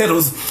dust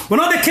settles, when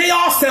all the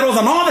chaos settles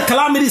and all the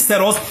calamity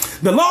settles,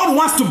 the Lord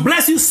wants to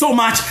bless you so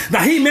much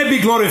that he may be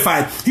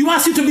glorified. He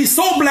wants you to be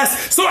so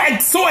blessed, so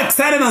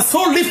excited and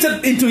so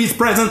lifted into his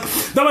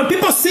presence that when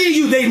people see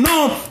you, they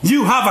know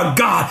you have a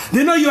God.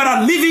 They know you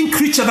are a living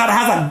creature that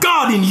has a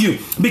God in you.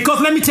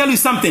 Because let me tell you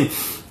something.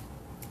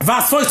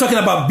 Verse 4 is talking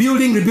about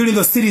rebuilding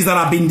the cities that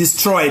have been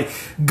destroyed.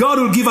 God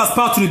will give us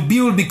power to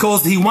rebuild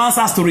because he wants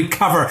us to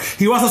recover.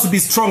 He wants us to be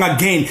strong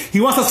again. He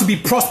wants us to be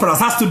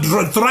prosperous, us to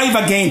thrive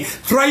again,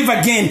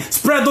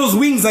 spread those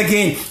wings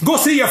again. Go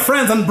see your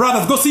friends and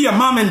brothers. Go see your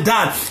mom and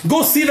dad.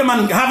 Go see them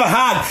and have a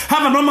hug.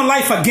 Have a normal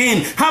life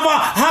again.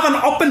 Have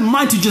an open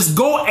mind to just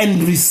go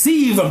and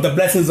receive of the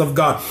blessings of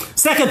God.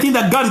 Second thing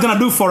that God is going to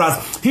do for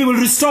us, he will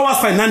restore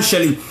us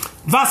financially.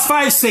 Verse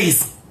 5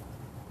 says,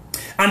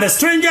 and the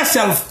stranger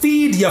shall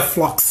feed your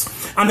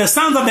flocks, and the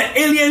sons of the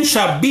alien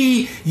shall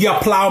be your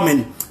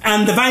plowmen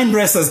and the vine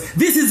dressers.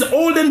 This is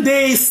olden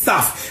days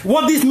stuff.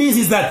 What this means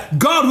is that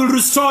God will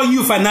restore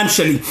you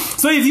financially.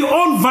 So if you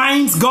own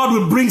vines, God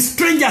will bring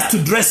strangers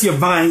to dress your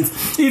vines.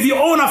 If you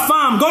own a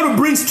farm, God will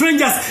bring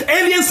strangers,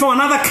 aliens from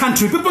another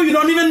country, people you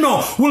don't even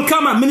know, will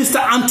come and minister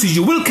unto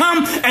you, will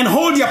come and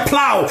hold your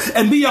plow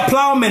and be your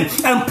plowman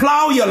and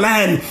plow your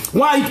land.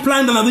 While you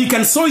plant another, you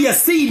can sow your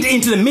seed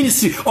into the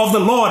ministry of the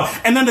Lord,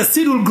 and then the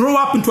seed will grow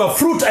up into a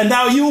fruit, and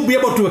now you will be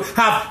able to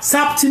have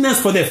sustenance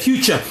for the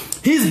future.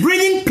 He's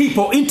bringing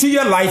people into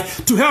your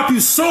life to help you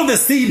sow the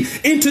seed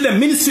into the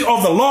ministry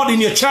of the Lord in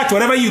your church,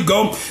 wherever you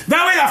go.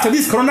 That way, after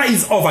this corona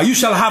is over, you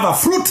shall have a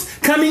fruit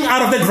coming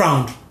out of the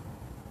ground.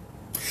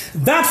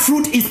 That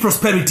fruit is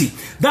prosperity.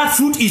 That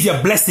fruit is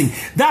your blessing.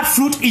 That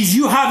fruit is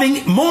you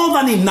having more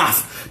than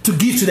enough to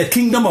give to the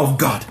kingdom of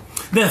God.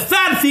 The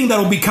third thing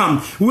that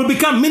will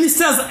become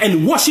ministers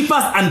and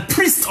worshippers and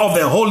priests of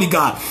the holy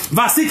God.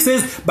 Verse 6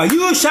 says, but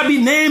you shall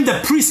be named the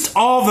priest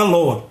of the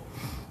Lord.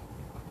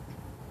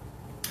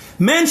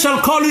 Men shall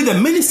call you the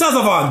ministers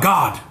of our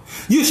God.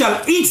 You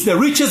shall eat the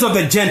riches of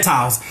the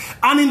Gentiles,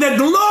 and in the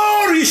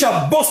glory you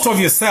shall boast of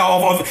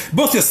yourself,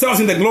 boast yourselves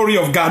in the glory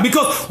of God.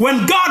 Because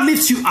when God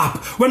lifts you up,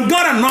 when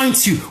God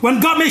anoints you, when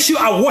God makes you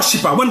a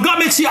worshiper, when God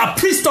makes you a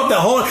priest of the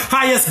whole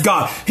highest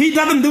God, He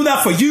doesn't do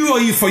that for you or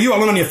for you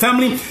alone and your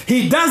family.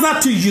 He does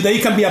that to you that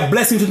you can be a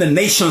blessing to the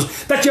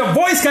nations, that your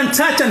voice can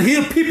touch and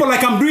heal people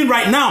like I'm doing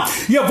right now.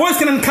 Your voice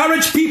can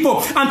encourage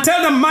people and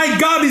tell them my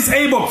God is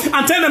able,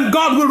 and tell them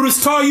God will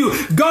restore you,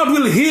 God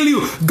will heal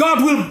you,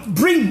 God will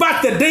bring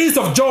back the days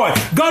of joy,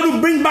 God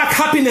will bring back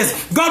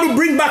happiness, God will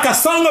bring back a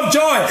song of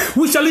joy.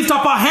 We shall lift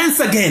up our hands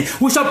again,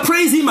 we shall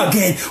praise Him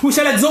again, we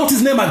shall exalt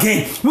His name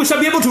again, we shall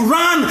be able to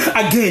run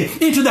again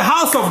into the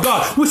house of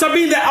God, we shall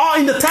be in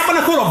the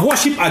tabernacle of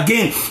worship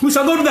again, we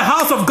shall go to the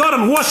house of God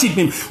and worship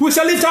Him, we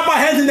shall lift up our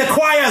hands in the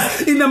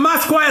choirs, in the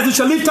mass choirs, we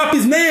shall lift up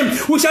His name,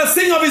 we shall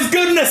sing of His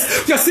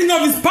goodness, we shall sing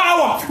of His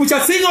power, we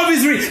shall sing of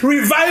His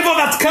revival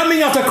that's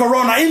coming after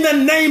Corona, in the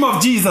name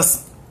of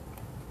Jesus.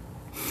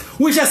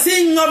 We shall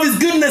sing of His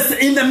goodness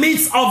in the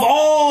midst of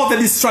all the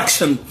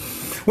destruction.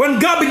 When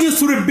God begins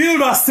to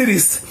rebuild our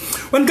cities,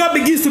 when God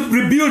begins to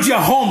rebuild your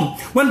home,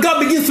 when God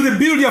begins to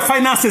rebuild your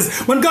finances,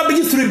 when God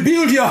begins to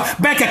rebuild your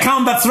bank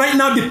account that's right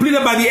now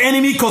depleted by the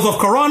enemy because of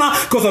Corona,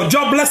 because of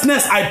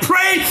joblessness, I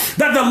pray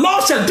that the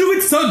Lord shall do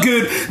it so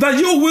good that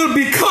you will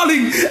be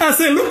calling and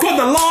say, look what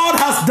the Lord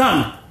has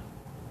done.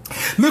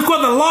 Look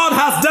what the Lord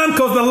has done,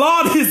 because the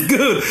Lord is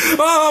good.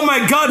 Oh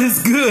my God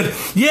is good.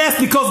 Yes,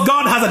 because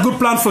God has a good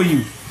plan for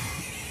you.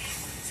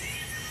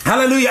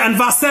 Hallelujah. And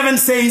verse 7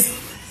 says,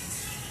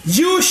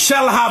 you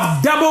shall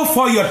have double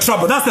for your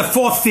trouble. That's the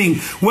fourth thing.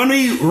 When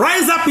we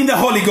rise up in the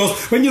Holy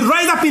Ghost, when you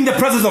rise up in the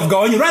presence of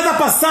God, when you rise up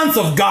as sons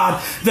of God,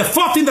 the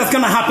fourth thing that's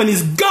going to happen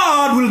is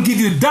God will give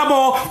you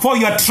double for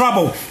your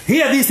trouble.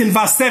 Hear this in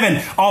verse 7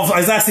 of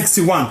Isaiah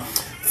 61.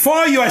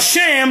 For your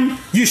shame,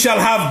 you shall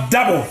have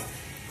double.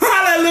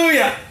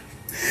 Hallelujah.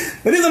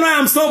 The reason why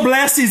I'm so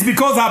blessed is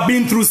because I've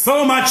been through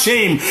so much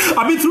shame.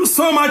 I've been through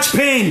so much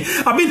pain.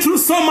 I've been through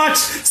so much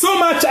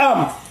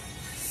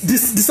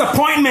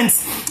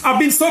disappointments. I've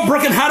been so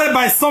brokenhearted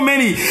by so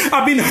many.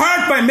 I've been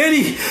hurt by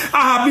many.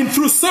 I have been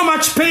through so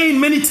much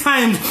pain many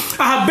times.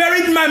 I have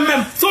buried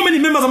so many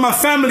members of my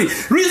family.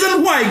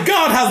 Reason why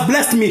God has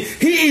blessed me.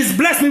 He is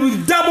blessed me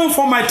with double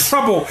for my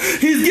trouble.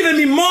 He's given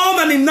me more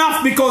than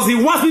enough because He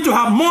wants me to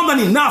have more than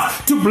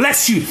enough to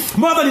bless you.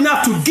 More than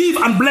enough to give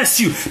and bless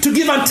you. To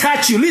give and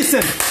touch you.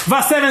 Listen,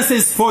 verse 7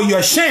 says, for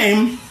your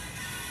shame,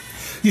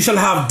 you shall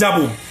have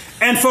double.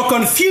 And for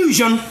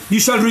confusion,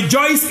 you shall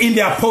rejoice in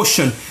their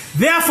portion.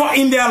 Therefore,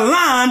 in their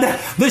land,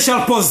 they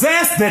shall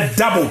possess the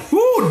double.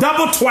 Ooh,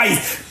 double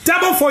twice.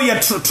 Double for your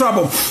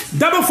trouble.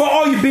 Double for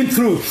all you've been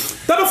through.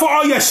 Double for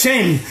all your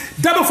shame.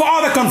 Double for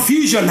all the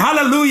confusion.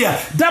 Hallelujah.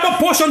 Double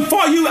portion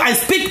for you. I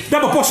speak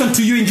double portion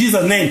to you in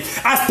Jesus' name.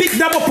 I speak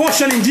double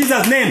portion in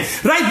Jesus' name.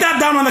 Write that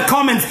down on the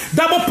comments.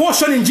 Double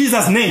portion in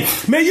Jesus' name.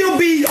 May you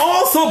be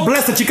also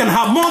blessed that you can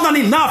have more than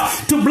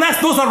enough to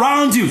bless those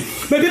around you.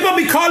 May people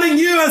be calling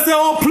you and say,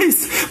 oh,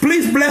 please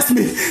bless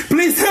me.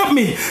 Please help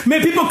me. May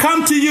people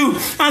come to you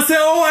and say,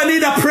 oh, I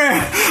need a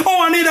prayer.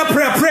 Oh, I need a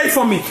prayer. Pray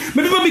for me.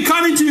 May people be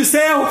coming to you and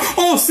say,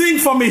 oh, sing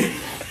for me.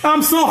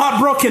 I'm so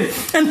heartbroken.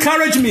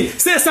 Encourage me.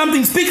 Say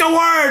something. Speak a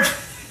word.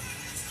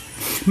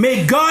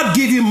 May God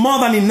give you more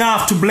than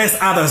enough to bless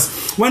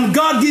others. When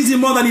God gives you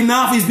more than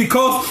enough, it's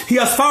because He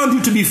has found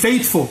you to be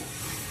faithful.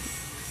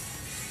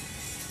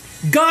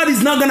 God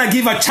is not going to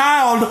give a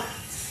child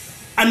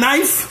a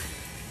knife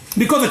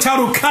because the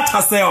child will cut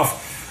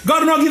herself.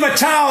 God will not give a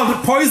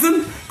child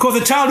poison because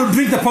the child will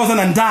drink the poison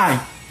and die.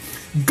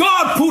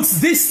 God puts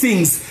these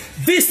things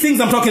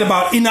I'm talking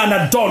about in an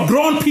adult,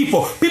 grown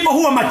people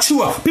who are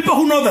mature, people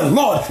who know the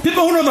Lord,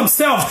 people who know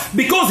themselves,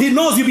 because He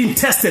knows you've been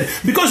tested,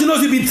 because He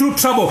knows you've been through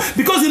trouble,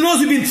 because He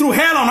knows you've been through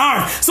hell on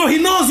earth. So He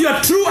knows you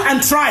are true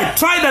and tried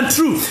and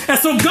true. And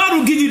so God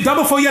will give you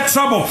double for your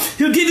trouble.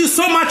 He'll give you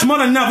so much more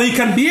than enough that you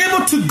can be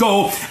able to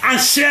go and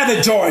share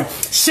the joy,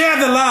 share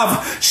the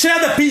love, share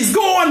the peace.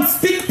 Go and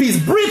speak peace.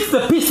 Breathe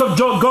the peace of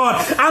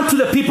God unto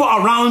the people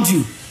around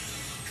you.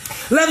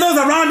 Let those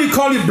around you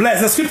call you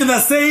blessed. The scripture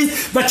that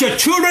says that your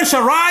children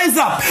shall rise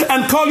up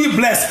and call you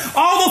blessed.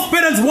 All those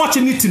parents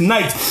watching me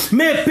tonight,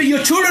 may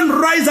your children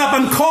rise up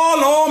and call,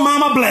 oh,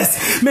 mama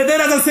blessed. May they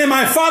not say,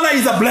 my father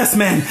is a blessed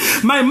man.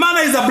 My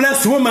mother is a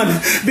blessed woman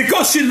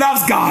because she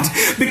loves God.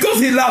 Because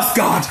he loves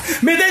God.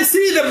 May they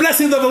see the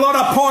blessings of the Lord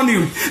upon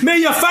you.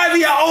 May your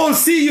 5-year-old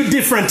see you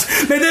different.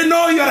 May they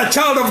know you are a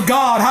child of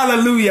God.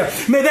 Hallelujah.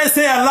 May they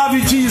say, I love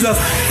you, Jesus.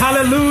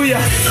 Hallelujah.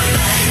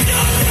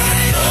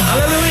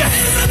 Hallelujah.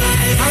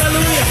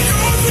 Hallelujah.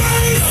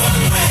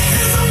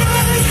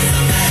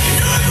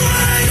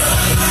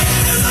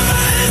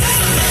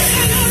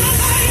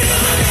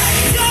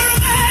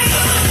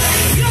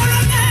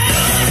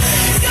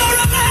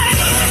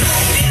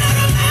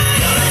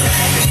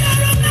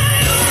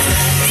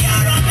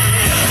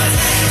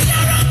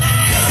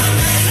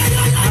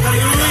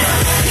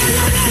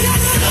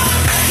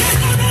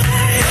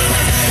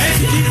 Thank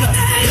you, Jesus.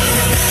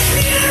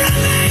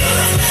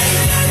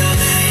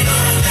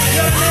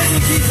 You're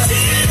amazing,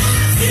 Jesus.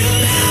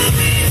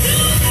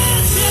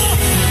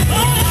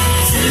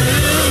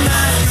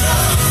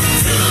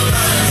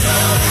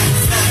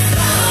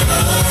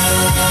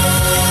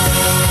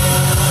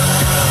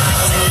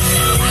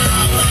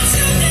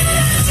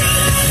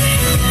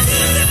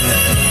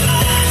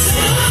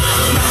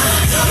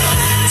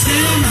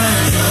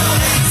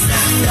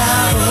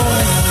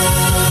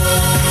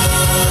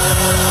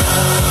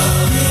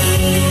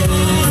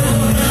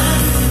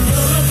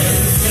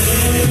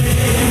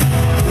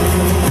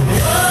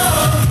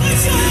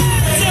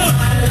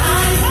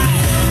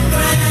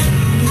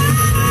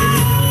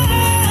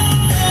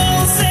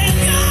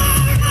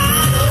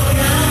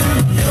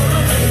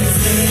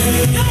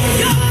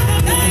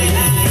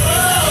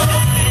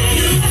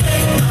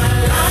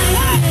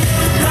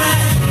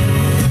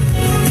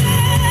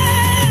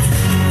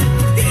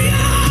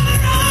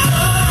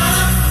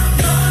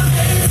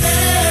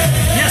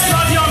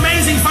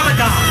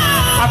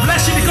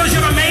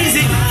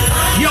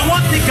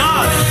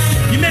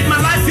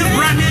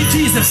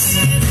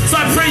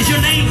 praise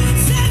your name.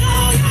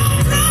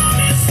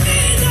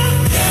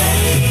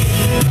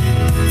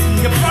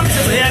 Your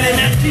promises are here,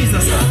 amen,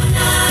 Jesus.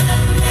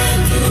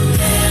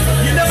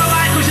 You never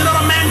lie because you're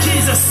not a man,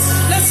 Jesus.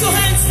 Let's go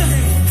hands to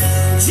him.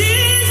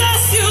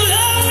 Jesus, you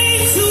love me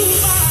too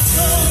much.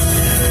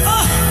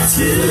 Oh,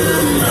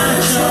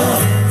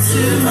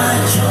 Too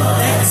much,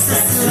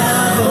 excess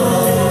love.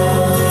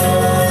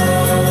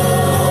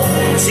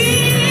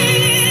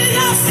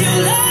 Jesus, you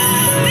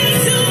love me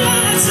too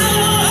much.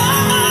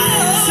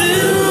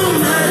 Too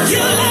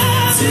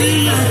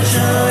much,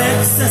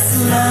 excess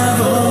love.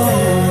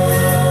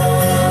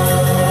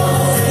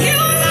 You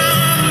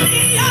love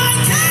me, I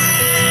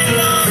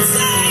cannot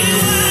say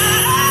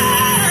why.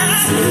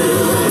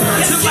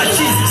 Too much,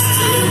 Jesus.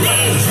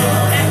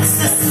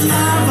 Excess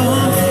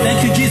love. Thank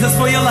you, Jesus,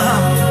 for your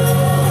love.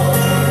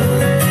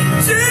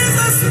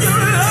 Jesus, you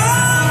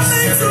love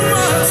me too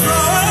much.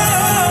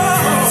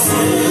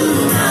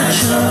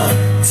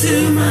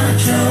 Too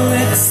much,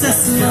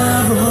 excess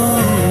love.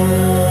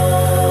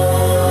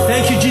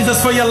 Thank you, Jesus,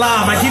 for your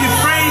love. I give you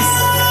praise.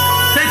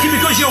 Thank you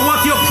because you're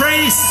worthy of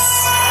praise.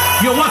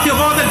 You're worthy of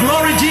all the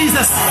glory,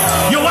 Jesus.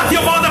 You're worthy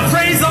of all the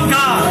praise of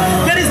God.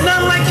 There is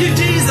none like you,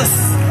 Jesus.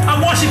 I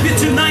worship you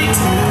tonight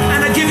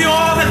and I give you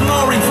all the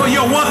glory for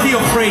you're worthy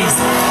of praise.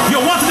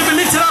 You're worthy to be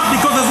lifted up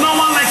because there's no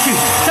one like you.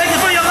 Thank you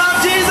for your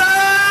love,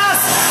 Jesus.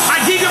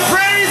 I give you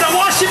praise. I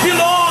worship you,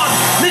 Lord.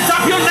 Lift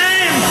up your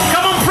name.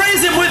 Come on,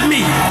 praise him with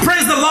me.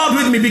 Praise the Lord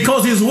with me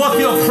because he's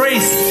worthy of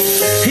praise.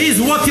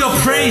 He's worthy of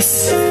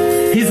praise.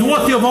 He's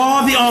worthy of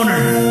all the honor.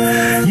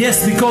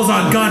 Yes, because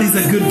our God is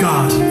a good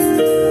God.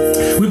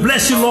 We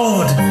bless you,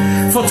 Lord,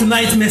 for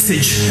tonight's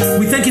message.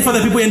 We thank you for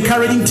the people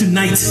encouraging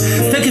tonight.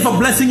 Thank you for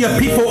blessing your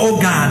people, oh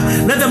God.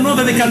 Let them know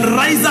that they can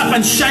rise up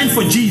and shine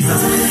for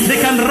Jesus. They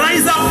can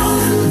rise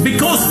up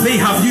because they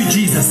have you,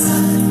 Jesus.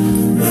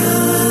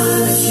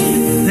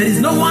 There is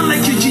no one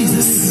like you,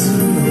 Jesus.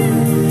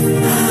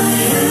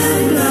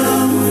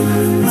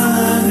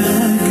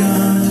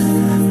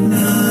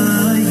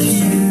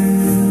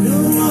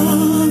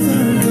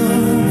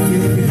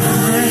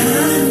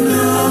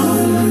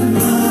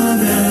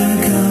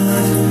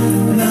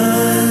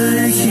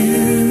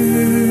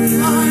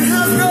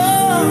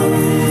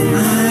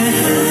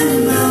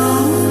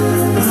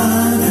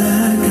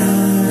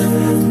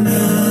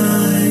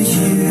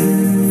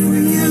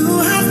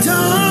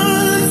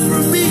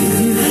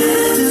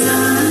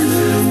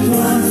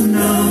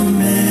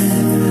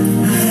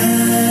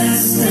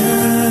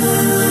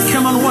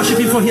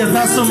 For he has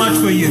done so much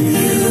for you.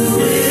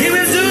 He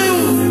will do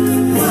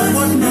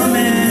what no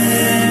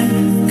man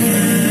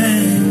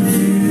can do.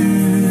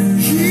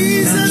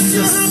 Jesus,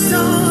 you have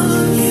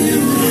done. You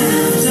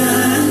have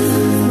done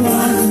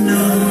what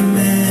no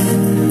man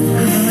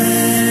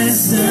has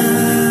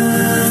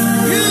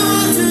done. You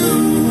will do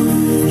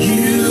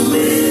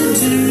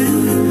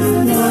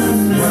what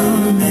no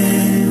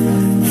man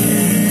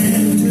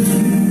can do.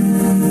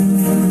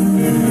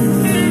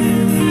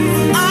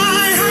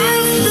 I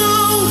have no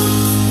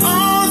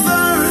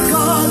other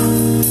God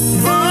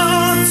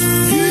but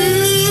you.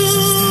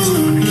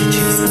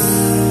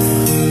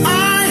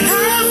 I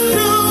have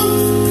no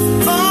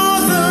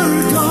other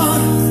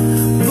God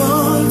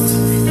but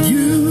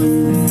you.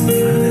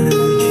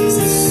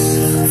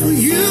 For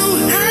you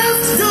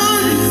have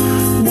done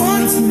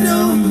what no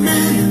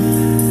man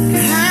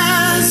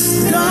has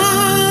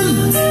done,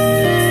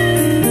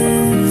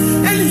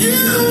 and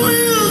you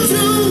will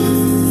do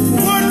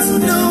what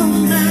no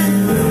man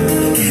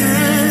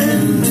can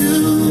do.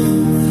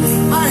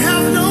 I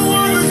have no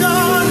other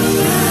God.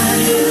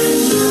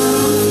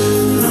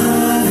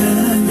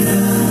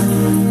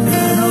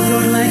 No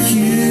God like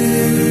you.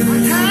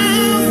 I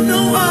have no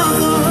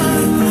other.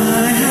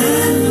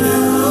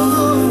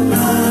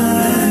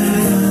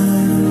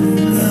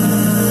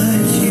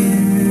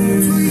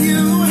 For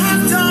you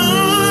have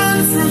done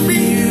for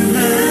me.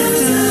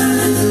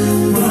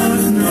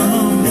 What no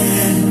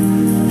man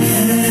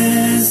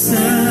has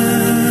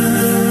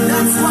done.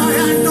 That's why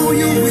I know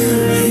you will.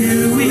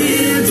 You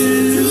will do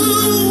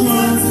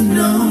what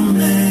no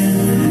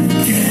man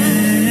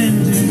can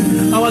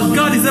do. Our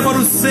God is able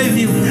to save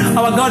you.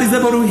 Our God is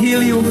able to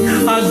heal you.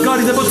 Our God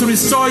is able to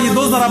restore you.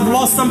 Those that have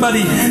lost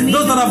somebody,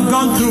 those that have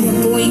gone through,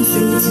 Going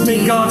through may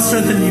today, God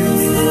strengthen you.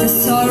 the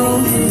sorrow,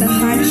 the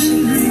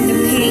hardship, the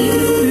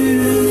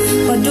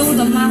pain. But though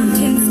the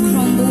mountains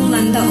crumble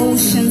and the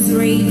oceans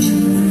rage,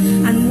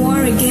 and war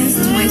against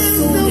my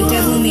soul the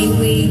devil may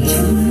wage,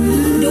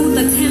 though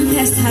the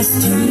tempest has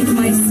turned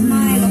my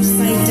smile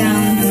upside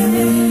down,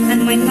 and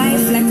my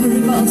life like a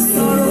river of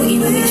sorrow in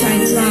which I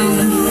drown,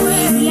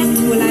 yet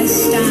will I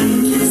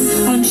stand,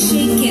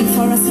 unshaken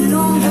for as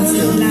long as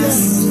it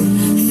lasts.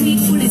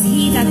 Faithful is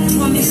he that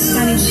promised,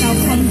 and it shall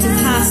come to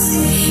pass.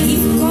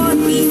 If God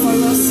be for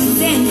us,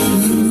 then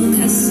who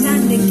can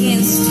stand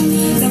against?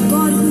 The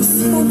God who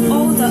spoke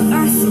all the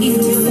earth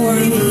into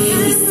form.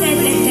 He said,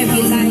 let there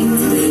be light,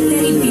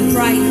 let it be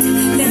bright,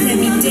 let there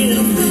be day,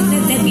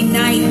 let there be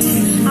night.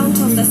 Out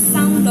of the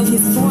sound of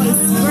his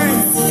voice,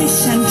 birds, fish,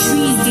 and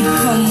trees did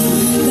come.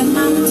 The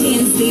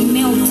mountains, they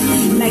melt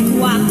like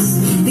wax.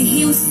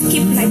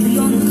 like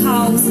young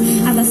cows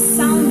at the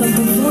sound of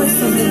the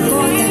voice of the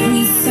God that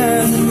we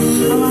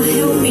serve. Our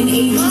help in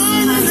ages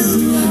past,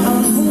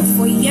 our hope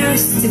for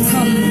years to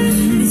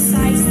come.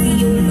 Besides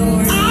thee, O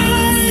Lord, I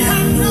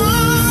have no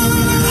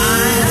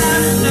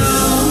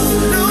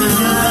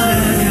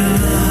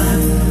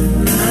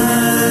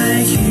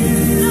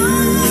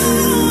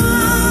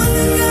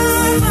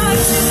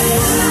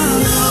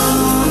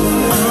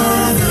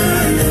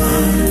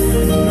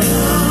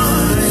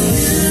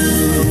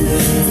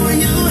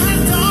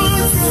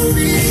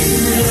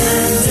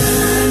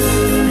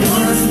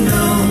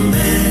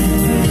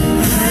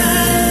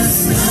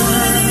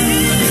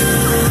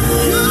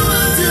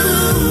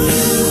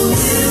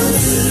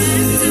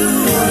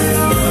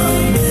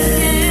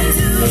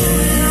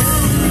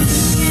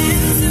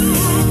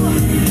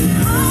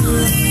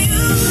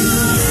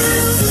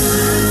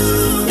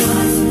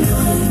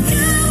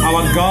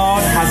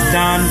God has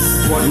done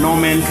what no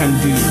man can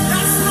do.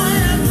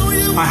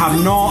 I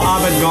have no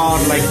other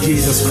God like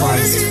Jesus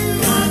Christ.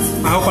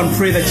 I hope and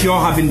pray that you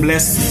all have been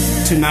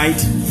blessed tonight,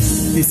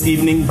 this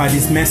evening, by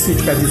this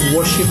message, by this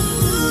worship.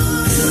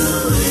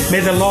 May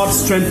the Lord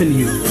strengthen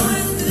you.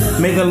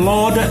 May the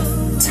Lord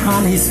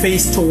turn his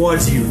face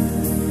towards you.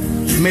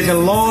 May the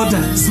Lord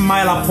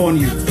smile upon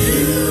you.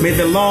 May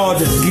the Lord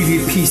give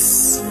you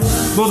peace.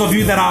 Those of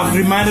you that are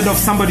reminded of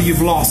somebody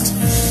you've lost,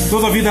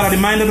 those of you that are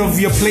reminded of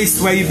your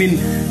place where you've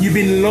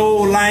been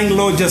low, lying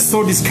low, just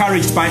so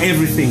discouraged by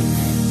everything.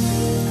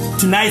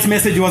 Tonight's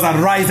message was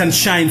arise and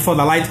shine, for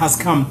the light has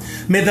come.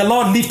 May the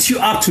Lord lift you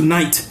up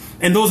tonight.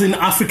 And those in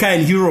Africa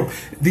and Europe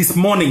this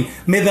morning,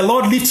 may the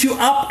Lord lift you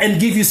up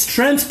and give you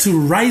strength to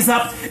rise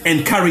up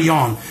and carry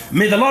on.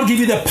 May the Lord give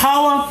you the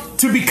power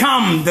to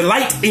become the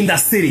light in the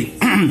city,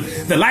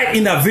 the light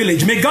in the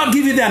village. May God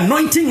give you the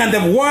anointing and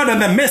the word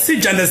and the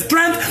message and the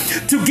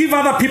strength to give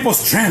other people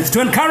strength,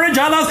 to encourage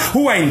others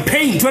who are in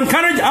pain, to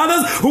encourage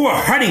others who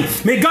are hurting.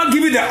 May God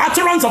give you the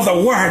utterance of the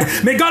word.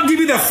 May God give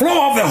you the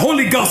flow of the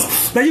Holy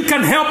Ghost, that you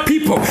can help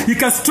people, you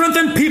can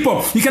strengthen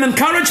people, you can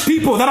encourage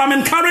people, that I'm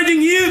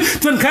encouraging you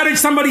to encourage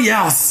somebody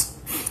else.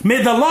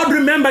 May the Lord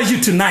remember you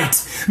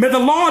tonight. May the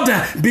Lord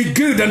be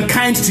good and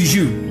kind to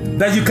you,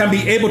 that you can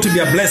be able to be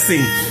a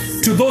blessing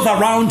to those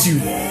around you,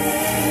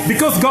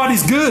 because God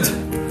is good.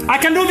 I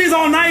can do this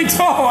all night.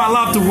 Oh, I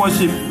love to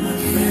worship.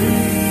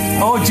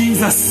 Oh,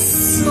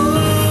 Jesus.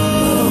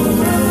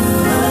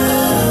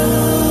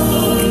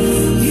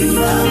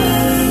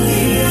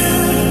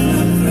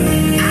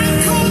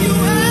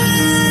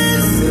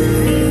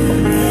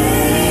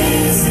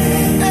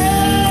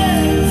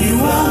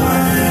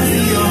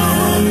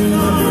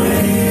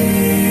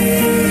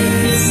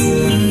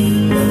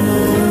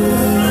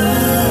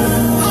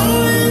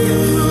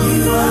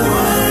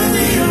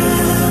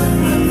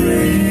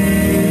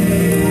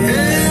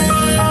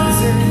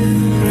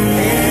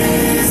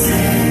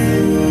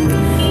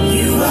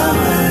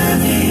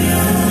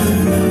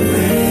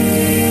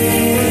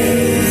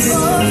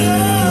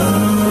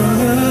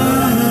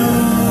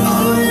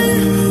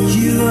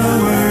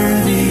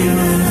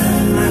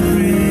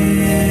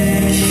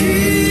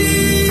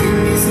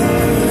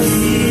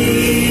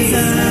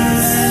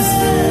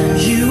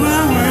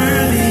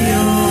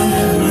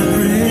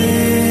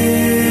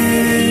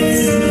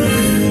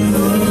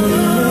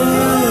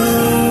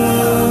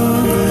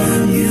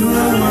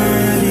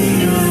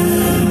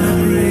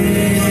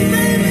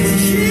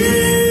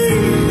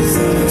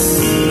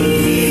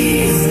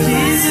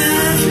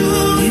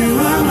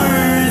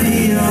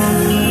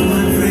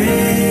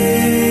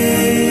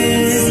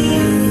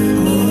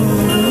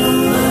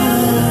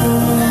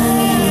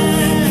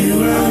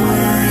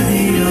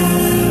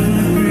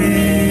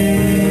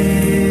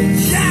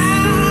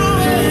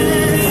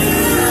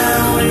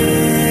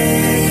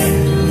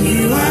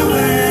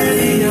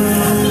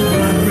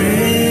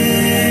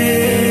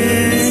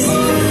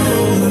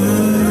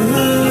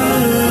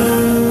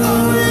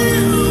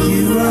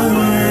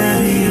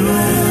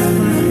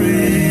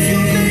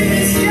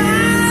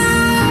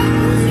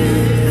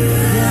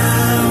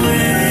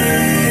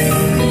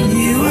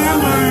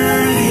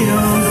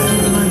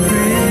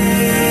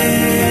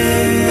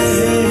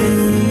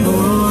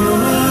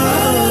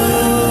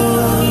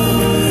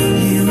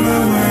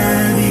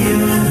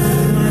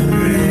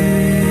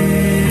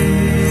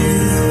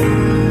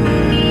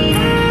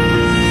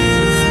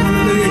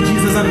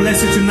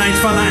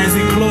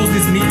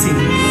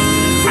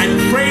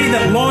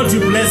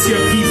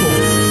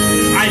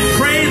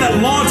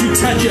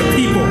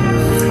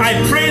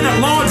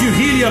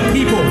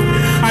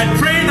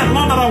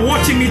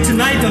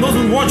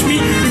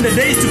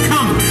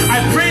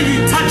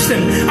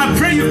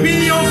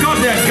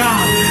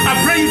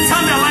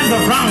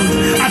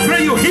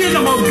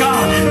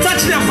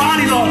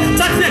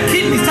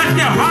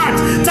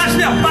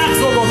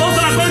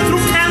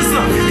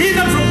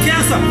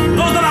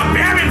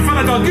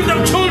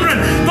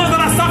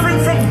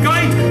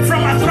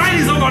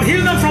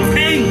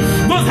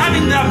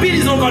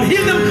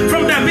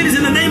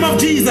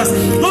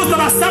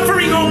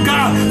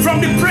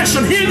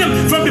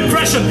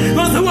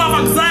 Those who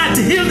have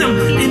anxiety, heal them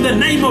in in the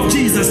name of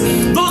Jesus.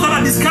 Those that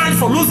are discouraged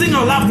for losing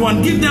a loved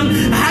one, give them,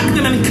 hug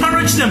them,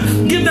 encourage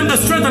them, give them the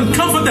strength and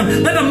comfort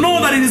them. Let them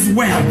know that it is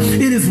well.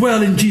 It is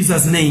well in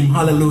Jesus' name.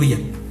 Hallelujah.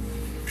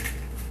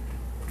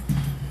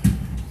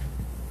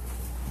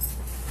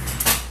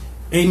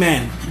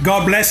 Amen.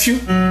 God bless you.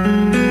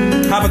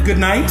 Have a good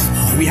night.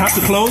 We have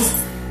to close.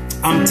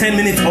 I'm 10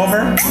 minutes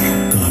over.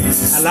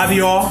 I love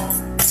you all.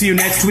 See you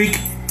next week.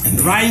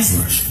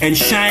 Rise and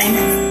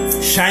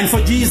shine. Shine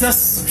for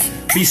Jesus.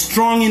 Be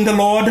strong in the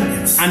Lord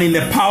and in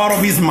the power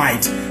of his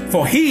might.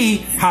 For he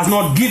has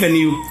not given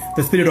you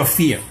the spirit of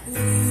fear,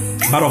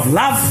 but of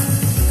love,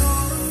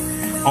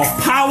 of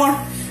power,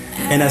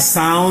 and a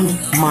sound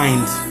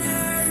mind.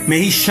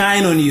 May he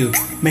shine on you.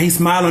 May he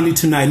smile on you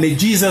tonight. May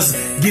Jesus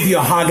give you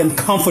a hug and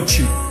comfort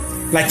you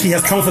like he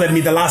has comforted me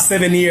the last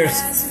 7 years.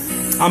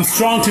 I'm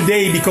strong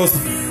today because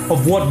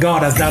of what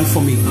God has done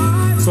for me.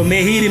 So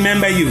may he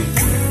remember you.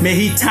 May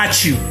he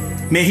touch you.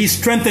 May he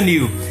strengthen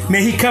you.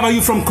 May he cover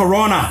you from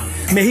corona.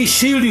 May he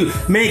shield you.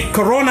 May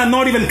corona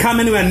not even come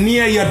anywhere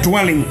near your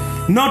dwelling.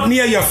 Not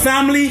near your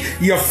family,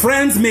 your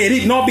friends. May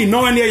it not be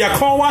nowhere near your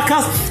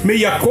co-workers. May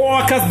your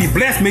co-workers be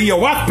blessed. May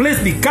your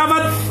workplace be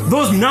covered.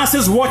 Those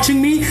nurses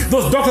watching me,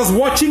 those doctors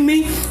watching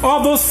me,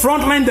 all those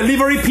frontline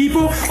delivery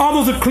people, all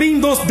those who clean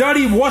those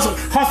dirty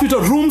hospital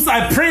rooms,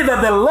 I pray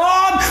that the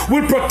Lord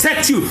will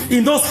protect you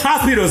in those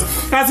hospitals.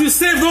 As you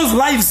save those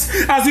lives,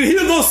 as you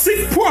heal those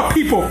sick, poor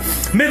people,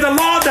 may the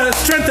Lord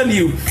strengthen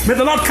you. May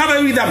the Lord cover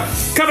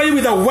you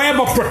with a web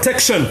of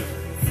protection.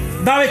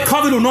 That way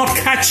COVID will not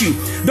catch you.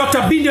 Dr.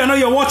 Bindi, I know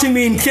you're watching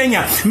me in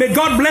Kenya. May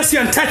God bless you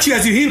and touch you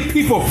as you heal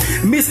people.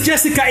 Miss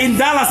Jessica in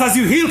Dallas, as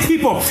you heal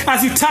people,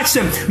 as you touch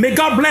them. May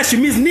God bless you.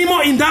 Miss Nemo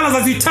in Dallas,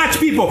 as you touch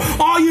people.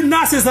 All you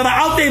nurses that are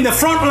out there in the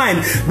front line,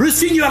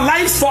 risking your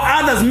lives for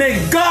others,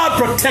 may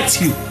God protect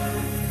you.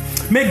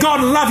 May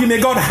God love you. May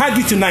God hug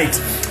you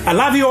tonight. I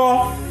love you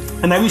all,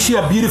 and I wish you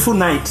a beautiful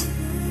night.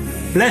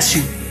 Bless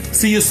you.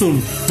 See you soon.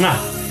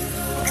 Mwah.